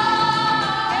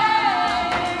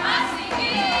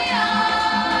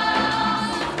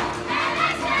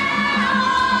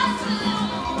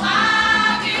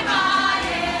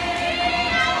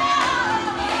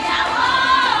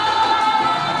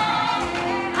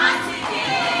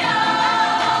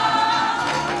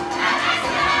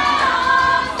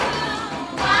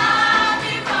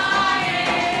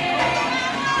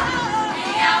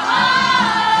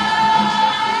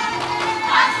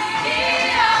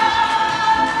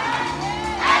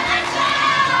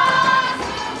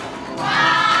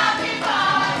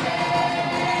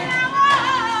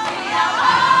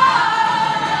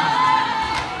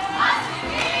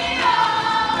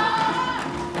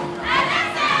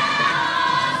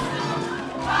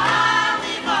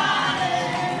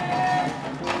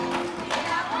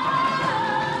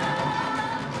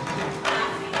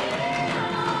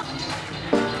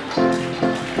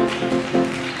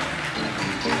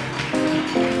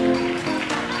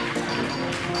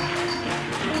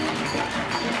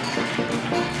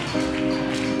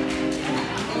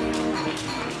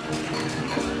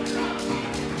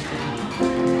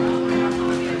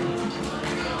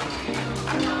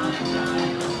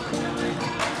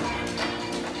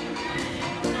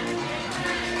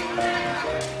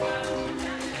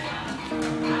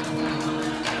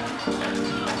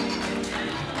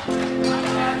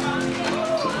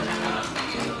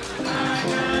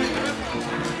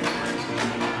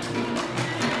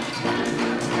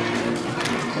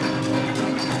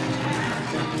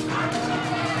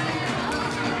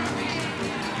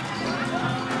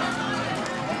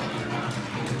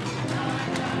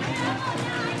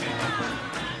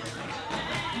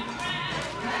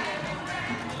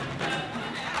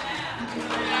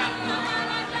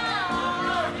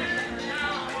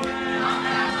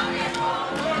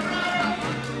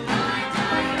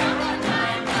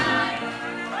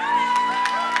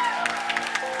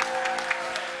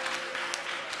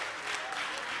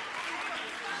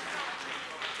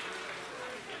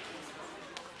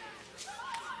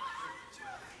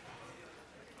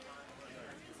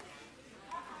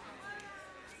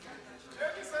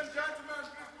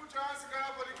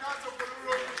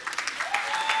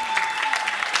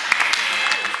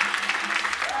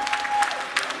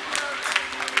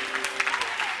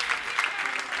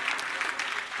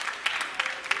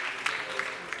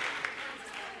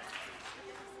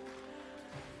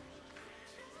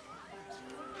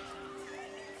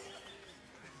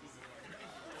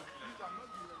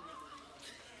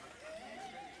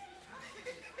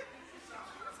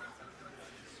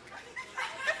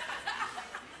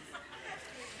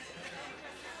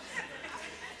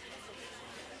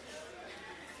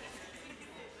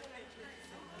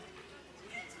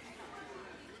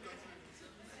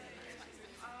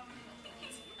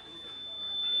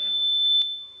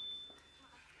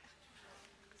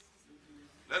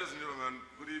 Ladies and gentlemen,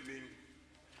 good evening,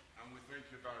 and we thank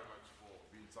you very much for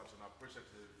being such an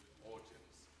appreciative audience.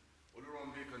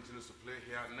 Oluronbi continues to play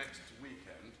here next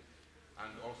weekend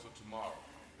and also tomorrow.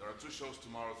 There are 2 shows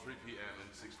tomorrow, 3 p.m.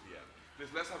 and 6 p.m. Please,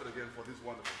 let's have it again for this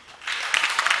wonderful time.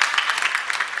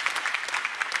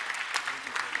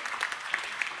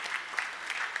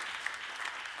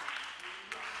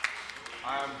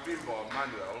 I am Bimbo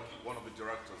Manuel, one of the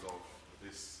directors of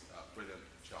this brilliant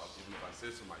child, even if I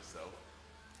say so myself.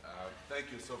 Thank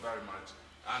you so very much.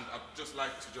 And I'd just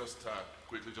like to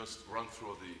quickly run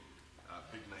through the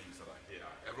big names that are here.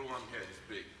 Everyone here is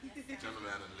big,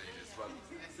 gentlemen and ladies, but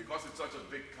because it's such a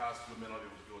big cast, we may not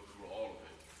be able to go through all of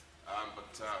it.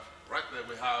 But right there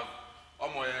we have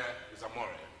Omoye is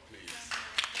Amore, please.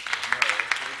 Amore,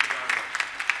 thank you very much.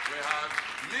 We have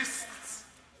Mist,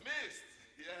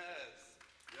 yes,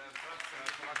 that's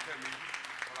Kolakemi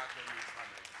is her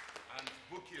name. And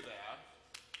Buki there.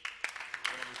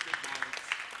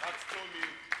 That's Tony,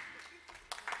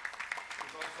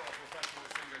 who's also a professional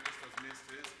singer, just as Mist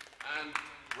is. And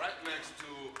right next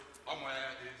to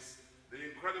Omoya is the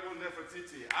incredible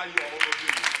Nefertiti, Ayo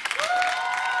Oluronbi.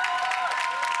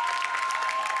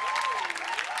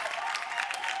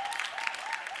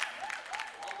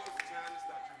 All those chants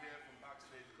that you hear from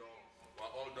backstage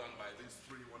were all done by these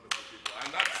 3 wonderful people.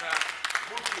 And that's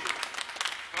Buki,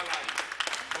 Falai,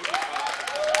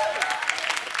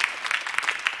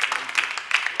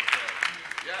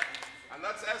 Yeah, and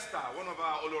that's Esther, one of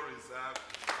our Oloris.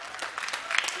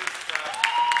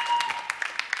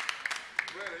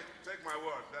 Really, take my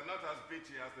word, they're not as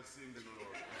bitchy as they seemed in the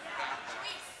road.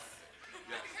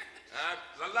 Yes.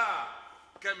 Lala,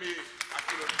 Kemi,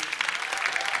 Akilobi.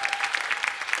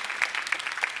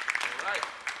 All right.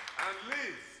 And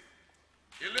Liz,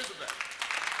 Elizabeth.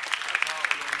 That's how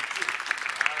we know too.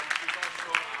 She's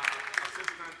also our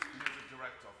assistant music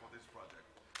director for this project.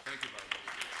 Thank you very much.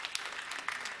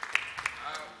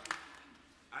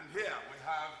 And here we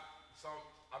have some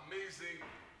amazing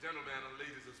gentlemen and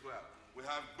ladies as well. We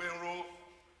have Benro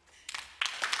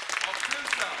of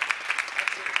Tinsel.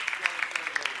 That's it.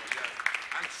 Yes.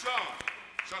 And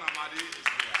Sean Amadi is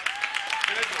here.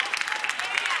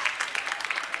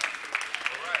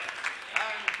 All right.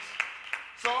 And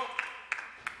so,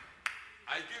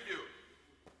 I give you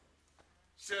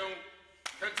Seun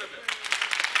Kentebe.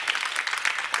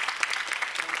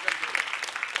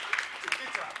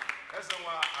 Chiquita,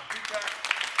 Ezenwa Abika.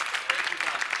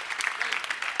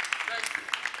 Thank you.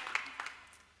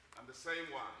 And the same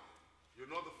one. You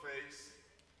know the face,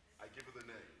 I give you the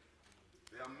name.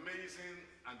 The amazing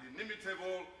and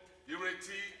inimitable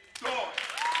Ireti Joy.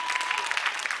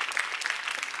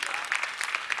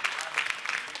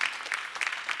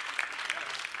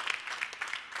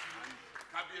 And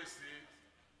Kabiesi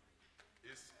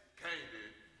is Kende.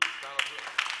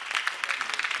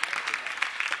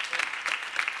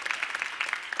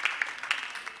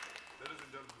 Ladies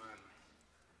and gentlemen,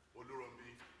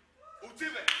 Oluronbi,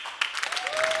 Utile.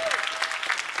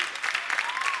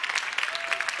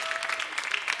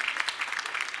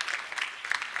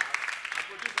 The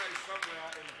producer is somewhere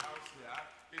in the house here.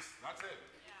 That's it.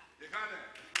 You can't.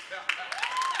 Yeah.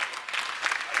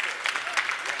 That's it.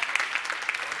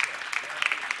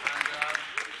 And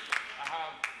I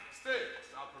have Steve,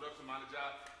 our production manager,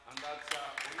 and that's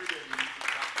Julbilee, the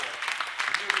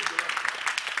music director.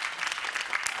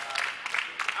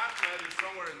 Ahmed is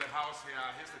somewhere in the house here.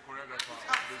 He's the choreographer of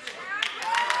this show.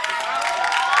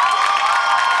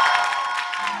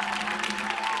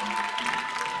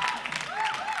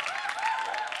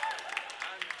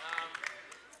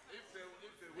 If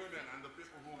the women and the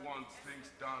people who want things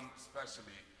done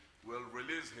specially will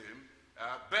release him,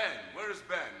 Ben, where is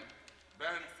Ben?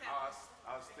 Ben,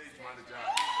 our stage manager.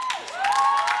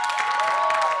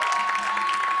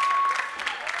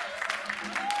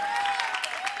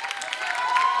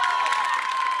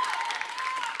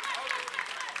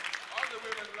 All the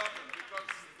women love him because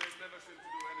they never seem to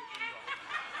do anything wrong.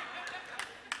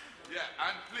 Yeah,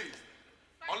 and please,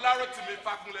 Olaratimi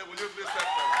Fakunle, will you please step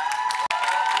forward?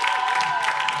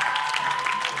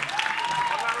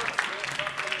 Olaratimi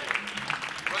Fakunle,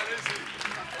 where is he?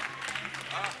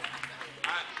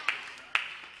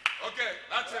 Okay,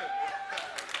 that's it.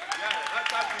 Yeah,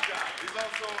 that's Abika. He's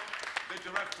also the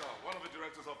director, one of the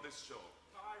directors of this show.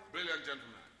 Brilliant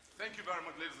gentleman. Thank you very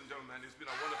much, ladies and gentlemen. It's been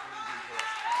a wonderful evening for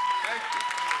us. Thank you.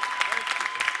 Thank you.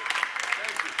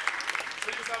 Thank you.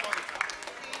 See you some other time.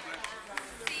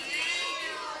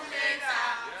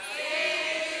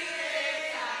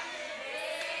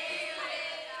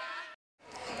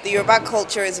 The Yoruba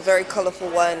culture is a very colorful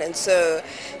one, and so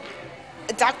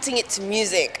adapting it to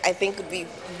music, I think, would be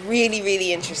really,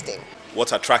 really interesting.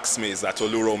 What attracts me is that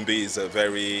Oluronbi is a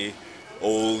very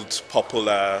old,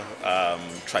 popular,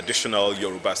 traditional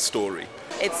Yoruba story.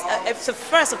 It's the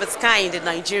first of its kind in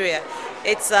Nigeria.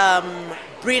 It's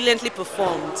brilliantly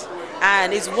performed,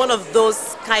 and it's one of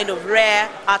those kind of rare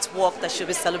artwork that should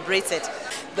be celebrated.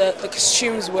 The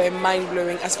costumes were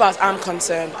mind-blowing as far as I'm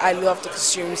concerned. I love the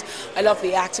costumes. I love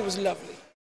the act. It was lovely.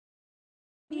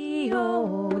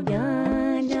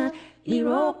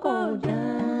 Iroko,